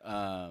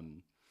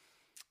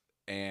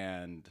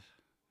 And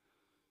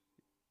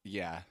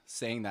yeah,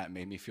 saying that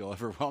made me feel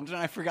overwhelmed, and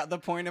I forgot the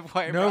point of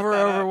why I brought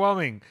that up.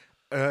 Overwhelming.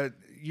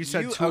 You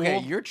said Tool. Okay,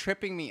 you're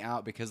tripping me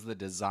out because the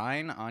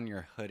design on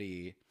your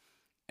hoodie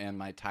and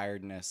my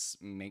tiredness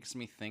makes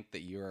me think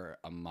that you're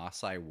a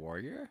Maasai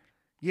warrior.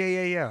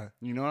 Yeah.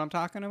 You know what I'm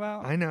talking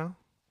about? I know.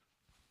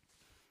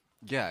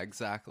 Yeah,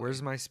 exactly.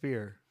 Where's my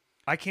spear?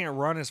 I can't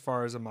run as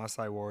far as a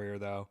Maasai warrior,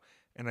 though.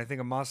 And I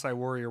think a Maasai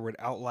warrior would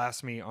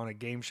outlast me on a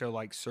game show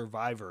like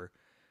Survivor.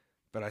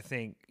 But I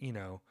think,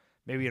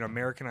 maybe an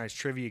Americanized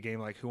trivia game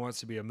like Who Wants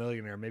to Be a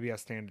Millionaire, maybe I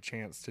stand a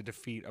chance to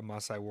defeat a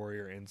Maasai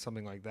warrior in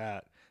something like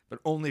that. But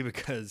only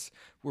because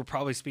we're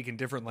probably speaking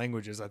different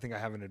languages. I think I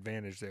have an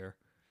advantage there.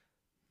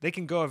 They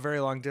can go a very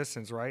long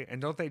distance, right? And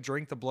don't they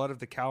drink the blood of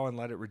the cow and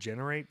let it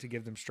regenerate to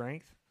give them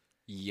strength?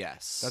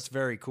 Yes. That's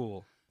very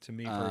cool to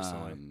me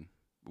personally.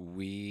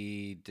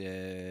 We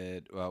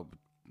did,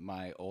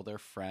 my older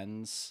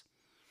friends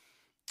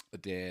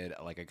did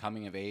like a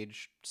coming of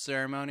age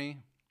ceremony.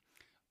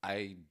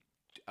 I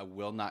I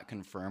will not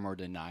confirm or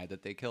deny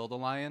that they killed a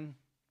lion,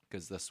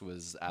 because this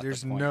was at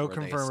There's the point no where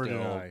confirm or they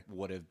still deny.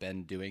 would have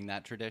been doing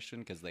that tradition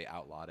because they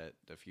outlawed it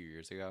a few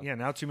years ago. Yeah,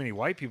 now too many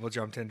white people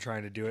jumped in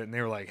trying to do it, and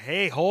they were like,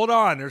 "Hey, hold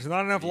on! There's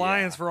not enough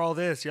lions for all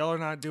this. Y'all are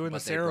not doing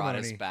But the they brought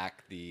us ceremony."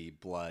 back the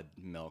blood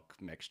milk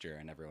mixture,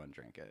 and everyone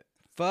drank it.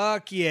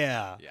 Fuck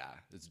yeah! Yeah,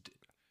 it's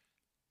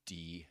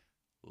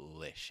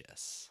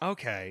delicious.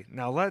 Okay,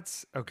 now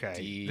let's.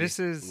 Okay, this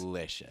is.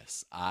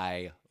 Delicious.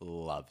 I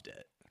loved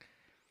it.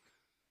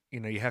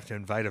 You have to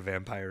invite a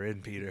vampire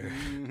in, Peter.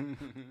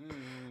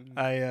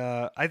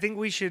 I think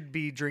we should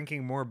be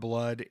drinking more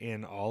blood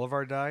in all of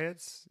our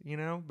diets,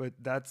 but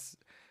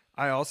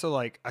I also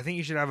I think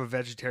you should have a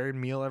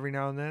vegetarian meal every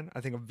now and then.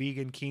 I think a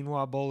vegan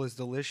quinoa bowl is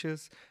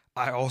delicious.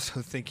 I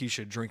also think you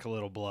should drink a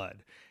little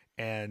blood.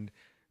 And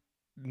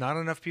not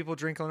enough people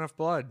drink enough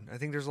blood. I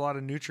think there's a lot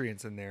of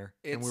nutrients in there,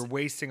 and we're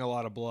wasting a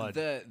lot of blood.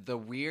 The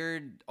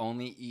weird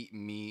only eat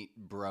meat,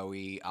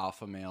 bro-y,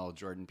 alpha male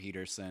Jordan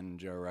Peterson,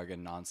 Joe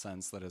Rogan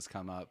nonsense that has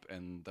come up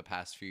in the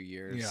past few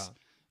years.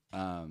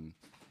 Yeah.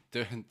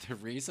 The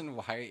reason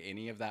why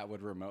any of that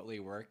would remotely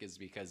work is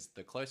because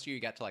the closer you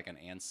get to an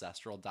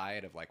ancestral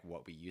diet of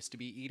what we used to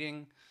be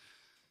eating,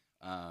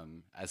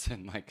 as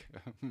in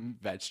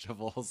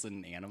vegetables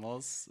and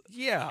animals.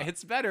 Yeah.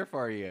 It's better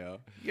for you.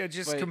 Yeah,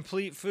 just But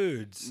complete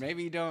foods.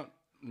 Maybe don't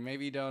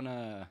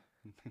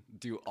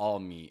do all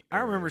meat. I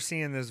remember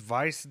seeing this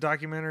Vice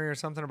documentary or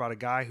something about a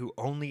guy who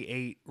only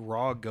ate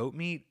raw goat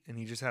meat, and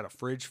he just had a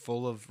fridge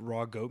full of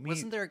raw goat meat.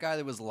 Wasn't there a guy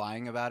that was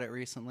lying about it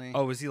recently?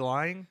 Oh, was he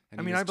lying?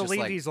 And I he mean, was I believe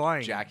just, he's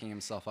lying. Jacking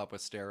himself up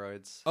with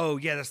steroids. Oh,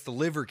 yeah, that's the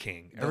Liver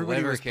King. The Everybody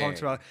Liver was pumped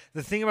King. about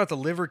the thing about the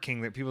Liver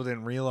King that people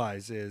didn't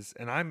realize is,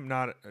 and I'm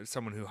not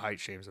someone who height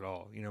shames at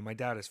all. My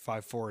dad is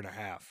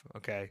 5'4.5".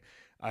 Okay.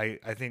 I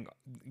think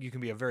you can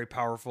be a very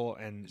powerful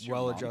and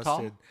well-adjusted.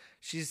 Tall?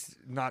 She's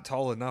not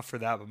tall enough for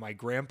that, but my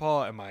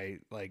grandpa and my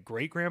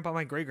great-grandpa,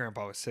 my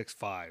great-grandpa was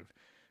 6'5",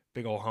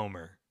 big old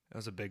Homer. That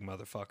was a big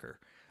motherfucker.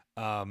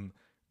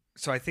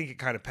 So I think it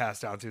kind of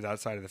passed down through that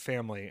side of the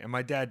family. And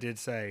my dad did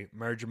say,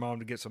 "Married your mom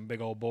to get some big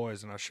old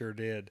boys," and I sure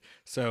did.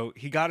 So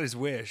he got his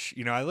wish.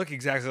 I look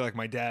exactly like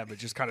my dad, but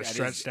just kind of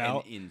stretched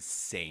out. An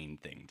insane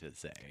thing to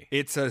say.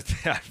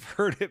 I've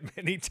heard it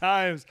many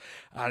times.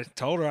 I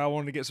told her I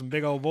wanted to get some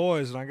big old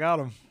boys, and I got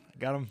them.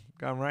 Got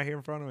them right here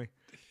in front of me.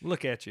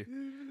 Look at you.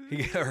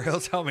 Or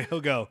he'll tell me,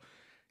 he'll go,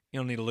 "You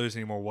don't need to lose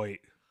any more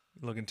weight.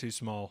 You're looking too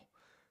small.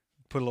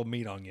 Put a little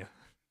meat on you."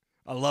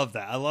 I love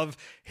that. I love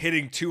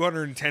hitting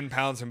 210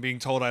 pounds and being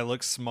told I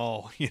look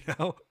small,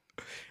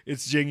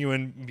 It's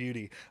genuine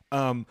beauty.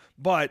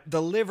 But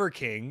the Liver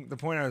King, the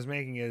point I was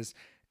making is,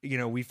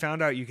 we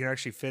found out you can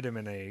actually fit him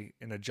in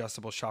an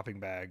adjustable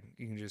shopping bag.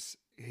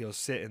 He'll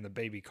sit in the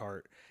baby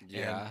cart.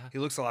 Yeah. And he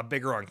looks a lot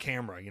bigger on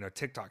camera.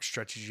 TikTok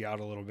stretches you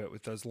out a little bit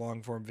with those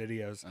long form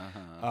videos.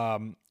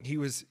 He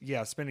was,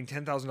 spending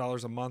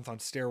 $10,000 a month on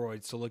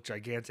steroids to look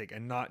gigantic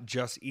and not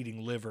just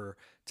eating liver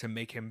to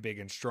make him big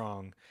and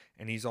strong.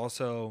 And he's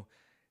also,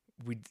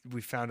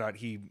 we found out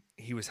he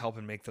was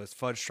helping make those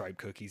fudge stripe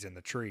cookies in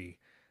the tree.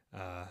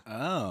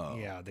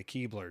 Yeah, the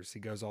Keeblers. He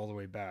goes all the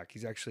way back.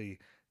 He's actually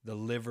the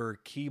Liver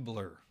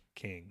Keebler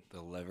King.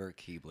 The Liver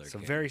Keebler So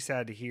King. very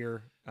sad to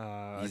hear.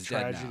 He's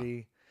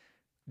Tragedy.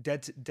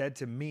 Dead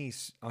to me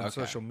on Okay.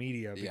 social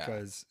media Yeah.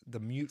 because the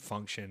mute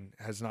function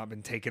has not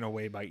been taken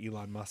away by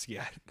Elon Musk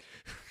yet.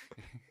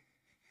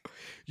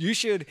 You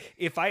should,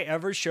 if I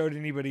ever showed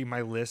anybody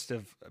my list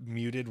of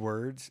muted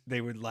words,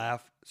 they would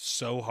laugh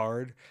so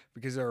hard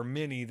because there are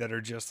many that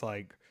are just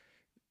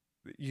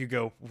you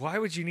go, why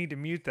would you need to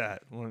mute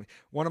that?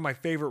 One of my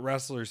favorite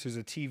wrestlers who's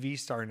a TV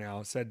star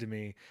now said to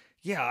me,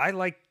 "Yeah, I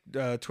like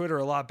Twitter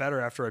a lot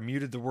better after I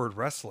muted the word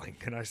wrestling."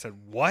 And I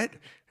said, "What?"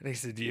 And he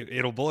said,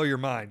 "It'll blow your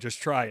mind.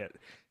 Just try it."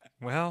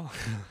 Well,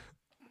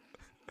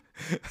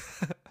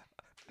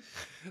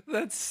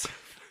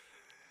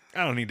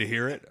 I don't need to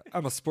hear it.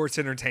 I'm a sports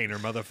entertainer,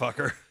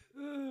 motherfucker.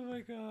 Oh my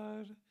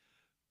god.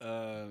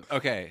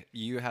 Okay,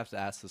 you have to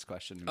ask this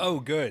question to me. Oh,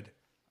 good.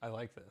 I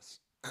like this.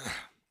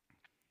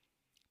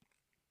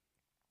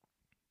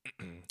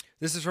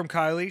 This is from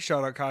Kylie.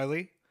 Shout out,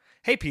 Kylie.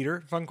 "Hey,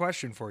 Peter, fun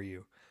question for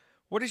you.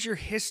 What is your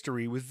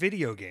history with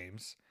video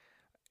games?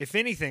 If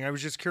anything, I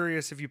was just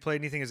curious if you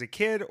played anything as a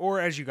kid or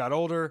as you got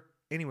older.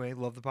 Anyway,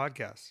 love the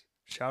podcast."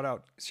 Shout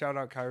out,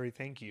 Kyrie.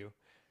 Thank you.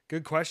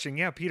 Good question.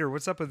 Yeah, Peter,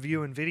 what's up with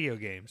you and video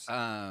games?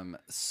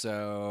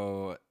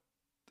 So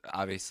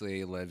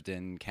obviously lived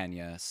in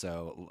Kenya,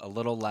 so a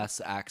little less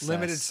access.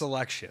 Limited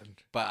selection.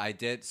 But I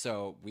did,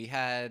 so we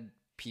had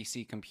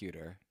PC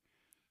computer.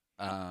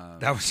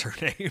 That was her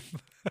name.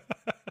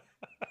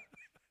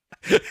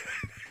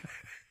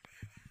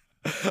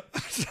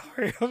 I'm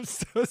sorry. I'm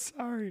so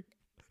sorry.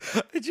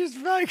 I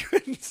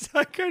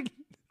couldn't.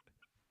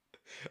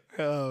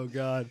 Oh,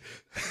 God.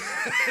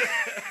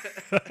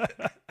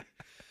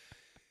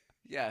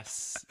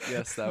 Yes,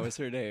 that was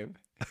her name.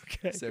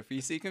 Okay. So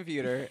PC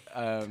computer,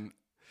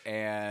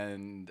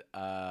 and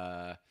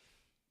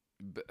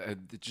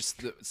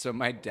So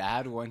my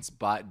dad once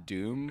bought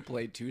Doom,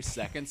 played 2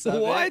 seconds of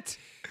What? it,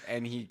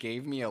 and he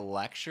gave me a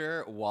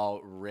lecture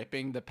while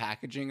ripping the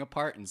packaging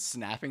apart and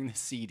snapping the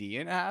CD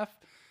in half.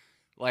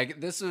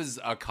 Like, this was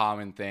a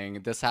common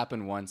thing. This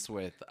happened once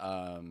with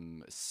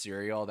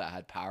cereal that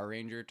had Power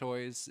Ranger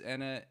toys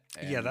in it.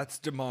 Yeah, that's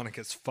demonic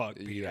as fuck,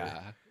 Peter.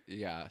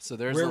 Yeah. So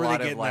there's Where a were they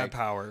lot of getting that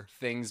power?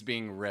 things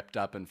being ripped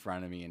up in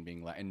front of me and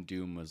and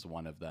Doom was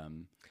one of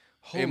them.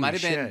 Holy it might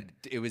have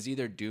shit. been. It was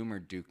either Doom or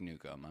Duke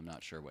Nukem. I'm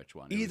not sure which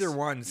one. Either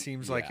one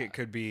seems like it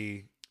could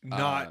be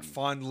not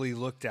fondly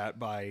looked at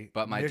by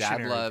But my dad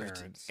missionary loved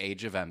parents.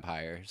 Age of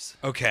Empires.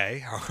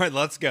 Okay, all right,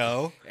 let's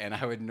go. And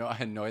I would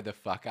annoy the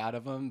fuck out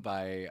of him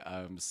by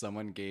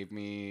someone gave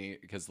me,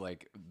 because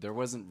like there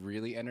wasn't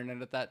really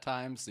internet at that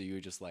time, so you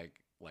would just like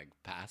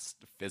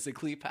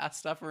physically pass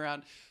stuff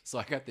around. So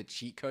I got the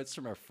cheat codes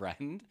from a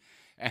friend,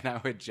 and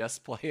I would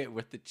just play it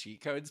with the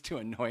cheat codes to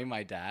annoy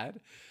my dad.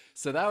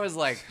 So that was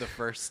like the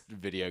first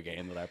video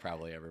game that I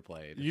probably ever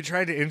played. You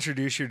tried to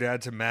introduce your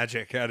dad to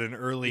magic at an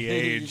early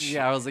age.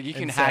 Yeah, I was like, you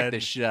can hack the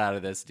shit out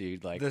of this,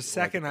 dude. Like, the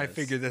second I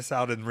figure this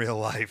out in real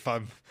life,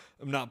 I'm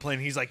not playing.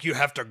 He's like, you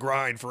have to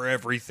grind for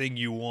everything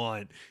you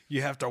want.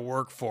 You have to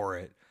work for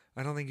it.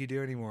 I don't think you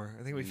do anymore.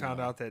 I think we found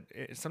out that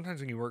sometimes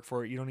when you work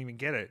for it, you don't even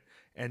get it.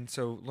 And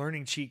so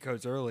learning cheat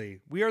codes early,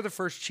 we are the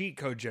first cheat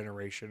code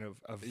generation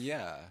of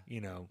video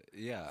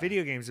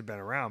games have been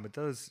around, but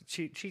those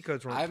cheat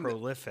codes weren't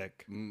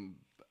prolific.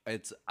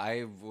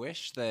 I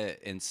wish that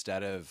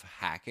instead of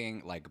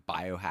hacking, like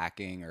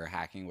biohacking or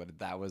hacking, what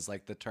that was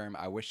like the term,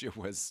 I wish it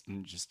was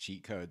just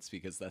cheat codes,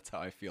 because that's how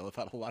I feel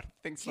about a lot of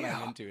things that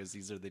I'm into, is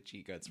these are the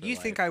cheat codes for You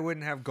life. think I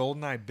wouldn't have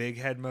GoldenEye big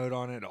head mode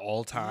on at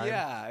all time?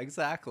 Yeah,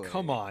 exactly.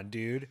 Come on,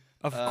 dude.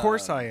 Of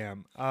course I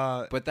am.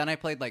 But then I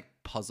played like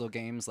puzzle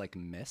games like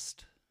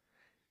Myst.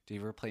 Do you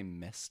ever play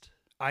Myst?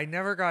 I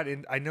never got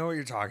in. I know what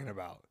you're talking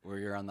about. Where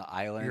you're on the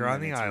island. You're on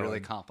the it's island. really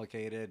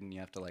complicated, and you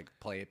have to like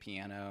play a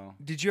piano.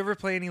 Did you ever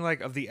play any like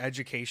of the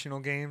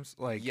educational games?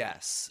 Like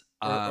Yes.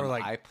 or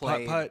like I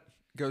played Putt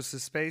Goes to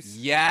Space?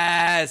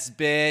 Yes,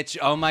 bitch.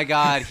 Oh my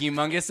God.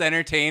 Humongous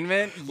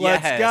entertainment.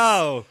 Let's Yes.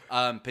 go.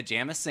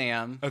 Pajama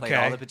Sam. Played Okay.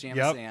 all the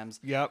Pajama Sams.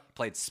 Yep.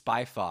 Played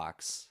Spy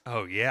Fox.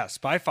 Oh yeah,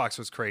 Spy Fox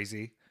was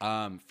crazy.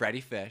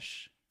 Freddy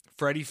Fish.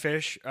 Freddy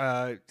Fish,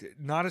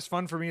 not as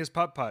fun for me as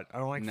Putt. I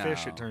don't like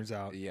fish, it No. turns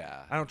out.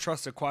 Yeah. I don't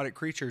trust aquatic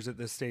creatures at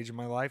this stage of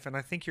my life, and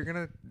I think you're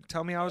going to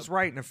tell me I was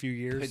right in a few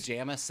years.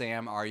 Pajama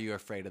Sam, Are You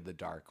Afraid of the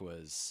Dark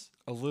was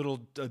A little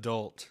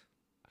adult.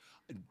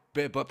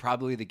 but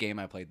probably the game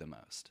I played the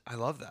most. I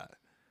love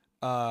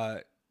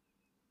that.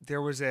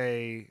 There was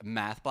a...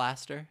 Math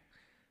Blaster.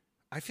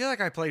 I feel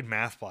like I played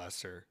Math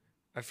Blaster.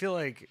 I feel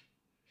like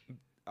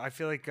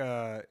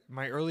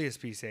my earliest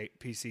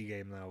PC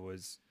game, though,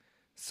 was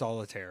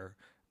Solitaire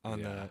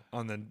on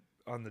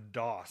the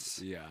DOS.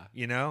 Yeah.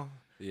 You know?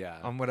 Yeah.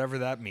 On whatever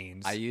that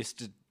means. I used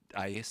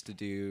to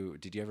do.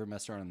 Did you ever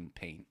mess around in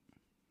Paint?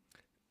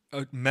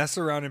 Mess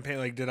around in Paint.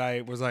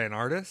 Like, was I an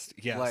artist?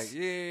 Yes. Like,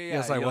 yeah.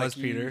 Yes, I was,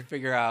 Peter. You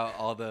figure out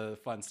all the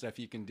fun stuff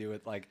you can do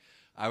with, like,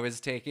 I was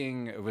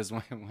taking, it was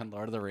when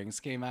Lord of the Rings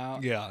came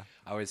out. Yeah.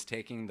 I was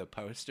taking the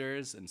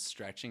posters and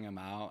stretching them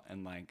out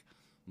and, like,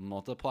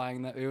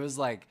 multiplying them. It was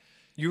like,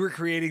 You were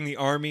creating the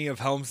army of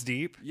Helm's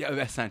Deep? yeah,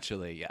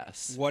 essentially,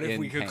 yes. What if in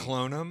we could Paint.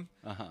 clone them?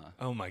 Uh-huh.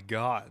 Oh my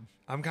God.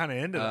 I'm kind of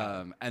into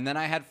that. And then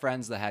I had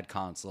friends that had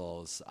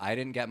consoles. I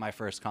didn't get my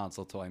first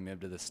console till I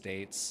moved to the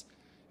States.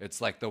 It's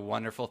like the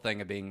wonderful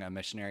thing of being a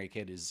missionary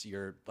kid is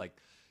you're like,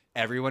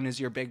 everyone is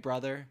your big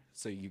brother.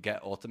 So you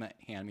get ultimate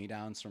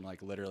hand-me-downs from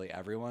like literally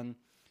everyone.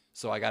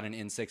 So I got an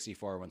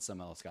N64 when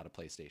someone else got a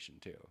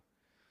PlayStation 2.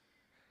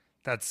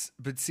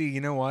 But see, you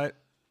know what?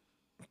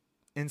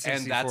 N64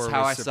 And that's was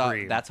how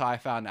supreme. that's how I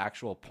found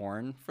actual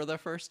porn for the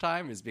first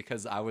time, is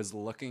because I was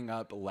looking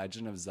up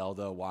Legend of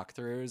Zelda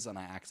walkthroughs and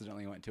I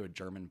accidentally went to a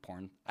German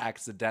porn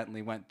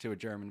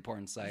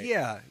site.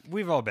 Yeah,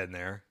 we've all been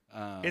there.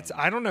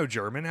 I don't know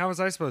German. How was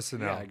I supposed to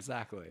know? Yeah,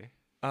 exactly.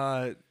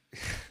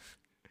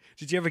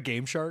 Did you have a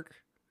Game Shark?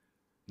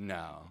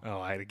 No.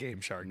 Oh, I had a Game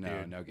Shark,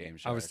 dude. No Game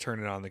Shark. I was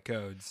turning on the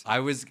codes. We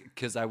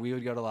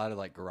would go to a lot of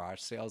like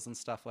garage sales and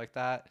stuff like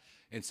that.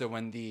 And so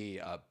when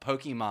the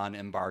Pokemon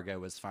embargo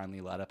was finally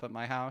let up at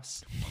my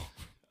house,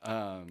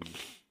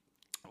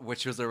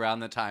 which was around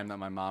the time that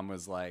my mom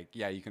was like,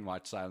 yeah, you can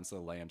watch Silence of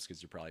the Lambs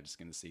because you're probably just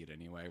going to see it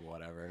anyway,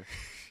 whatever.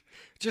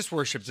 Just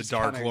worship the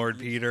Dark Lord,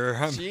 Peter.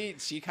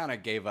 She kind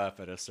of gave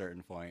up at a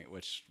certain point,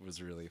 which was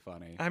really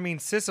funny. I mean,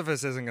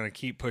 Sisyphus isn't going to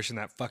keep pushing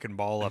that fucking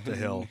ball up the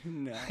hill.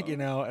 No. You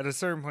know, at a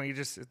certain point,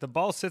 if the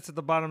ball sits at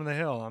the bottom of the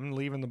hill, I'm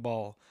leaving the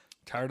ball.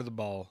 Tired of the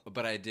ball.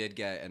 But I did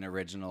get an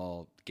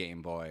original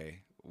Game Boy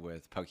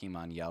with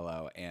Pokemon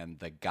Yellow and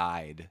the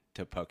guide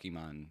to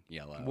Pokemon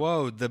Yellow.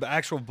 Whoa, the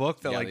actual book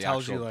that like the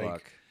tells you actual like,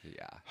 book.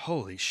 Yeah.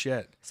 Holy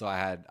shit. So I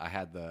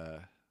had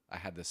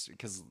this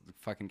because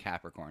fucking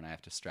Capricorn, I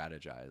have to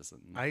strategize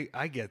and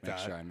I get make that.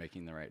 sure I'm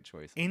making the right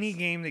choices. Any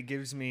game that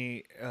gives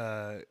me,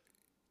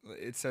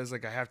 it says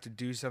like I have to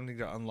do something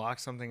to unlock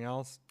something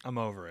else, I'm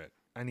over it.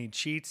 I need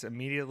cheats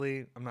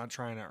immediately. I'm not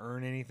trying to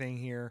earn anything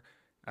here.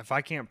 If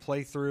I can't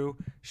play through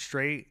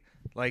straight,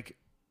 like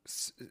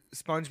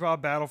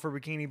SpongeBob Battle for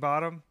Bikini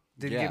Bottom,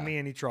 didn't give Yeah. me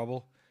any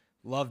trouble.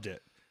 Loved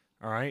it.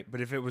 All right.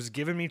 But if it was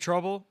giving me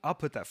trouble, I'll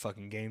put that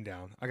fucking game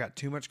down. I got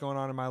too much going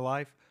on in my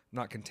life. I'm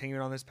not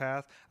continuing on this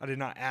path. I did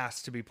not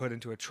ask to be put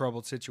into a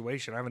troubled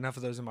situation. I have enough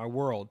of those in my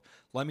world.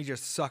 Let me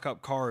just suck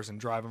up cars and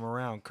drive them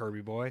around,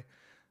 Kirby boy.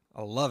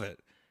 I love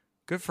it.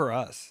 Good for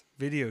us,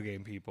 video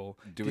game people.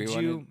 Do we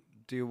want to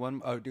do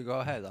one? Oh, do go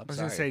ahead. I'm I was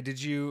sorry. gonna say,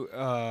 did you?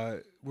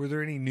 Were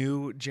there any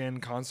new gen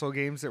console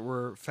games that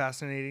were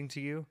fascinating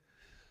to you?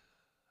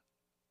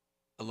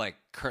 like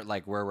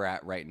where we're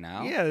at right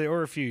now. Yeah, they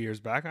were a few years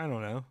back. I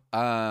don't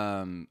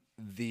know.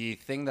 The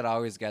thing that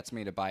always gets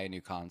me to buy a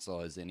new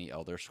console is any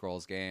Elder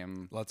Scrolls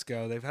game. Let's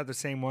go. They've had the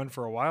same one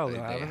for a while,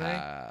 though, haven't they?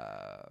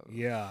 Have.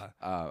 Yeah.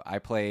 I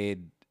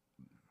played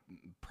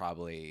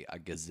probably a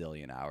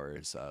gazillion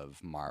hours of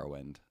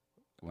Morrowind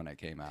when it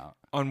came out.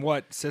 On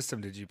what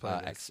system did you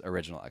play this?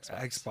 Original Xbox.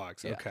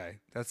 Xbox. Yeah. Okay,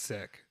 that's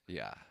sick.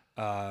 Yeah.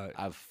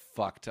 I've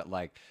fucked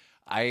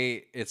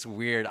it's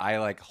weird.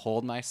 I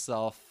hold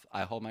myself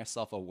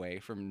away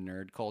from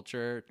nerd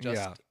culture.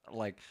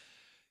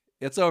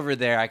 It's over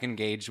there. I can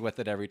engage with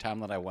it every time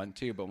that I want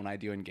to, but when I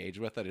do engage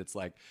with it, it's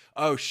like,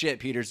 oh shit,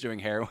 Peter's doing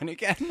heroin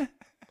again.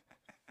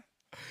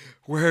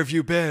 Where have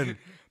you been?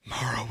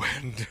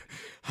 Morrowind.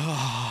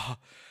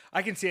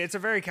 I can see it. It's a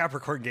very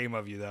Capricorn game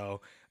of you,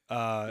 though.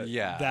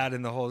 Yeah. That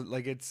and the whole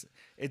it's.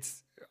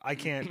 I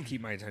can't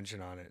keep my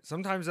attention on it.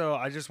 Sometimes though,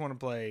 I just want to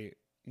play.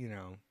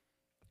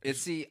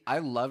 I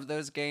loved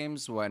those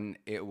games when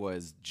it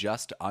was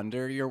just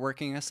under you're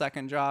working a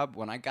second job.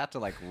 When I got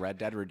to Red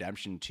Dead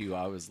Redemption 2,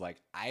 I was like,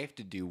 I have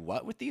to do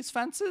what with these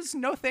fences?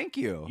 No, thank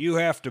you. You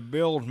have to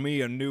build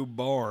me a new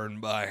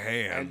barn by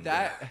hand.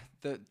 And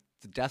the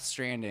Death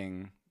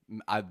Stranding,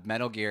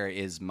 Metal Gear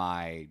is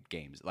my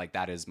games.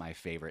 That is my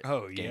favorite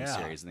game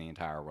series in the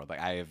entire world.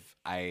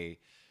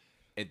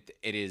 It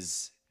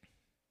is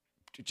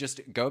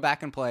just go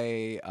back and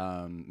play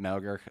Metal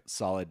Gear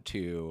Solid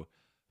 2.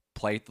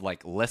 Play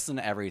listen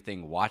to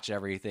everything, watch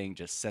everything,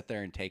 just sit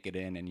there and take it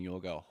in, and you'll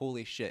go,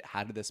 holy shit,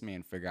 how did this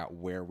man figure out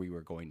where we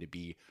were going to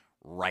be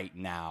right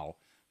now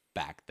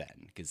back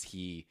then? Because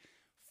he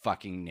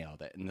fucking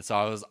nailed it. And so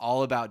I was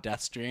all about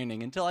Death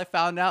Stranding until I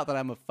found out that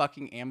I'm a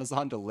fucking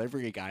Amazon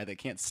delivery guy that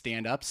can't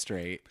stand up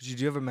straight. But you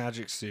do have a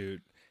magic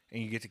suit,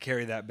 and you get to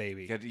carry that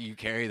baby. You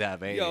carry that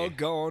baby. You're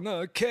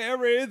gonna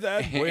carry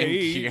that and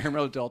baby.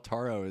 Guillermo del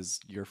Toro is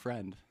your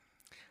friend.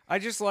 I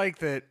just like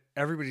that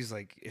everybody's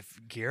like, if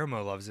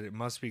Guillermo loves it, it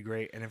must be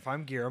great. And if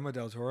I'm Guillermo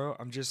del Toro,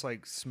 I'm just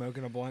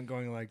smoking a blunt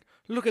going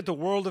look at the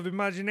world of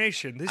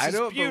imagination. This is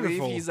beautiful. I don't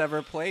believe he's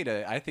ever played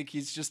it. I think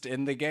he's just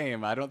in the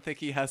game. I don't think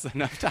he has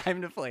enough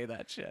time to play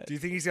that shit. Do you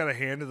think he's got a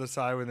hand to the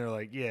side when they're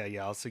like, yeah,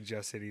 I'll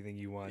suggest anything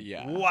you want.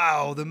 Yeah.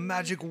 Wow, the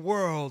magic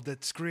world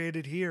that's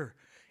created here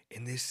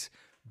in this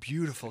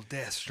beautiful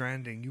Death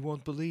Stranding. You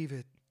won't believe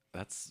it.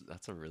 That's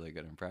a really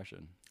good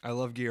impression. I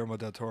love Guillermo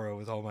del Toro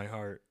with all my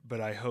heart, but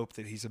I hope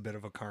that he's a bit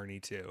of a carny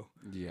too.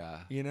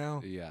 Yeah.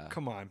 Yeah.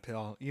 Come on,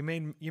 Pill. You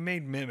made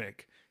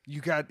Mimic. You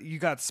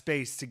got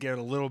space to get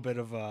a little bit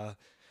of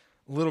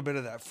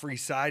that free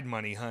side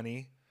money,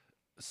 honey.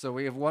 So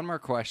we have one more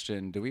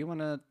question. Do we want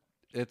to?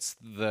 It's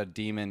the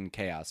demon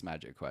chaos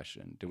magic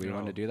question. Do we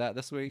want to do that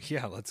this week?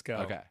 Yeah, let's go.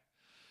 Okay.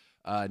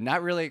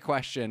 Not really a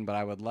question, but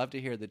I would love to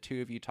hear the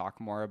two of you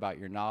talk more about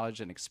your knowledge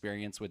and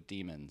experience with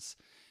demons,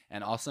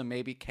 and also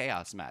maybe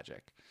chaos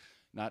magic.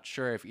 Not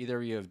sure if either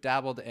of you have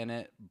dabbled in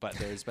it, but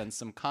there's been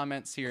some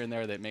comments here and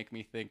there that make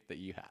me think that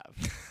you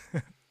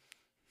have.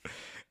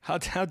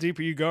 How deep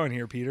are you going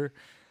here, Peter?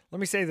 Let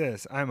me say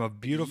this. I'm a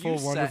beautiful,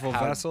 wonderful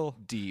vessel.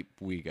 Deep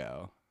we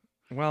go.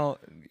 Well,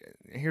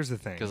 here's the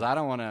thing. Because I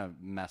don't want to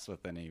mess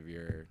with any of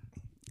your...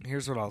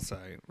 Here's what I'll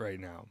say right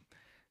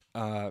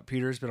now.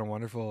 Peter's been a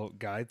wonderful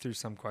guide through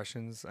some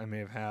questions I may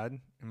have had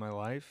in my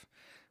life.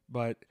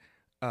 But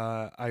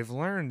I've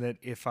learned that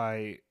if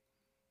I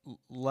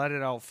let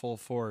it out full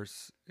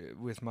force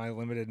with my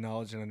limited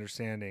knowledge and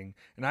understanding,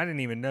 and I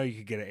didn't even know you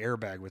could get an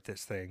airbag with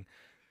this thing.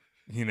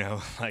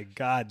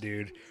 God,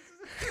 dude.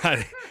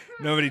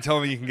 Nobody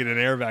told me you can get an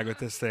airbag with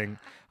this thing.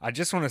 I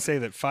just want to say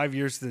that 5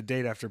 years to the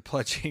date after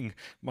pledging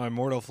my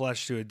mortal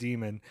flesh to a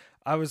demon,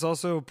 I was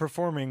also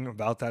performing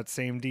about that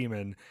same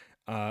demon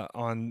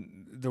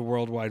on the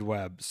World Wide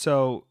Web.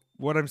 So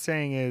what I'm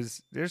saying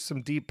is there's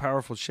some deep,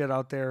 powerful shit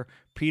out there.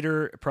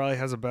 Peter probably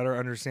has a better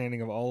understanding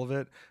of all of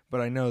it,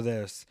 but I know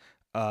this.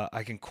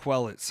 I can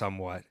quell it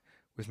somewhat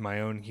with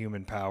my own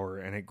human power,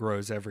 and it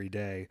grows every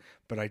day,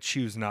 but I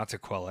choose not to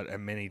quell it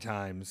at many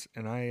times,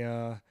 and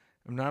I'm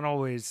not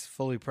always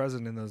fully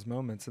present in those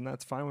moments, and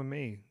that's fine with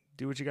me.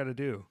 Do what you got to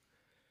do.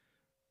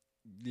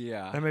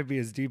 Yeah. That might be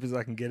as deep as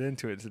I can get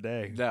into it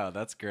today. No,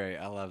 that's great.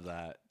 I love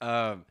that.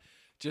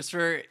 Just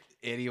for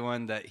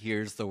anyone that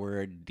hears the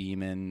word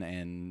demon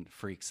and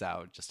freaks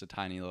out just a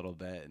tiny little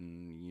bit,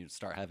 and you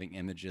start having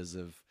images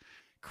of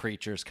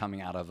creatures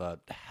coming out of a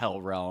hell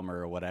realm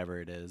or whatever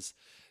it is,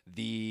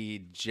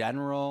 the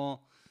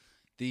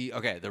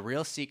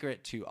real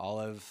secret to all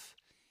of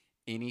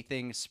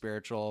anything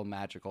spiritual,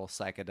 magical,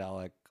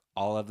 psychedelic,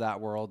 all of that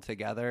world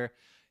together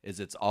is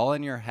it's all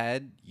in your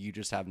head. You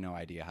just have no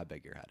idea how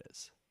big your head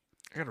is.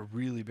 I got a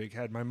really big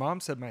head. My mom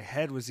said my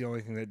head was the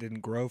only thing that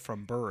didn't grow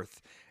from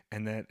birth,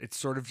 and that it's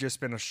sort of just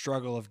been a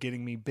struggle of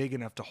getting me big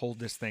enough to hold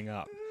this thing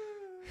up.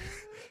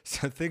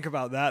 So think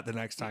about that the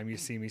next time you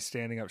see me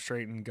standing up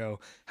straight and go,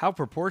 how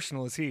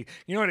proportional is he?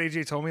 You know what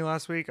AJ told me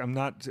last week? I'm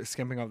not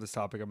skimping off this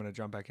topic. I'm going to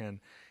jump back in.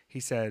 He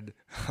said,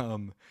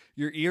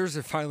 your ears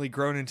have finally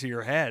grown into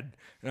your head.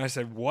 And I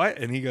said, what?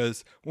 And he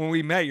goes, when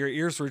we met, your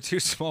ears were too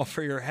small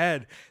for your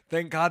head.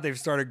 Thank God they've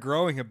started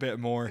growing a bit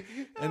more.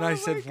 And I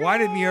said, why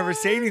didn't you ever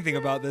say anything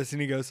about this? And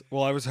he goes,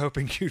 well, I was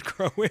hoping you'd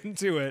grow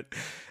into it.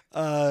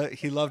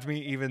 He loved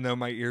me even though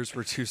my ears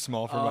were too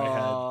small for my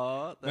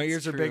head. My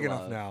ears are big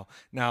enough now.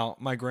 Now,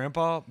 my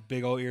grandpa,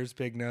 big old ears,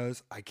 big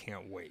nose. I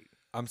can't wait.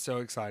 I'm so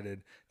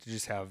excited to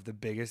just have the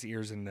biggest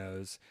ears and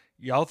nose.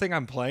 Y'all think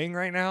I'm playing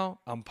right now?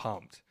 I'm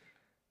pumped.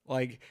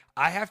 Like,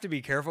 I have to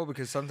be careful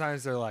because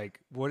sometimes they're like,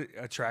 what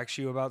attracts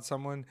you about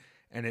someone?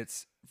 And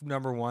it's,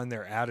 number one,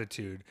 their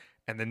attitude.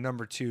 And then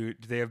number two,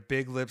 do they have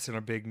big lips and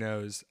a big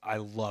nose? I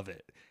love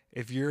it.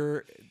 I'm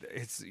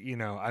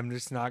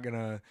just not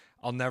gonna,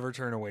 I'll never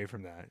turn away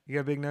from that. You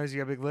got a big nose, you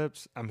got big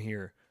lips, I'm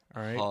here.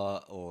 All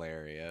right.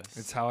 Hilarious.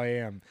 It's how I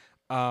am.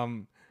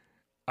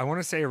 I want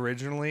to say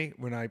originally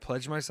when I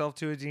pledged myself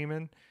to a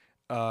demon,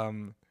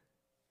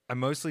 I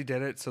mostly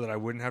did it so that I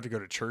wouldn't have to go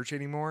to church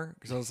anymore,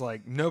 because I was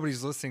like,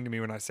 nobody's listening to me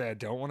when I say I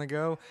don't want to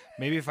go.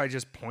 Maybe if I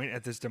just point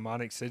at this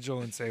demonic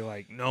sigil and say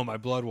like, no, my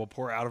blood will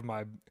pour out of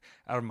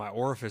my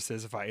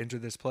orifices if I enter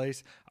this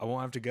place, I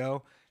won't have to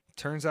go.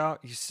 Turns out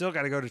you still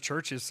got to go to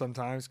churches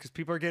sometimes because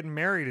people are getting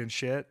married and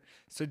shit.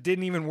 So it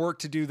didn't even work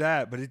to do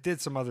that, but it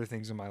did some other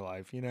things in my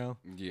life, you know?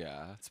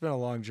 Yeah. It's been a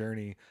long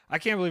journey. I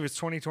can't believe it's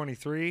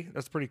 2023.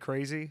 That's pretty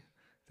crazy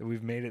that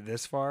we've made it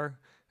this far.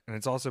 And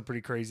it's also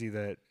pretty crazy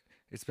that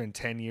it's been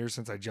 10 years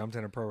since I jumped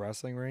in a pro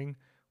wrestling ring.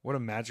 What a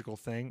magical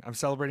thing. I'm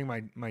celebrating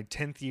my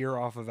 10th year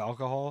off of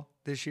alcohol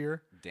this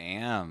year.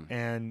 Damn.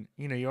 And,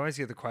 you know, you always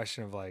get the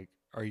question of like,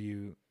 do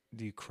you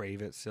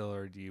crave it still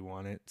or do you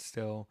want it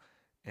still?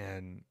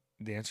 And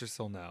the answer is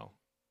still no.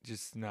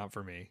 Just not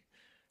for me.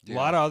 Yeah. A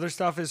lot of other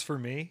stuff is for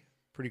me.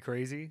 Pretty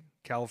crazy.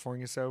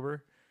 California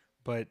sober.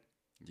 But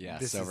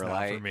this is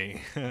not for me.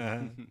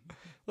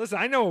 Listen,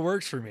 I know what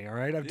works for me, all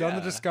right? I've done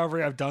the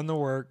discovery. I've done the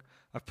work.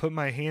 I've put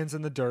my hands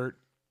in the dirt.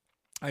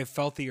 I've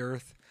felt the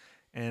earth,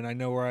 and I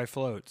know where I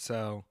float.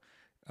 So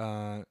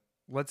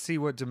let's see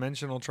what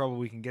dimensional trouble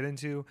we can get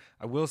into.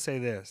 I will say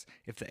this.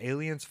 If the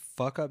aliens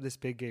fuck up this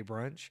big gay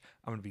brunch,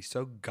 I'm going to be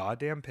so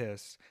goddamn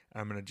pissed,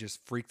 and I'm going to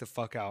just freak the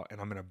fuck out, and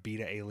I'm going to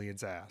beat an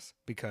alien's ass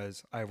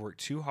because I've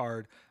worked too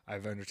hard.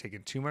 I've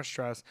undertaken too much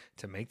stress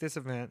to make this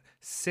event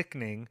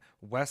sickening,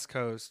 West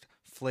Coast,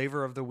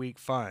 flavor of the week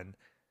fun.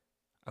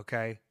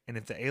 Okay? And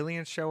if the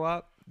aliens show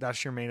up,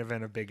 that's your main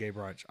event of Big Gay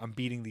Brunch. I'm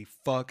beating the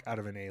fuck out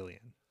of an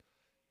alien.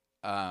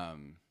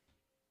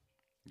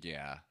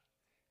 Yeah.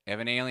 If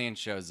an alien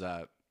shows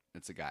up,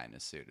 it's a guy in a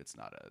suit. It's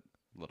not a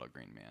little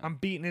green man. I'm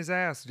beating his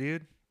ass,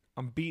 dude.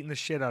 I'm beating the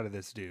shit out of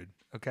this dude.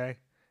 Okay?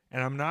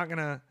 And I'm not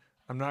gonna.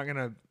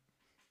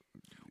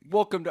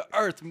 Welcome to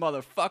Earth,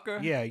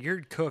 motherfucker. Yeah,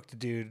 you're cooked,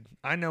 dude.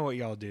 I know what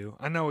y'all do.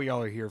 I know what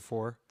y'all are here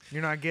for.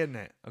 You're not getting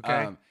it.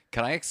 Okay?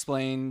 Can I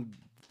explain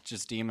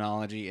just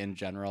demonology in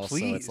general,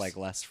 Please. so it's like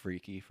less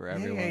freaky for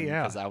everyone?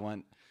 Yeah.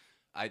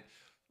 Because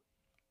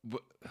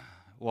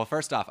well,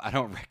 first off, I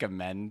don't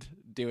recommend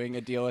doing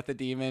a deal with a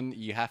demon.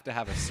 You have to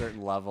have a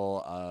certain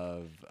level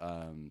of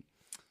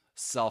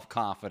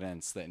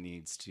self-confidence that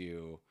needs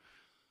to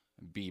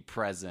be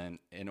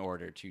present in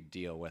order to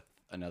deal with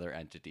another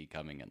entity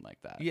coming in like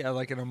that. Yeah,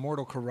 like an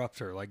immortal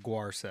corruptor, like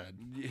Guar said.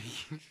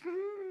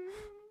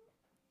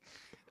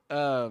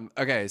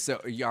 Okay,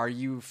 so are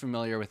you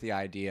familiar with the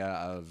idea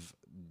of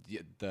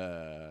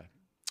the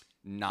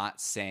not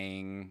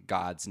saying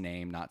God's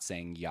name, not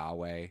saying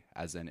Yahweh,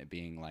 as in it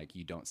being like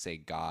you don't say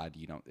God,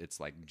 it's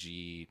like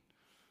G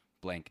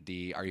blank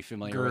D. Are you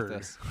familiar with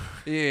this?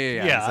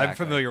 Yeah, exactly. I'm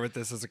familiar with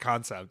this as a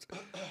concept.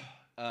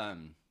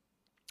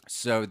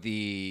 So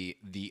the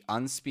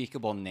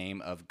unspeakable name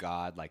of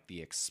God, like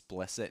the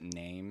explicit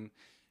name,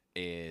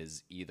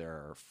 is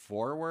either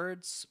 4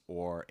 words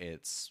or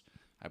it's,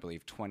 I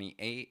believe,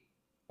 28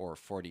 or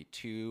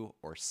 42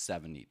 or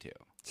 72.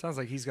 Sounds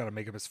like he's got to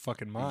make up his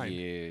fucking mind.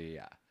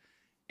 Yeah.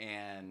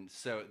 And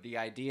so the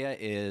idea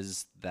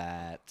is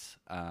that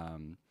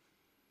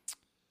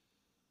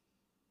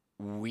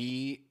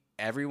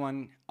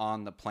everyone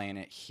on the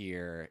planet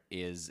here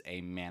is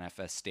a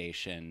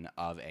manifestation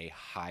of a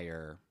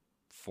higher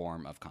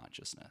form of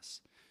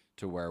consciousness,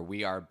 to where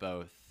we are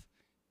both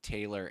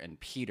Taylor and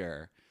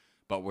Peter,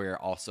 but we're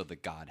also the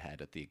Godhead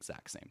at the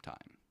exact same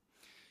time.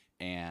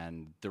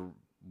 And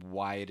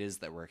why it is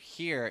that we're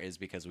here is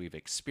because we've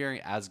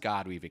experienced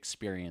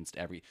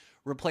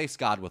replace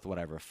God with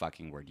whatever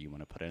fucking word you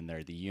want to put in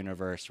there, the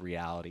universe,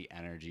 reality,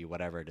 energy,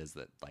 whatever it is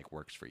that like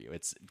works for you.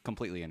 It's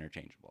completely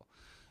interchangeable.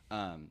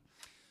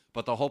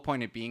 But the whole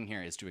point of being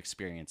here is to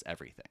experience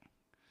everything.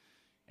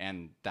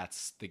 And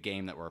that's the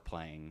game that we're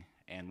playing.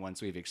 And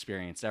once we've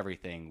experienced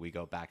everything, we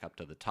go back up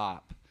to the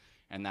top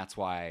And that's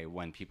why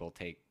when people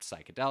take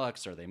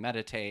psychedelics or they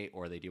meditate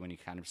or they do any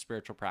kind of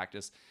spiritual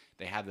practice,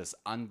 they have this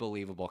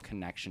unbelievable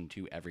connection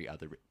to every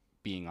other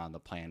being on the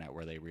planet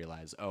where they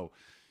realize, oh,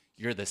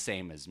 you're the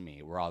same as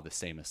me. We're all the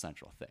same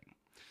essential thing.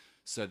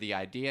 So the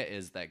idea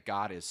is that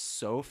God is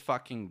so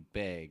fucking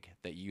big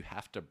that you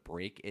have to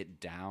break it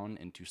down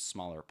into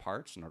smaller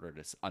parts in order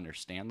to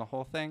understand the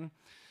whole thing.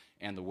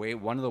 And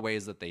one of the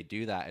ways that they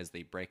do that is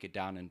they break it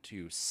down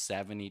into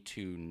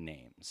 72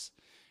 names.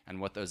 And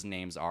what those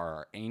names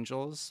are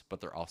angels,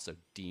 but they're also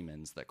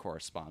demons that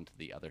correspond to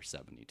the other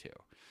 72.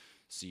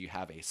 So you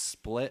have a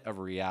split of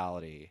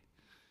reality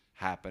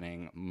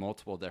happening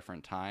multiple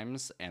different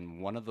times.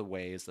 And one of the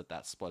ways that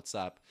that splits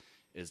up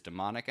is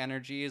demonic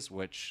energies,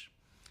 which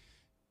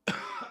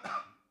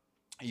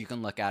you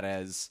can look at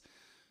as,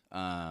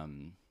 I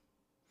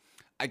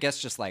guess,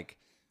 just like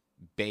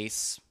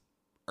base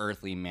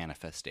earthly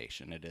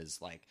manifestation. It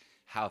is like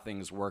how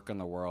things work in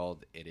the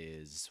world. It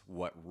is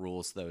what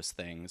rules those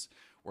things.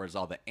 Whereas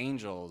all the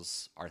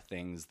angels are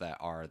things that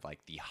are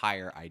like the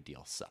higher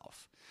ideal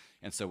self.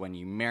 And so when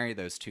you marry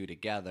those two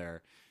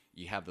together,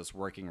 you have this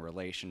working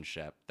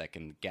relationship that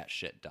can get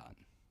shit done.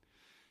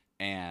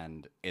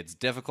 And it's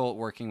difficult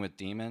working with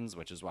demons,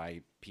 which is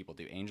why people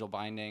do angel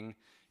binding.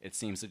 It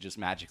seems to just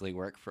magically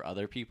work for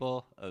other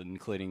people,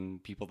 including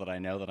people that I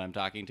know that I'm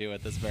talking to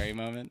at this very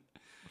moment.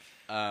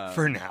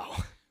 For now.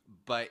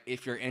 But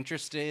if you're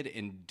interested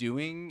in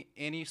doing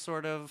any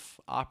sort of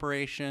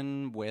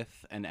operation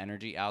with an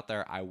energy out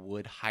there, I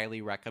would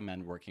highly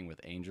recommend working with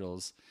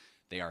angels.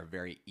 They are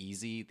very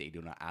easy. They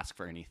do not ask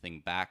for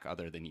anything back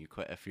other than you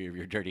quit a few of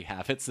your dirty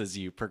habits as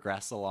you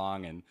progress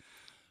along. And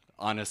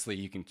honestly,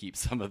 you can keep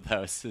some of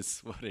those, is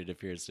what it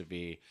appears to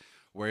be.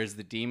 Whereas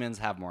the demons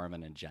have more of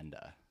an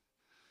agenda,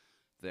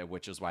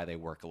 which is why they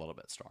work a little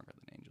bit stronger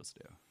than angels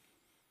do.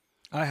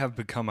 I have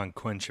become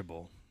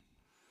unquenchable.